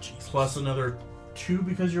God. Plus another 2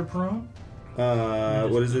 because you're prone.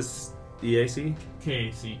 What is this? EAC?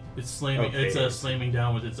 KAC. It's slamming. Okay. It's slamming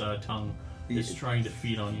down with its tongue. It's trying to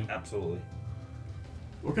feed on you. Absolutely.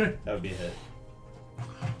 Okay. That would be a hit.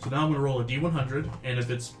 So now I'm going to roll a D100, and if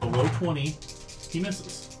it's below 20, he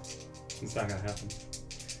misses. It's not gonna happen.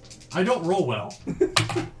 I don't roll well.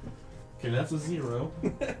 Okay, that's a 0.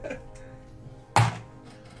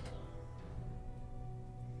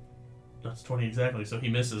 That's 20 exactly, so he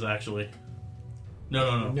misses actually.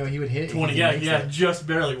 No. No, he would hit. 20, yeah, just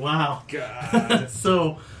barely. Wow. God.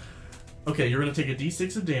 So, okay, you're going to take a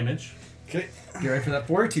D6 of damage. Okay. Get ready for that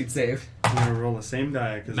fortitude save. I'm gonna roll the same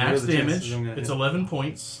die because Max damage. It's 11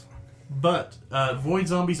 points. But Void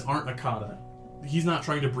Zombies aren't Akata. He's not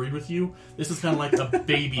trying to breed with you. This is kind of like a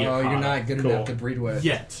baby Akata. You're not good enough to breed with.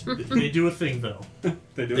 Yet. They do a thing, though.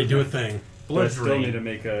 They do a thing. But I Blood still drain. need to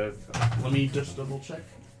make a. Let me just double check.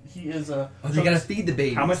 He is a... Oh, you gotta feed the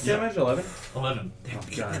babies. How much damage? 11. 11. Oh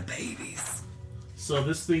God. Babies. So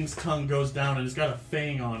this thing's tongue goes down and it's got a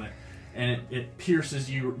fang on it. And it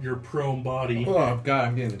pierces your prone body. Oh God,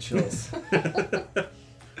 I'm getting the chills.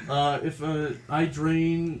 If I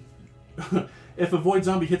drain... If a Void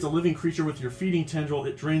Zombie hits a living creature with your feeding tendril,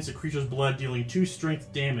 it drains the creature's blood, dealing 2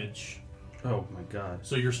 strength damage. Oh my God.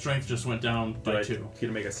 So your strength just went down by 2. Can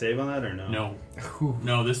you make a save on that or no? No. Whew.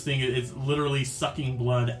 No, this thing is literally sucking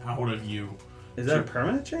blood out of you. Is that a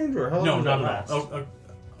permanent change or how long No, does not that at all. last?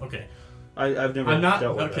 Okay. I've never I'm not...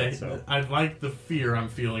 dealt with Okay, that, so. I like the fear I'm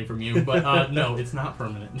feeling from you, but no, it's not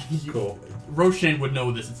permanent. Cool. Roshan would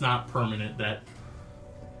know this. It's not permanent. That...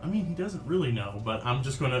 I mean, he doesn't really know, but I'm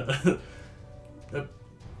just gonna...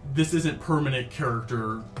 this isn't permanent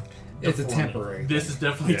character. It's a deformity. temporary This thing. is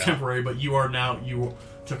definitely Yeah. temporary, but you are now... You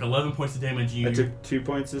took 11 points of damage. I took 2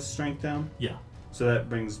 points of strength down? Yeah. So that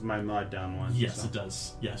brings my mod down 1. Yes, so. it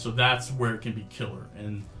does. Yeah, so that's where it can be killer.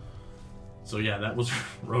 And so yeah, that was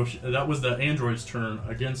That was the android's turn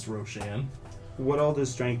against Roshan. What all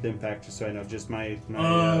does strength impact? Just so I know, just my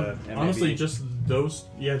honestly, MAB? just those.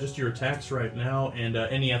 Yeah, just your attacks right now, and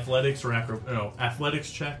any athletics or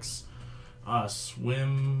athletics checks,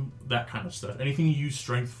 swim, that kind of stuff. Anything you use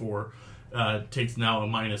strength for takes now a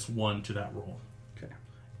 -1 to that roll. Okay.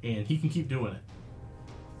 And he can keep doing it.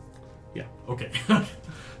 Yeah. Okay.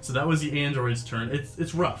 So that was the android's turn.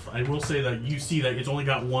 It's rough. I will say that you see that it's only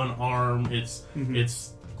got one arm. It's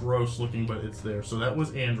gross looking, but it's there. So that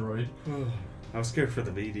was android. I was scared for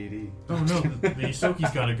the VDD. Oh no, the Isoki's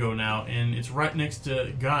got to go now, and it's right next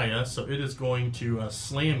to Gaia, so it is going to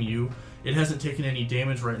slam you. It hasn't taken any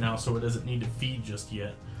damage right now, so it doesn't need to feed just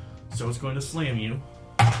yet. So it's going to slam you.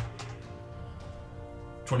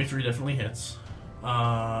 23 definitely hits.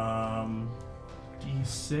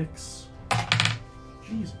 D6.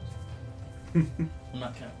 Jesus. I'm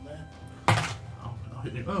not counting that. I'll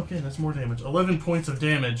hit you. Okay, that's more damage. 11 points of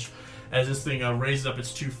damage as this thing raises up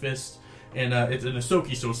its 2 fists. And it's an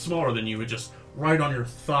Isoki, so it's smaller than you. It just, right on your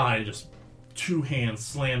thigh, just 2 hands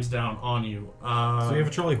slams down on you. So you have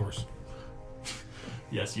a Charlie horse.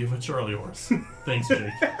 Yes, you have a Charlie horse. Thanks,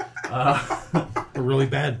 Jake. A really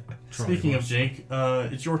bad Charlie Speaking horse. of Jake,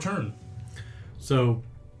 it's your turn. So,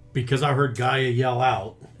 because I heard Gaia yell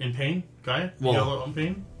out... In pain? Gaia? Well- Yell out in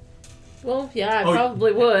pain? Well, yeah, I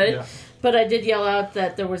probably would. Yeah. But I did yell out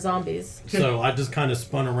that there were zombies. So I just kind of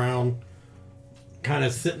spun around, kind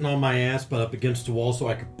of sitting on my ass, but up against the wall so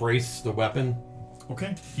I could brace the weapon.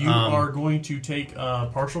 Okay. You are going to take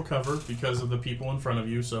partial cover because of the people in front of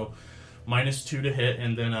you, so -2 to hit,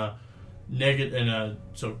 and then a negative, and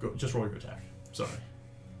so just roll your attack. Sorry.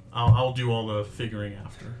 I'll do all the figuring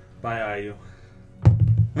after. Bye, IU.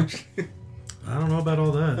 I don't know about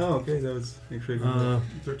all that. Oh, okay. That was actually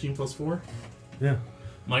 13 plus 4? Yeah.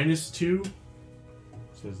 -2.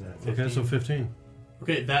 So is that 15? Okay, so 15.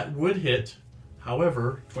 Okay, that would hit.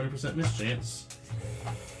 However, 20% mischance.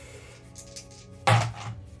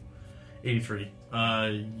 83.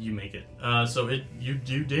 You make it. So you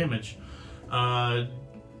do damage.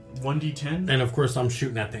 1d10. And of course, I'm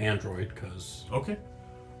shooting at the android because, Okay.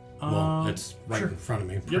 well, it's right sure. in front of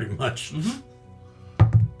me, pretty much. Mhm.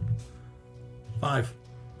 5.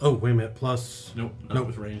 Oh, wait a minute. Plus. Nope, not Nope.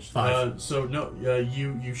 with range. 5. So no,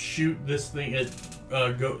 you shoot this thing. It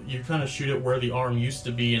you kind of shoot it where the arm used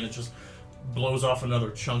to be, and it just blows off another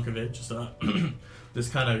chunk of it. Just this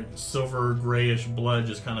kind of silver grayish blood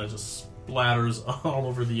just kind of just splatters all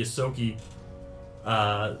over the Isoki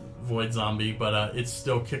void zombie, but it's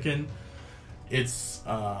still kicking. It's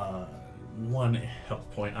 1 health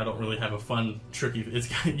point. I don't really have a fun tricky. It's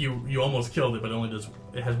you almost killed it, but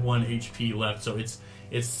it has 1 HP left, so it's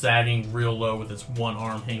sagging real low with its one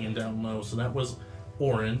arm hanging down low. So that was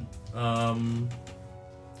Orin.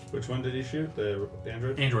 Which one did he shoot? The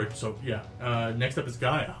android? Android. So yeah. Next up is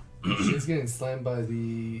Gaia. She's getting slammed by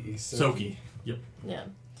the Soki. Yep. Yeah.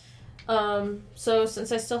 So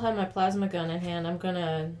since I still have my plasma gun in hand, I'm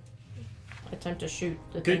gonna attempt to shoot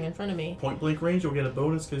the thing in front of me. Point blank range, you'll get a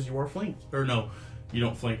bonus because you are flanked. Or no, you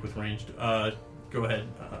don't flank with ranged. Go ahead.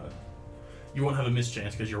 You won't have a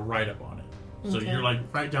mischance because you're right up on it. So Okay. you're like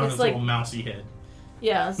right down It's its like- little mousy head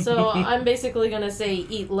Yeah, so I'm basically gonna say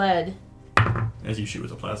eat lead. as you shoot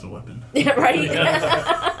with a plasma weapon. Yeah, right?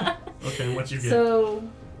 Okay, what you get? So,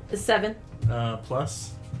 a 7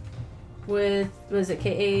 Plus with, was it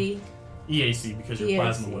KA EAC because you're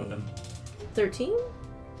plasma weapon. 13?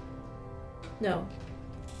 No.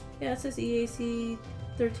 Yeah, it says EAC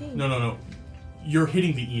 13. No. You're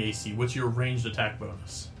hitting the EAC. What's your ranged attack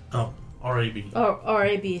bonus? Oh. RAB. Oh,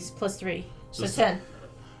 RAB's plus 3. So 10.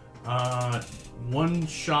 1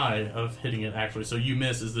 shy of hitting it actually. So you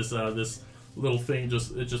miss is this little thing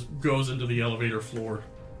just goes into the elevator floor.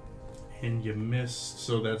 And you missed,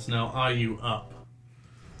 so that's now IU up.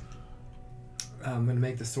 I'm gonna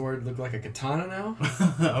make the sword look like a katana now,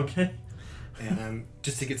 Okay. and I'm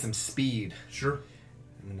just to get some speed. Sure.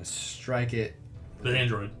 I'm gonna strike it, The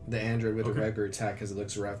android. the android, with Okay. a regular attack because it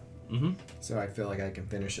looks rough. Mm-hmm. So I feel like I can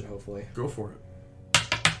finish it. Hopefully, Go for it.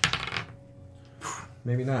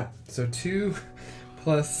 maybe not. So 2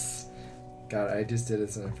 plus. God, I just did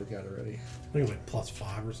it and I forgot already. I think it was like plus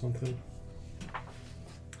 5 or something.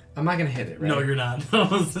 I'm not gonna hit it, right? No, you're not. I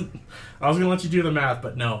was gonna let you do the math,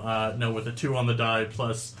 but no. No, with a 2 on the die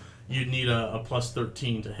plus, you'd need a plus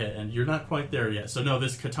 13 to hit, and you're not quite there yet. So no,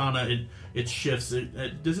 this katana it shifts.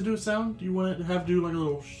 Does it do a sound? Do you want it to have do like a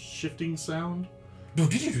little shifting sound? I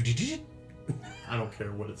don't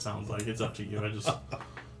care what it sounds like. It's up to you.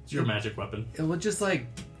 It's your magic weapon. It will just like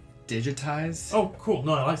digitize. Oh, cool.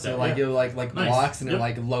 No, I like that. So like yeah. it'll like Nice. blocks and Yep. it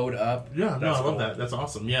like load up. Yeah, no, That's I love cool. that. That's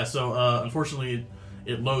awesome. Yeah, so unfortunately,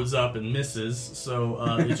 It loads up and misses, so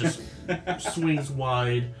it just swings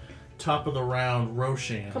wide. Top of the round,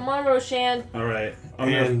 Roshan. Come on, Roshan. All right.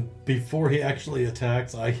 And before he actually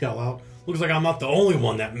attacks, I yell out, "Looks like I'm not the only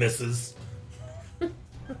one that misses."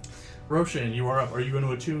 Roshan, you are up. Are you going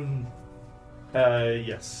to attune?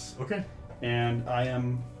 Yes. Okay. And I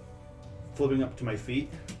am flipping up to my feet.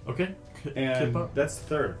 Okay. And Tip up. that's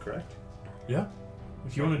third, correct? Yeah.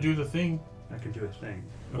 If you want to do the thing. I can do a thing.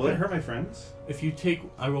 Okay. Will it hurt my friends? If you take,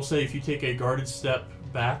 I will say, if you take a guarded step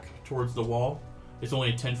back towards the wall, it's only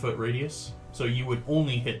a 10-foot radius, so you would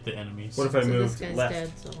only hit the enemies. What if I So move this guy's left?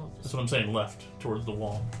 dead, so I'll That's what I'm saying, left, towards the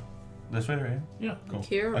wall. This way, right? Yeah. Cool.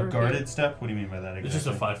 Here A or guarded here? step? What do you mean by that exactly? It's just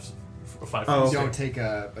a five Oh, You foot don't step. take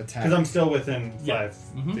a attack. Because I'm still within Yeah. 5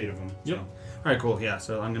 Mhm. feet of them. Yep. So. All right, cool. Yeah,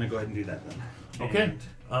 so I'm going to go ahead and do that then. Okay. And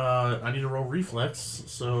I need to roll reflex,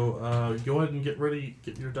 so go ahead and get ready,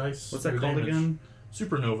 get your dice. what's that your called damage. again?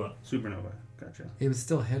 Supernova. Supernova. Gotcha. It would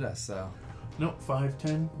still hit us, though. No, 5,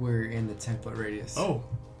 10. We're in the 10-foot radius. Oh.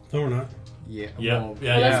 No, we're not. Yeah. Yeah. Well,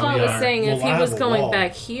 Yeah, Well, that's we what I was are. saying. If Well, he I was have a going wall.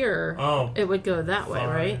 back here, Oh. it would go that way, 5,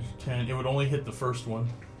 right? 10. It would only hit the first one.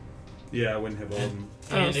 Yeah, I wouldn't have all of them.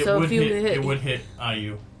 And it so would if you hit, hit- it would hit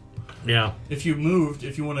IU. Yeah. If you moved,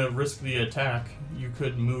 if you want to risk the attack, you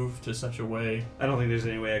could move to such a way. I don't think there's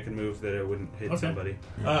any way I can move that it wouldn't hit Okay. somebody.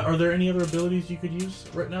 Are there any other abilities you could use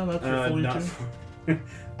right now? That's fully Not attuned?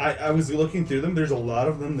 I was looking through them. There's a lot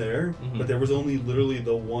of them there, Mhm. but there was only literally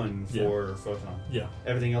the one Yeah. for Photon. Yeah.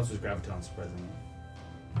 Everything else was Graviton, surprisingly.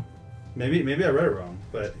 Maybe I read it wrong,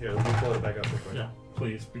 but here, let me pull it back up real quick. Yeah,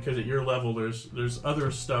 please, because at your level, there's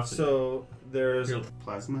other stuff. That, So there's Here.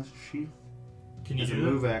 Plasma Sheath. can you As a do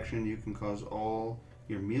move that? action, you can cause all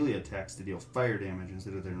your melee attacks to deal fire damage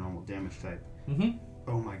instead of their normal damage type. Mm-hmm.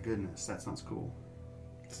 Oh my goodness, that sounds cool.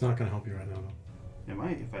 It's not going to help you right now, though. It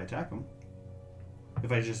might if I attack them.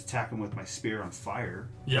 If I just attack them with my spear on fire.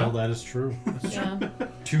 Yeah. Well, that is true. Yeah.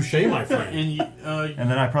 Touche, my friend. And you, And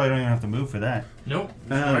then I probably don't even have to move for that. nope.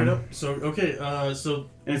 Um, Right up. So okay. So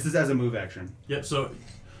And it's just as a move action. yep. So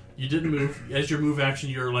you didn't move. As your move action,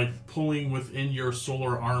 you're like pulling within your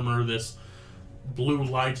solar armor this blue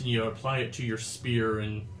light, and you apply it to your spear,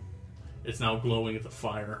 and it's now glowing at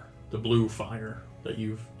the blue fire that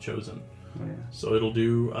you've chosen. Oh, yeah. So it'll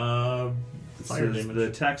do It fire says damage. the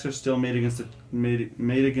attacks are still made against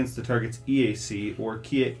the target's EAC or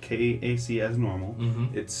KAC as normal.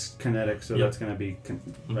 Mm-hmm. It's kinetic, so Yep. that's going to be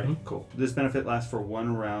right. Mhm. Cool. This benefit lasts for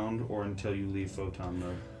 1 round or until you leave photon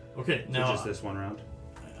mode. Okay. So Now, just this 1 round.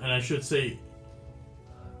 and I should say,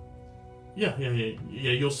 yeah.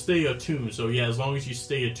 You'll stay attuned. So yeah, as long as you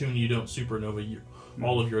stay attuned, you don't supernova.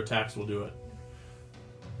 All of your attacks will do it.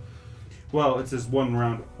 Well, it says 1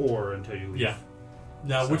 round or until you leave. Yeah.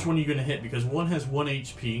 Now, So- which one are you going to hit? Because one has 1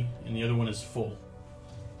 HP and the other one is full.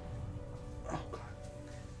 Oh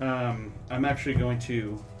god. I'm actually going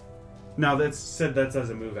to. Now that's said that's as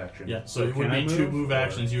a move action. Yeah. So it can would I be 2 move or-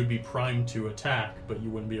 actions. You would be primed to attack, but you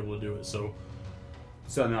wouldn't be able to do it. So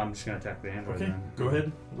So no, I'm just going to attack the android. okay, Then. go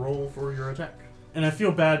ahead, roll for your attack. And I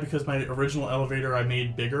feel bad because my original elevator I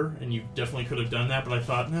made bigger, and you definitely could have done that. But I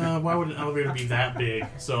thought, nah, why would an elevator be that big?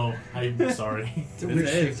 So I'm sorry. It's a weird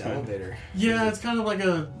It's shaped fine. elevator. Yeah, it's kind of like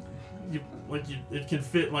it can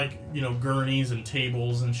fit like gurneys and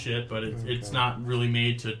tables and shit, but it's not really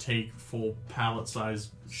made to take full pallet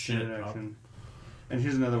size shit Standard up. action. And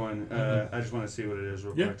here's another one. I just want to see what it is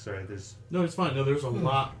real Yeah. quick. Sorry, there's. No, it's fine. No, there's a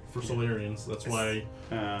lot for Solarians. That's why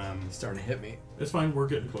It's starting to hit me. it's fine. We're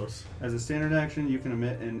getting close. As a standard action, you can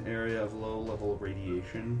emit an area of low level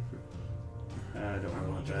radiation. I don't I know want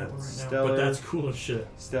what to do that that. one right now, Stellar, but that's cool as shit.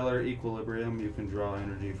 stellar equilibrium. You can draw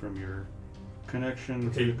energy from your connection.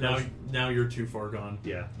 Okay, to now you're too far gone.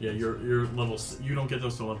 Yeah. Yeah, you're level. You don't get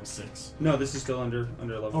those to level 6. No, this is still under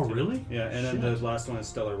level. Oh, 2. really? Yeah, and then Shit. the last one is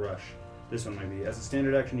stellar rush. This one might be. As a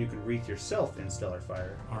standard action, you can wreath yourself in stellar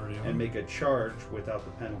fire Already on. and make a charge without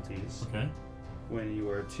the penalties. Okay. When you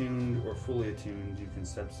are attuned or fully attuned, you can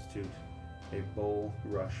substitute a bull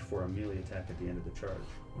rush for a melee attack at the end of the charge.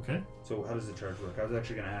 Okay. So how does the charge work? I was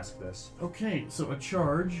actually going to ask this. Okay. So a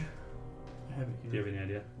charge. I have it here. Do you have any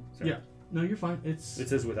idea? Sorry. Yeah. No, you're fine. It's. It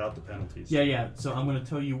says without the penalties. Yeah. So I'm going to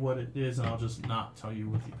tell you what it is, and I'll just not tell you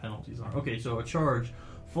what the penalties are. Okay. So a charge,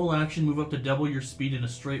 full action, move up to double your speed in a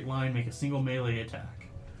straight line, make a single melee attack.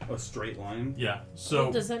 A straight line? Yeah. So.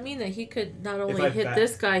 Well, does that mean that he could not I only hit back-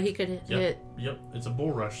 this guy, he could hit? Yep. It's a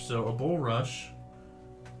bull rush. So a bull rush.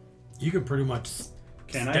 You can pretty much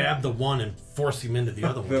Can I? stab the one and force him into the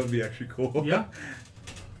other That one. would be actually cool. Yeah.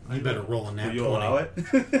 You better roll a nat Will you 20. allow it?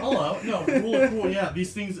 I'll allow it. No, rule of cool. Yeah,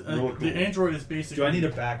 these things. Rule of The cool. Android is basically. Do I need to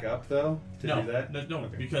back up though to No, do that? no,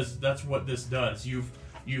 Okay. because that's what this does.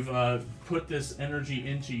 You've put this energy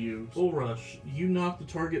into you. Bull Rush, you knock the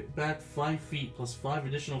target back 5 feet plus 5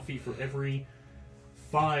 additional feet for every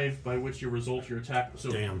 5 by which you result your attack.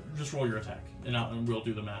 So just roll your attack, and we'll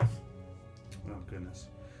do the math. Oh, goodness.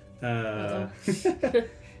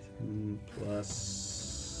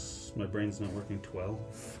 Plus, my brain's not working,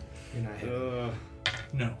 12. You're not hit.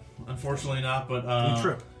 No, unfortunately not. But You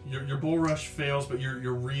trip. Your bull rush fails, but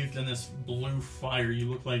you're wreathed in this blue fire.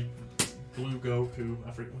 You look like Blue Goku.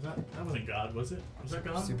 I forget. That wasn't God, was it? Was that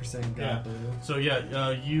God? Super Saiyan God. Yeah. Blue. So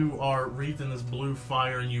you are wreathed in this blue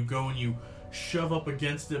fire, and you go and you shove up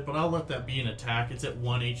against it. But I'll let that be an attack. It's at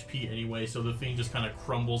 1 HP anyway, so the thing just kind of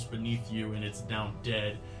crumbles beneath you, and it's down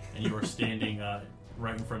dead, and you are standing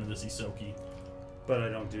right in front of this Isoki. But I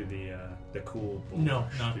don't do the cool. No,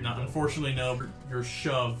 not unfortunately. No, your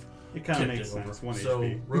shove. It kind of makes sense. Over. 1 So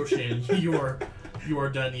HP. Roshan, you are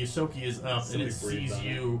done. The Isoki is up, and it sees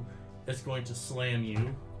you. It's going to slam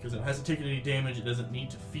you because it hasn't taken any damage. It doesn't need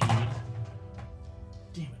to feed.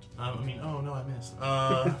 Damn it! Oh no, I missed.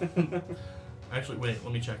 Actually, wait.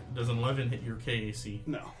 Let me check. Does an 11 hit your KAC?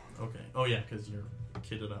 No. Okay. Oh yeah, because you're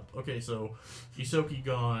kitted up. Okay, so Isoki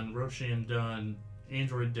gone. Roshan done.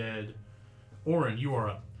 Android dead. Orin, you are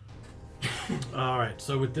up. Alright,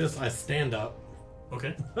 so with this, I stand up.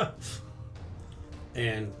 Okay.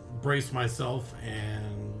 And brace myself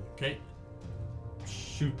and Okay.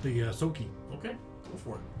 shoot the Soki. Okay. Go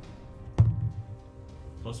for it.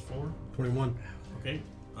 +4. 21. Okay.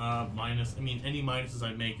 Minus. Any minuses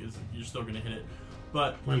I make is you're still going to hit it,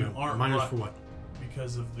 but Wait a you minute, aren't minus for what?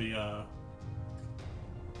 because of the.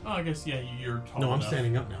 I guess you're tall No, I'm enough.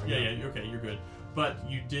 standing up now. Yeah. Okay, you're good. But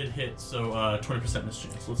you did hit, so 20% miss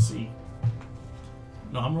chance. Let's see.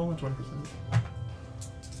 No, I'm rolling 20%.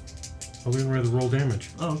 Oh, we didn't really roll damage.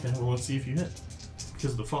 Oh, okay. Well, let's see if you hit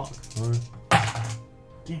because of the fog. Alright.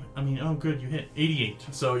 Damn it. Oh, good. You hit 88.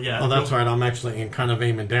 So yeah. Oh, that's right. I'm actually kind of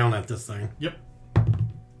aiming down at this thing. Yep.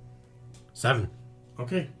 7.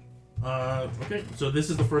 Okay. Okay. So this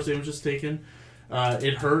is the first damage that's taken.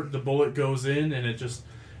 It hurt. The bullet goes in, and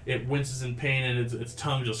it winces in pain, and its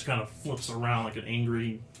tongue just kind of flips around like an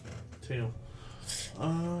angry tail.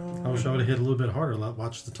 I wish I would have hit a little bit harder.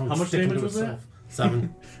 Watch the tongue. How much stick damage into was itself.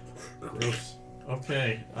 7. Gross.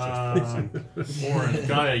 Okay. Orin,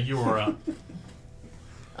 Gaia, you are up.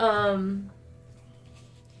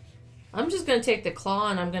 I'm just gonna take the claw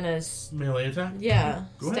and I'm gonna Melee attack? Yeah,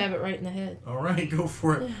 Go stab ahead. it right in the head. Alright, go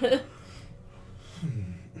for it.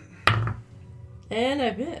 And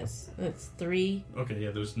I miss. That's 3. Okay,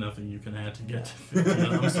 yeah, there's nothing you can add to get to 15.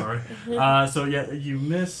 I'm sorry. So yeah, you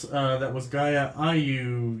miss. That was Gaia.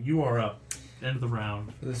 Ayu, you are up. End of the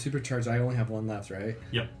round. For the supercharge, I only have 1 left, right?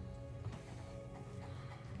 Yep.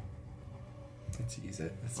 Let's use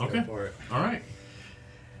it. Let's Okay. go for it. Alright.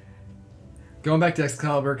 Going back to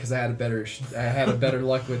Excalibur because I had a better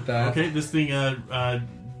luck with that. Okay, this thing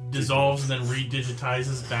dissolves and then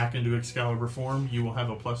redigitizes back into Excalibur form. You will have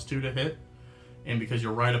a +2 to hit. And because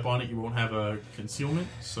you're right up on it, you won't have a concealment,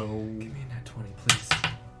 so... Give me a nat 20, please.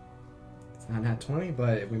 It's not nat 20,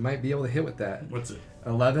 but we might be able to hit with that. What's it?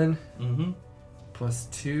 11. Mm-hmm.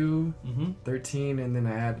 +2. Mm-hmm. 13, and then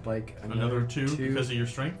I add like Another 2 because of your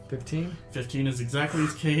strength. 15. 15 is exactly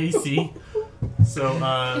its KAC. So,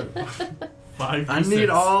 5 I need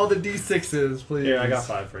all the D6s, please. Here, I got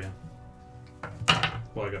 5 for you.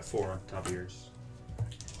 Well, I got 4 on top of yours. I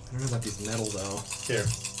don't know about these metal, though. Here.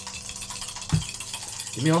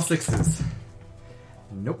 Give me all 6s.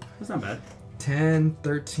 Nope. That's not bad. 10,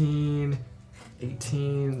 13,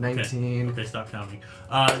 18, 19. Okay, stop counting.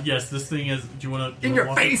 Yes, this thing is... Do you want to... In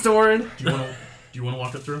your face, Orin! Do you want to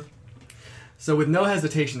walk it through? So with no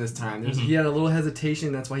hesitation this time, he had a little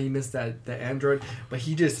hesitation. That's why he missed the android. But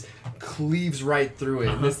he just cleaves right through it,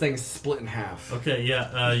 and this thing's split in half. Okay,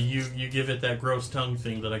 yeah. You give it that gross tongue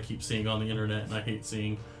thing that I keep seeing on the internet, and I hate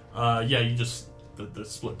seeing. Yeah, you just the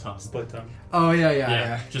split tongue. Split tongue. Oh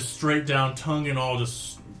yeah. Just straight down, tongue and all,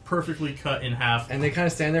 just perfectly cut in half. And they kind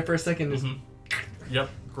of stand there for a second. And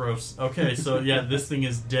Yep, gross. Okay, so yeah, this thing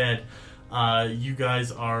is dead. You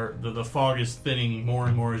guys are the fog is thinning more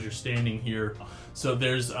and more as you're standing here. So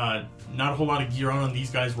there's not a whole lot of gear on them.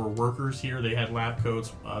 These guys were workers here. They had lab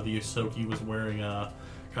coats. The Isoki was wearing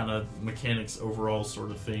kind of mechanics overalls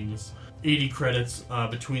sort of things. 80 credits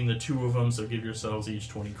between the two of them, so give yourselves each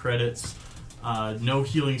 20 credits. No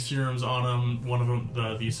healing serums on them. One of them,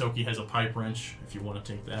 the Isoki, has a pipe wrench if you want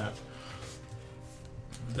to take that.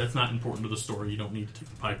 That's not important to the story. You don't need to take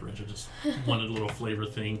the pipe wrench. I just wanted a little flavor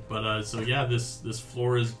thing. But so yeah, this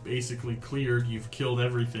floor is basically cleared. You've killed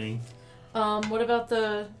everything. What about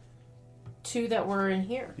the 2 that were in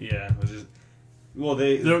here? Yeah, Well,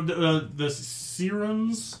 the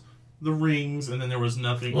serums, the rings, and then there was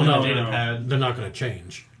nothing. Well, no, data pad. they're not going to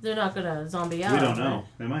change. They're not gonna zombie out. we don't know. right?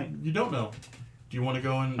 They might. You don't know. Do you want to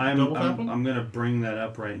go and I'm double tap them? I'm gonna bring that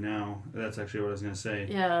up right now. That's actually what I was gonna say.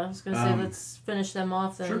 Yeah, I was gonna say let's finish them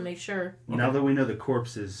off then Sure. and make sure. Now that we know the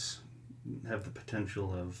corpses have the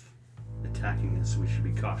potential of attacking us, we should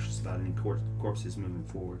be cautious about any corpses moving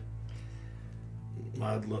forward.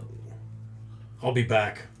 I'll be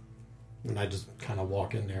back. And I just kind of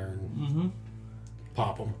walk in there and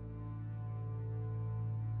pop them.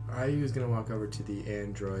 Ayu's gonna walk over to the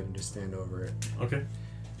android and just stand over it. Okay.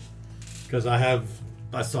 Because I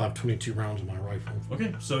still have 22 rounds in my rifle.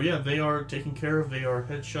 Okay, so yeah, they are taken care of. They are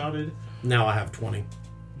headshotted. Now I have 20.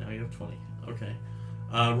 Now you have 20. Okay.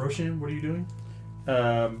 Roshan, what are you doing?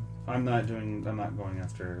 I'm not going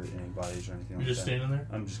after any bodies or anything like that. You're just standing there?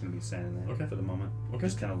 I'm just going to be standing there Okay. for the moment. Okay.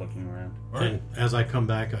 Just kind of looking around. All right. And as I come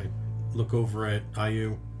back, I look over at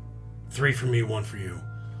Ayu. 3 for me, 1 for you.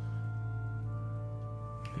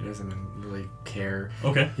 He doesn't really care.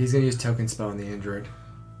 Okay. He's gonna use token spell on the android.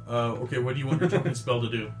 Okay, what do you want your token spell to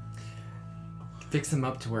do? Fix him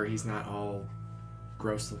up to where he's not all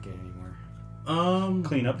gross looking anymore.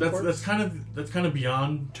 Clean up the corpse? that's kind of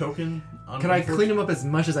beyond token. Can I clean him up as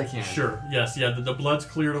much as I can? Sure. Yes. Yeah. The blood's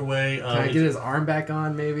cleared away. Can I get his arm back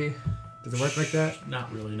on? Maybe. Does it work like that?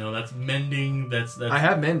 Not really. No. That's mending. That's. I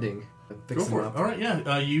have mending. Fix Go for him it. up. All right.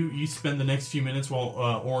 Yeah. You spend the next few minutes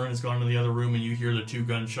while Orin has gone to the other room, and you hear the 2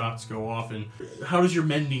 gunshots go off. And how does your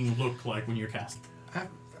mending look like when you're casting?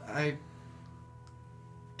 I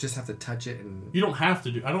just have to touch it and. You don't have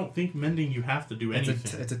to do. I don't think mending you have to do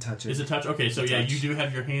anything. It's a touch. Is it touch? Okay, so yeah, you do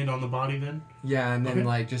have your hand on the body then. Yeah, and then Okay.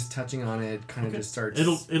 like just touching on it kind of just starts.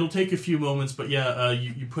 It'll take a few moments, but yeah,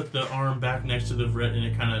 you put the arm back next to the writ and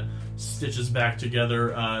it kind of stitches back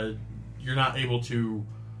together. You're not able to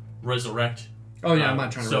resurrect. Oh yeah, I'm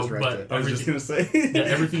not trying to resurrect but it. I was just going to say. Yeah,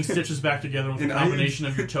 everything stitches back together with And a combination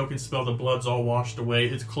of your token spell. The blood's all washed away.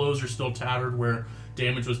 Its clothes are still tattered where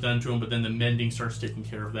damage was done to him, but then the mending starts taking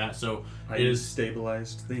care of that. So I it is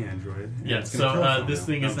stabilized the android. and Yeah, it's gonna so profile this now.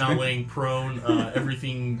 thing is No. now laying prone.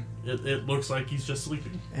 Everything, it looks like he's just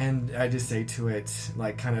sleeping. And I just say to it,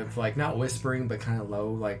 like, kind of like not whispering, but kind of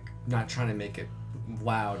low, like not trying to make it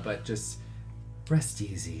loud, but just rest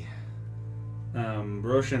easy.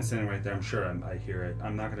 Roshan's standing right there. I'm sure I hear it.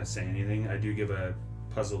 I'm not going to say anything. I do give a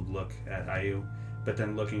puzzled look at Ayu, but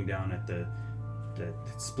then looking down at the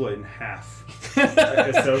split in half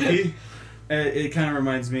Ahsoka, it kind of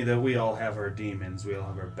reminds me that we all have our demons, we all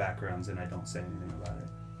have our backgrounds, and I don't say anything about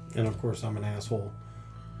it. And of course, I'm an asshole.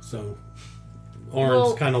 So,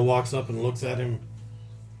 Orange kind of walks up and looks at him.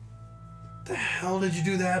 The hell did you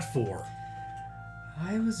do that for?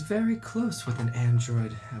 I was very close with an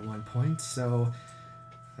android at one point, so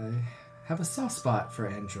I have a soft spot for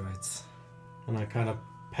androids. And I kind of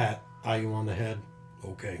pat Ayu on the head.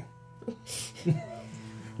 Okay.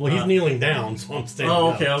 Well, he's kneeling down, so I'm standing up.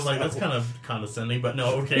 Oh, okay. I was like, that's kind of condescending, but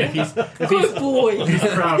no, okay. If he's Good boy. if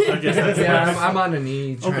he's proud, I guess that's Yeah, I'm on a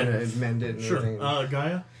knee trying Okay. to mend it and Sure. everything.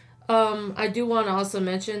 Gaia? I do want to also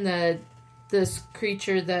mention that this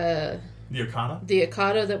creature, The Akata? the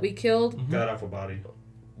Akata that we killed, Got off a body.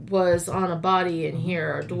 was on a body in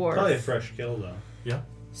here, a dwarf. Probably a fresh kill, though. Yeah.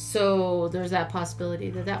 So there's that possibility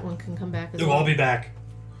that one can come back as Ooh, well. I'll be back.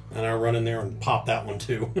 And I run in there and pop that one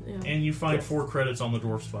too. And you find 4 credits on the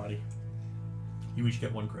dwarf's body. You each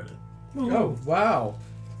get 1 credit. Oh, wow.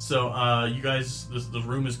 So, you guys, the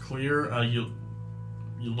room is clear. You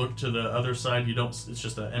look to the other side. You don't. It's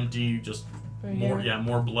just an empty, just Right more. here. Yeah,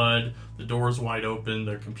 more blood. The door's wide open.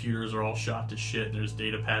 The computers are all shot to shit. And there's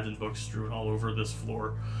data pads and books strewn all over this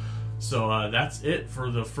floor. So that's it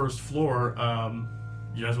for the first floor.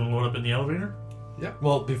 You guys want to load up in the elevator?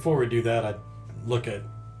 Well, before we do that, I look at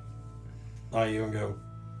Ayu and go,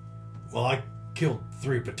 well, I killed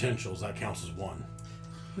 3 potentials. That counts as 1.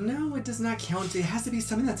 No, it does not count. It has to be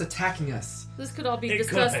something that's attacking us. This could all be It could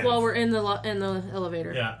discussed have. while we're in the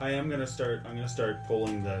elevator. Yeah. I'm gonna start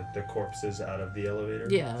pulling the corpses out of the elevator.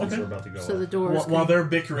 Yeah. Since Okay. we're about to go. So the up. doors. While they're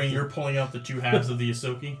bickering, you're pulling out the 2 halves of the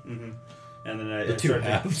Ahsoki. Mm-hmm. And then I The 2 start to-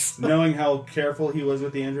 halves. knowing how careful he was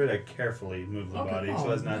with the android, I carefully moved the body so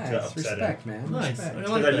as not to nice. upset Respect, him. man. Nice. Respect. I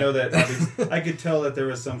Because like I that. know that obviously, I could tell that there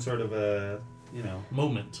was some sort of a,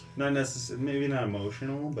 Moment. not necessarily, maybe not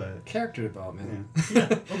emotional, but Character development. yeah.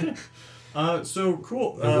 Okay. So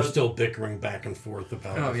cool. And we're still bickering back and forth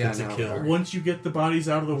about Oh, if yeah, it's a no, kill. we're- Once you get the bodies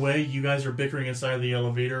out of the way, you guys are bickering inside the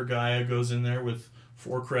elevator. Gaia goes in there with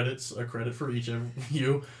 4 credits, a credit for each of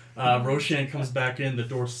you. Roshan comes back in, the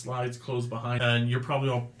door slides closed behind, and you're probably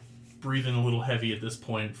all breathing a little heavy at this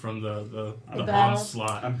point from the battle.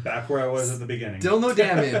 onslaught. I'm back where I was at the beginning. Still no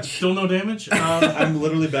damage. Still no damage? I'm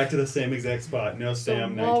literally back to the same exact spot. No So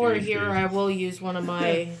Sam. while we're 19 here, HP. I will use one of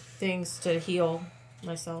my things to heal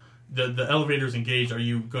myself. The elevator's engaged. Are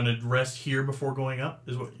you going to rest here before going up,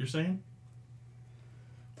 is what you're saying?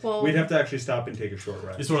 Well, We'd have to actually stop and take a short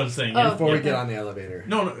rest. Is what I'm saying. Oh, Before yeah. we get on the elevator.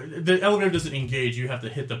 No, the elevator doesn't engage. You have to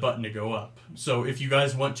hit the button to go up. So if you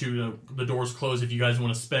guys want to, the doors close. If you guys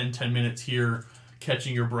want to spend 10 minutes here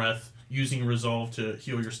catching your breath, using Resolve to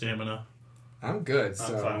heal your stamina. I'm good, I'm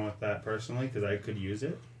so... fine with that personally because I could use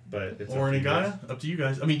it, but it's Or up to you Gaia, guys. up to you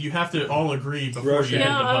guys. I mean, you have to all agree before Roshan. you hit the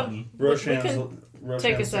Yeah, button. Roshan's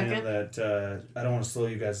take a saying second. that I don't want to slow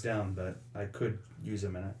you guys down, but I could use a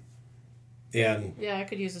minute. And yeah, I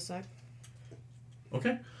could use a sec.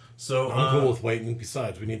 Okay. So I'm cool with waiting.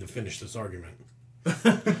 Besides, we need to finish this argument.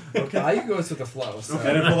 Ayu goes with the flow, so...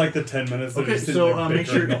 And for like the 10 minutes. that Okay, he's sitting so there make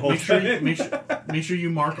bickering the whole time. make sure you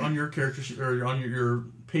mark on your character or on your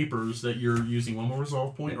papers that you're using one more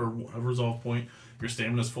resolve point or a resolve point. Your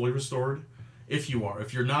stamina is fully restored. If you are,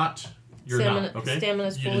 if you're not, you're not. Okay. Stamina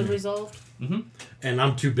is You fully didn't- resolved. And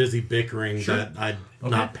I'm too busy bickering Sure. that I'm Okay.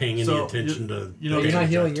 not paying any So, attention to. you know, You're not damage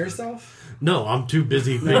healing I took. yourself? No, I'm too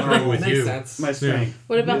busy bickering with Makes you. sense. My strength.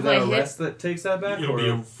 What about Is that my a hit? rest that takes that back? It'll or be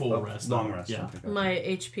a full rest. Long rest. Yeah. Okay. My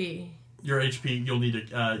HP. Your HP, you'll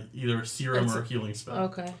need either a serum That's or a healing spell.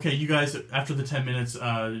 Okay. Okay, you guys, after the 10 minutes,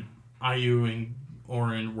 Ayu and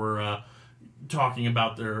Orin were talking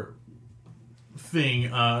about their thing.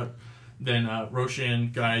 Then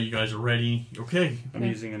Roshan, Gaia, you guys are ready. Okay. I'm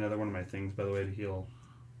using another one of my things, by the way, to heal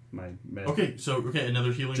my med. Okay, so,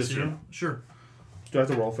 another healing Just serum? you. Sure. Do I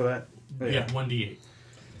have to roll for that? Oh, Yeah, 1d8.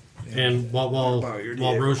 And while your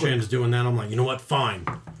while D8 real Roshan's doing that, I'm like, you know what? Fine.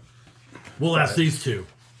 We'll ask these two.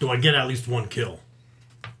 Do I get at least one kill?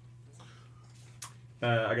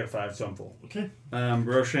 I got 5, so I'm full. Okay.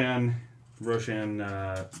 Roshan,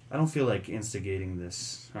 I don't feel like instigating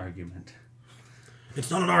this argument. It's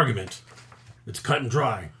not an argument. It's cut and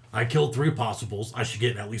dry. I killed 3 possibles. I should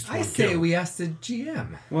get at least one I kill. say we asked the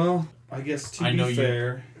GM. Well, I guess to I know be you-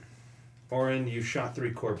 fair, Orin, you shot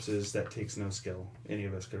 3 corpses. That takes no skill. Any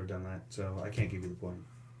of us could have done that, so I can't give you the point.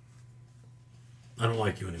 I don't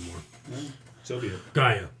like you anymore. So be it.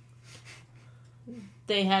 Gaia.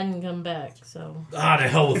 They hadn't come back, so. To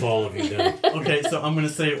hell with all of you then. Okay, so I'm going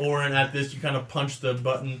to say, Orin, at this, you kind of punch the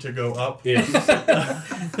button to go up. Yes.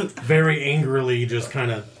 Very angrily, just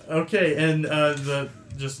kind of. Okay, and the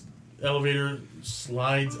elevator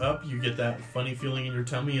slides up. You get that funny feeling in your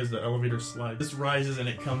tummy as the elevator slides. This rises and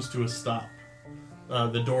it comes to a stop.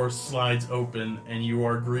 The door slides open and you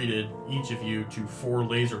are greeted, each of you, to 4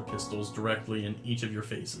 laser pistols directly in each of your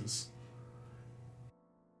faces.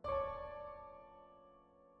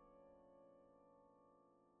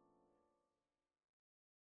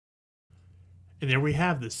 And there we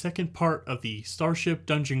have the second part of the Starship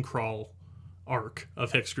Dungeon Crawl arc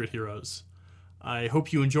of Hexgrid Heroes. I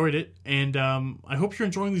hope you enjoyed it, and I hope you're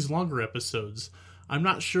enjoying these longer episodes. I'm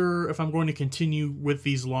not sure if I'm going to continue with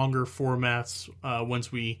these longer formats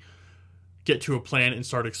once we get to a plan and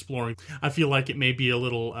start exploring. I feel like it may be a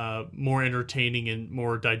little more entertaining and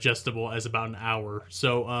more digestible as about an hour.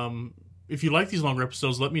 So if you like these longer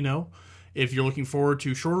episodes, let me know. If you're looking forward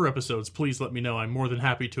to shorter episodes, please let me know. I'm more than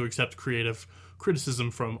happy to accept creative criticism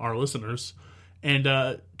from our listeners. And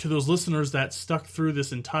to those listeners that stuck through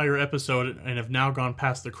this entire episode and have now gone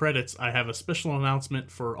past the credits, I have a special announcement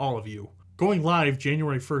for all of you. Going live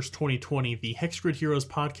January 1st, 2020, the Hexgrid Heroes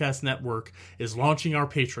Podcast Network is launching our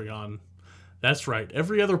Patreon. That's right.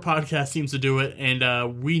 Every other podcast seems to do it,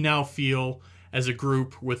 and we now feel, as a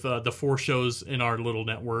group with the 4 shows in our little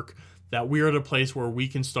network, that we're at a place where we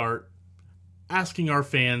can start asking our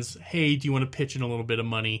fans, hey, do you want to pitch in a little bit of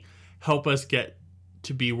money? Help us get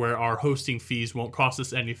to be where our hosting fees won't cost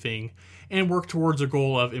us anything, and work towards a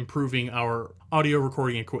goal of improving our audio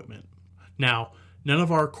recording equipment. Now, none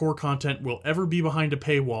of our core content will ever be behind a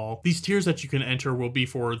paywall. These tiers that you can enter will be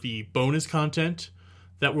for the bonus content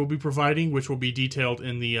that we'll be providing, which will be detailed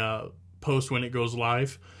in the post when it goes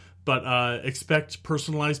live. But expect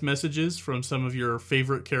personalized messages from some of your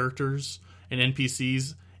favorite characters and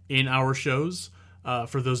NPCs in our shows.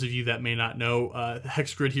 For those of you that may not know,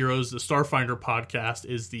 Hexgrid Heroes, the Starfinder podcast,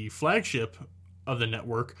 is the flagship of the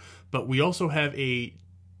network, but we also have a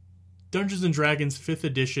Dungeons & Dragons 5th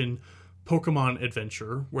edition Pokemon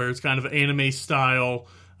adventure, where it's kind of anime-style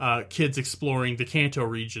kids exploring the Kanto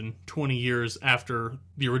region 20 years after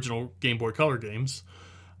the original Game Boy Color games.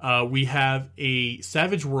 We have a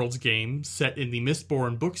Savage Worlds game set in the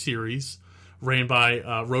Mistborn book series, ran by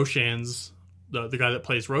Roshan's the guy that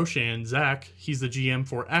plays Roshan, Zach, he's the GM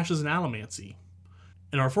for Ashes and Allomancy.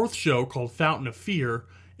 And our fourth show, called Fountain of Fear,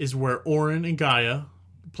 is where Oren and Gaia,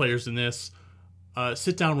 players in this,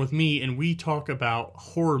 sit down with me and we talk about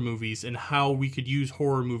horror movies and how we could use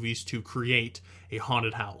horror movies to create a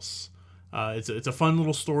haunted house. It's a fun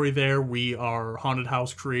little story there. We are haunted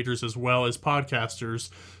house creators as well as podcasters,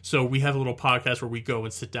 so we have a little podcast where we go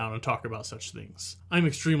and sit down and talk about such things. I'm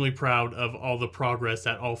extremely proud of all the progress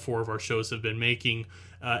that all 4 of our shows have been making.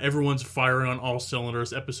 Everyone's firing on all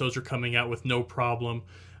cylinders. Episodes are coming out with no problem.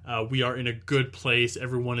 We are in a good place.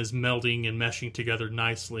 Everyone is melding and meshing together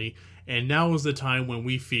nicely. And now is the time when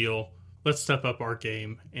we feel, let's step up our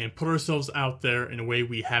game and put ourselves out there in a way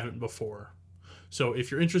we haven't before. So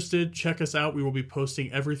if you're interested, check us out. We will be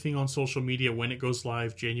posting everything on social media when it goes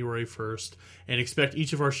live January 1st, and expect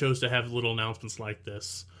each of our shows to have little announcements like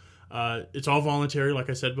this. It's all voluntary, like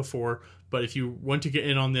I said before, but if you want to get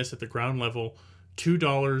in on this at the ground level,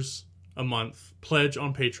 $2 a month, pledge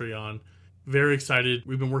on Patreon. Very excited.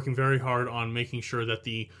 We've been working very hard on making sure that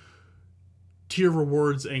the tier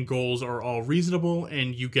rewards and goals are all reasonable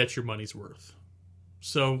and you get your money's worth.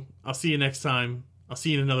 So I'll see you next time. I'll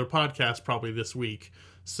see you in another podcast probably this week.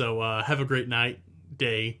 So have a great night,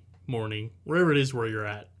 day, morning, wherever it is where you're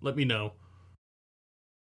at. Let me know.